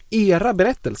ha in era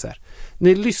berättelser.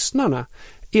 Ni lyssnarna,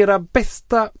 era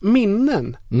bästa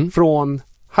minnen från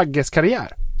Hagges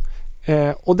karriär.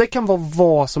 Och det kan vara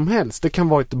vad som helst. Det kan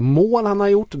vara ett mål han har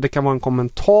gjort, det kan vara en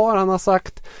kommentar han har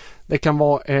sagt, det kan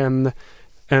vara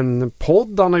en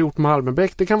podd han har gjort med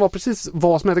Almenbäck, det kan vara precis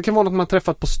vad som helst. Det kan vara något man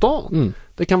träffat på stan.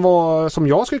 Det kan vara, som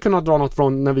jag skulle kunna dra något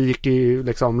från när vi gick i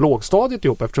liksom, lågstadiet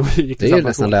ihop, eftersom vi gick i det är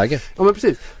nästan läge. Ja, men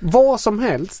precis. Vad som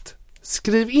helst,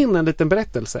 skriv in en liten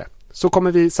berättelse. Så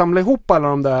kommer vi samla ihop alla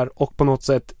de där och på något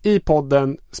sätt i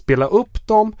podden spela upp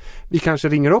dem. Vi kanske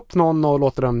ringer upp någon och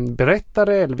låter dem berätta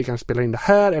det, eller vi kanske spelar in det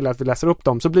här, eller att vi läser upp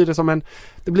dem. Så blir det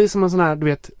som en sån här, du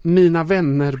vet, Mina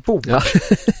vänner-bok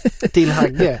till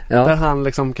Hagge. Ja. Där han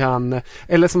liksom kan,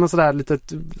 eller som en sån där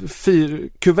litet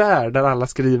kuvert där alla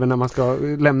skriver när man ska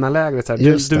lämna lägret. Så här,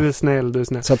 du är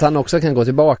snäll. Så att han också kan gå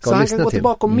tillbaka och lyssna till. Så han kan gå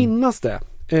tillbaka och minnas det.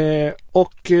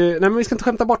 Nej, men vi ska inte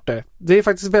skämta bort det. Det är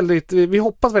faktiskt vi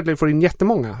hoppas verkligen få in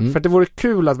jättemånga. För att det vore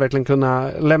kul att verkligen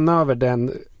kunna lämna över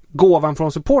den gåvan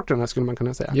från supporterna, skulle man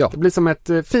kunna säga. Ja. Det blir som ett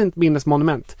fint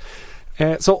minnesmonument.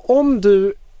 Så om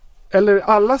du, eller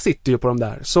alla sitter ju på de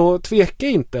där, så tveka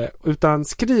inte, utan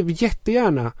skriv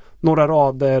jättegärna några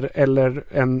rader eller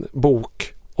en bok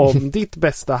om ditt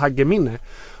bästa Hagge-minne.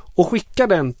 Och skicka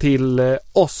den till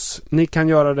oss. Ni kan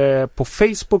göra det på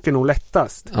Facebook, är nog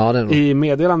lättast. Ja, det är nog. I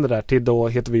meddelande där till, då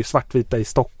heter vi ju Svartvita i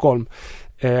Stockholm.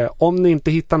 Om ni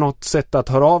inte hittar något sätt att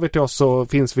höra av er till oss, så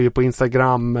finns vi ju på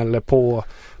Instagram eller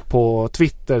på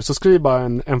Twitter. Så skriv bara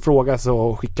en fråga,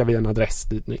 så skickar vi en adress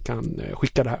dit ni kan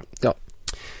skicka det här. Ja.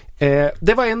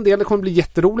 Det var en del, det kommer bli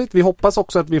jätteroligt. Vi hoppas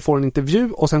också att vi får en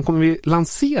intervju, och sen kommer vi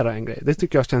lansera en grej. Det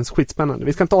tycker jag känns skitspännande.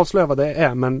 Vi ska inte avslöja vad det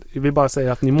är, men vi bara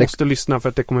säger att ni måste lyssna, för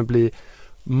att det kommer bli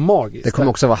magiskt. Det kommer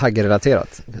också vara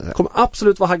Hagge-relaterat. Det kommer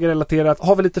absolut vara Hagge-relaterat.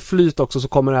 Har vi lite flyt också, så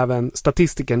kommer även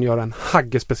statistiken göra en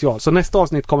Hagge-special. Så nästa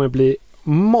avsnitt kommer bli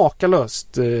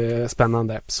makalöst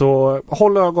spännande. Så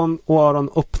håll ögon och öron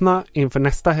öppna inför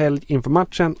nästa helg, inför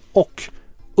matchen, och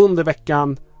under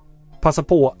veckan passa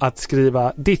på att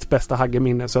skriva ditt bästa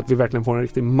Hagge-minne, så att vi verkligen får en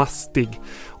riktigt mastig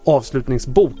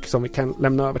avslutningsbok som vi kan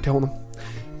lämna över till honom.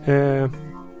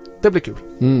 Det blir kul.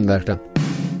 Verkligen.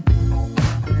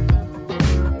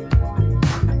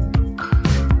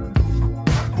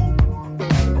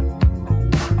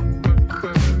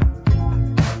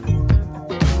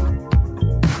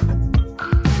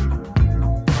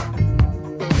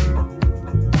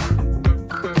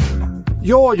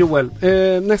 Ja, Joel,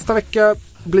 nästa vecka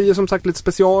blir som sagt lite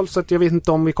special, så att jag vet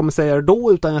inte om vi kommer säga det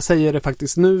då, utan jag säger det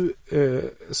faktiskt nu,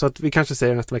 så att vi kanske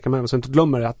säger det nästa vecka med, så att inte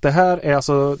glömmer det, att det här är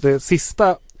alltså det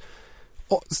sista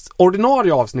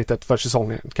ordinarie avsnittet för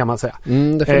säsongen, kan man säga.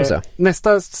 Det får man säga.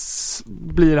 Nästa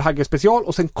blir Hagge special,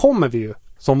 och sen kommer vi ju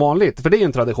som vanligt, för det är ju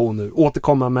en tradition nu,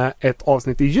 återkomma med ett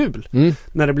avsnitt i jul,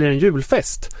 när det blir en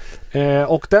julfest.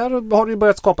 Och där har det ju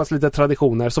börjat skapas lite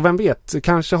traditioner, så vem vet,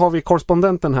 kanske har vi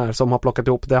korrespondenten här som har plockat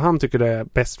ihop det han tycker det är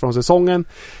bäst från säsongen.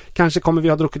 Kanske kommer vi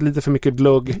ha druckit lite för mycket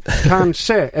glögg.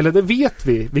 Kanske, eller det vet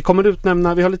vi. Vi kommer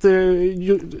utnämna, vi har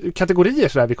lite kategorier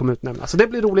så där vi kommer utnämna. Så det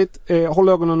blir roligt. Håll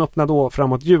ögonen öppna då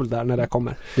framåt jul där när det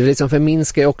kommer. Det liksom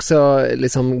förminskar ju också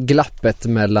liksom glappet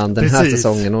mellan den här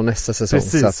säsongen och nästa säsong.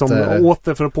 Precis, så att, som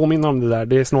åter för att påminna om det där.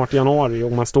 Det är snart januari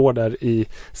och man står där i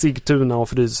Sigtuna och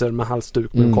fryser med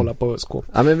halsduk och kollar på ÖSK.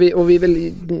 Ja, men vi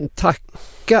vill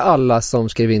tacka alla som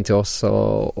skriver in till oss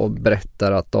och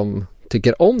berättar att de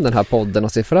tycker om den här podden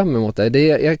och ser fram emot det.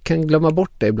 Jag kan glömma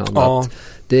bort det ibland, att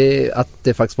det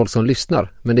är faktiskt folk som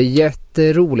lyssnar. Men det är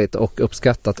jätteroligt och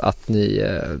uppskattat att ni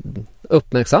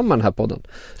uppmärksammar den här podden.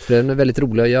 För den är väldigt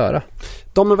rolig att göra.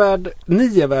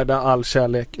 Ni är värda all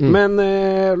kärlek. Men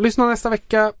lyssna nästa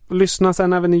vecka. Lyssna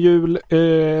sen även i jul.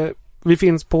 Vi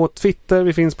finns på Twitter,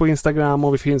 vi finns på Instagram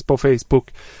och vi finns på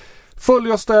Facebook.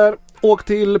 Följ oss där. Åk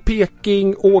till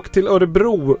Peking, åk till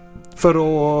Örebro för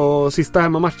att sista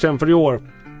hemmamatchen för i år.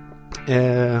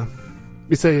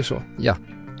 Vi säger så. Ja.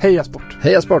 Heja sport.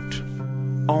 Heja sport.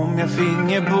 Om jag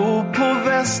finge bo på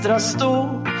Västra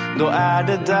Stå, då är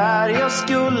det där jag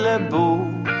skulle bo.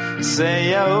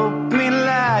 Säga upp min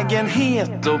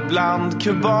lägenhet och bland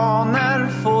kubaner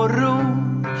få ro.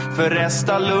 För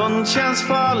Restalund känns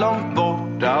för långt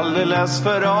bort, alldeles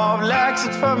för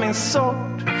avlägset för min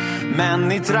sort.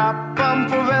 Men i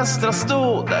trappan på Västra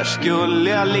Stå, där skulle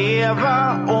jag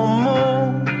leva och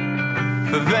må.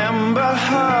 För vem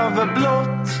behöver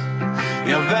blått?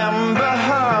 Ja, vem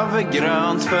behöver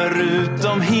grönt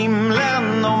förutom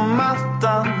himlen och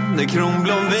mattan där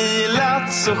kronblom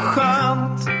vilat så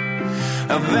skönt?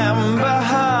 Ja, vem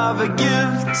behöver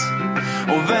gult?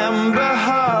 Och vem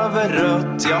behöver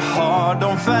rött? Jag har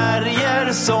de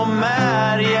färger som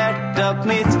är hjärtat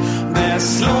mitt. Det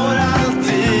slår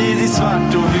alltid i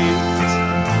svart och vitt.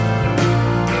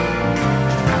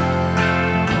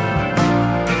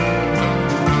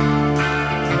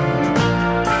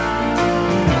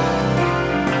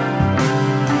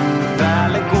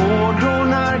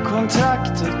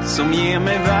 Kontraktet som ger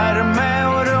mig värme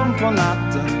och rum på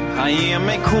natten. Han ger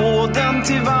mig koden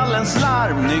till vallens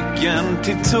larm, nyckeln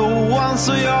till toan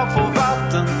så jag får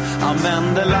vatten.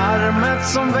 Använder larmet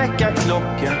som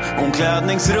väckarklocka.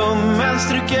 Omklädningsrummen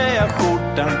stryker jag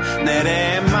skjortan. När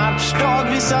det är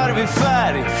matchdag visar vi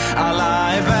färg. Alla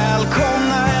är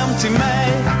välkomna hem till mig.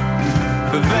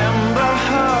 För vem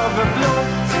behöver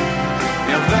blått?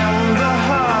 Ja, vem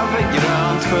behöver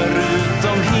grönt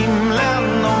förutom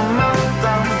himlen och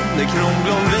mattan där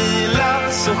kronblom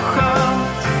vilat så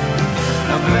skönt?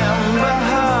 Ja, vem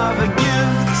behöver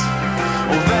gult?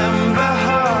 Och vem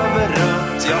behöver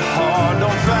rött? Jag har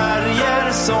de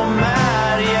färger som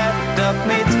är hjärtat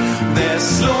mitt. Det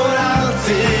slår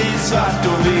alltid svart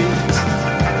och vitt.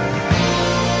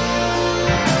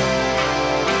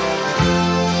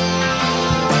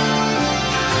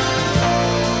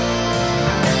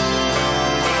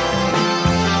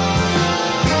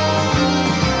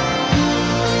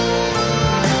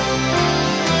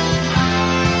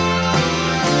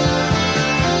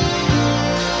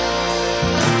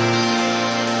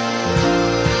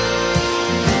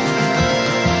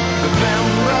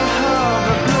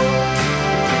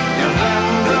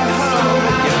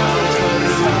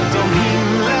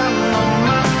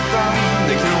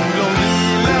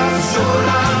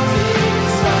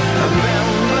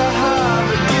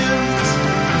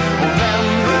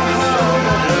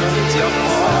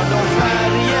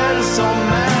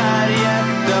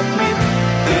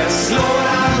 Det slår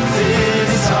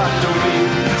alltid i svart och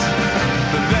vitt.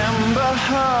 För vem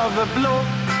behöver blått?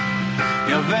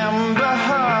 Ja, vem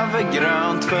behöver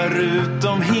grönt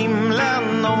förutom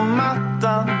himlen och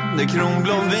mattan? Det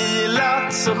kronblå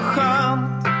vilat så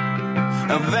skönt.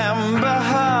 Ja, vem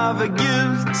behöver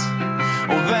gult?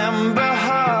 Och vem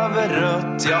behöver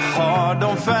rött? Jag har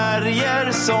de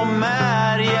färger som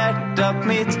är hjärtat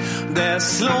mitt. Det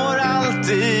slår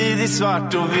alltid i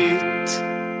svart och vitt.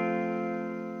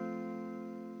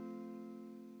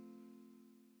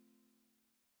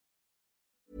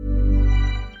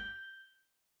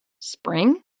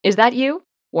 Spring? Is that you?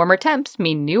 Warmer temps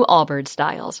mean new Allbirds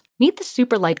styles. Meet the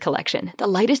Superlight Collection, the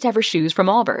lightest ever shoes from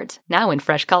Allbirds, now in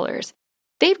fresh colors.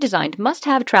 They've designed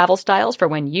must-have travel styles for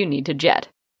when you need to jet.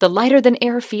 The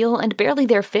lighter-than-air feel and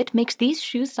barely-there fit makes these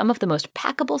shoes some of the most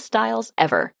packable styles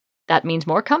ever. That means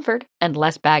more comfort and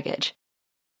less baggage.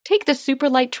 Take the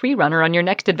Superlight Tree Runner on your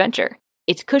next adventure.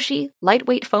 Its cushy,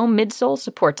 lightweight foam midsole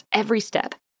supports every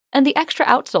step, and the extra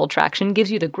outsole traction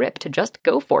gives you the grip to just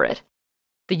go for it.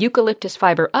 The eucalyptus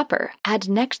fiber upper adds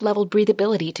next-level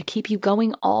breathability to keep you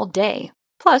going all day.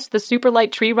 Plus, the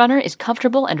Superlight Tree Runner is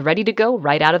comfortable and ready to go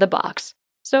right out of the box.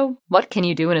 So, what can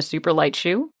you do in a super light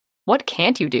shoe? What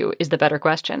can't you do is the better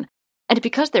question. And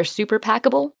because they're super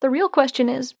packable, the real question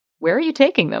is, where are you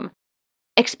taking them?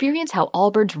 Experience how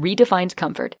Allbirds redefines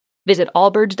comfort. Visit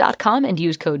allbirds.com and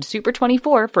use code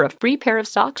SUPER24 for a free pair of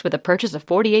socks with a purchase of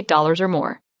 $48 or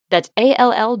more. That's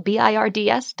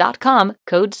ALLBIRDS.com,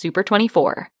 code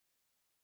SUPER24.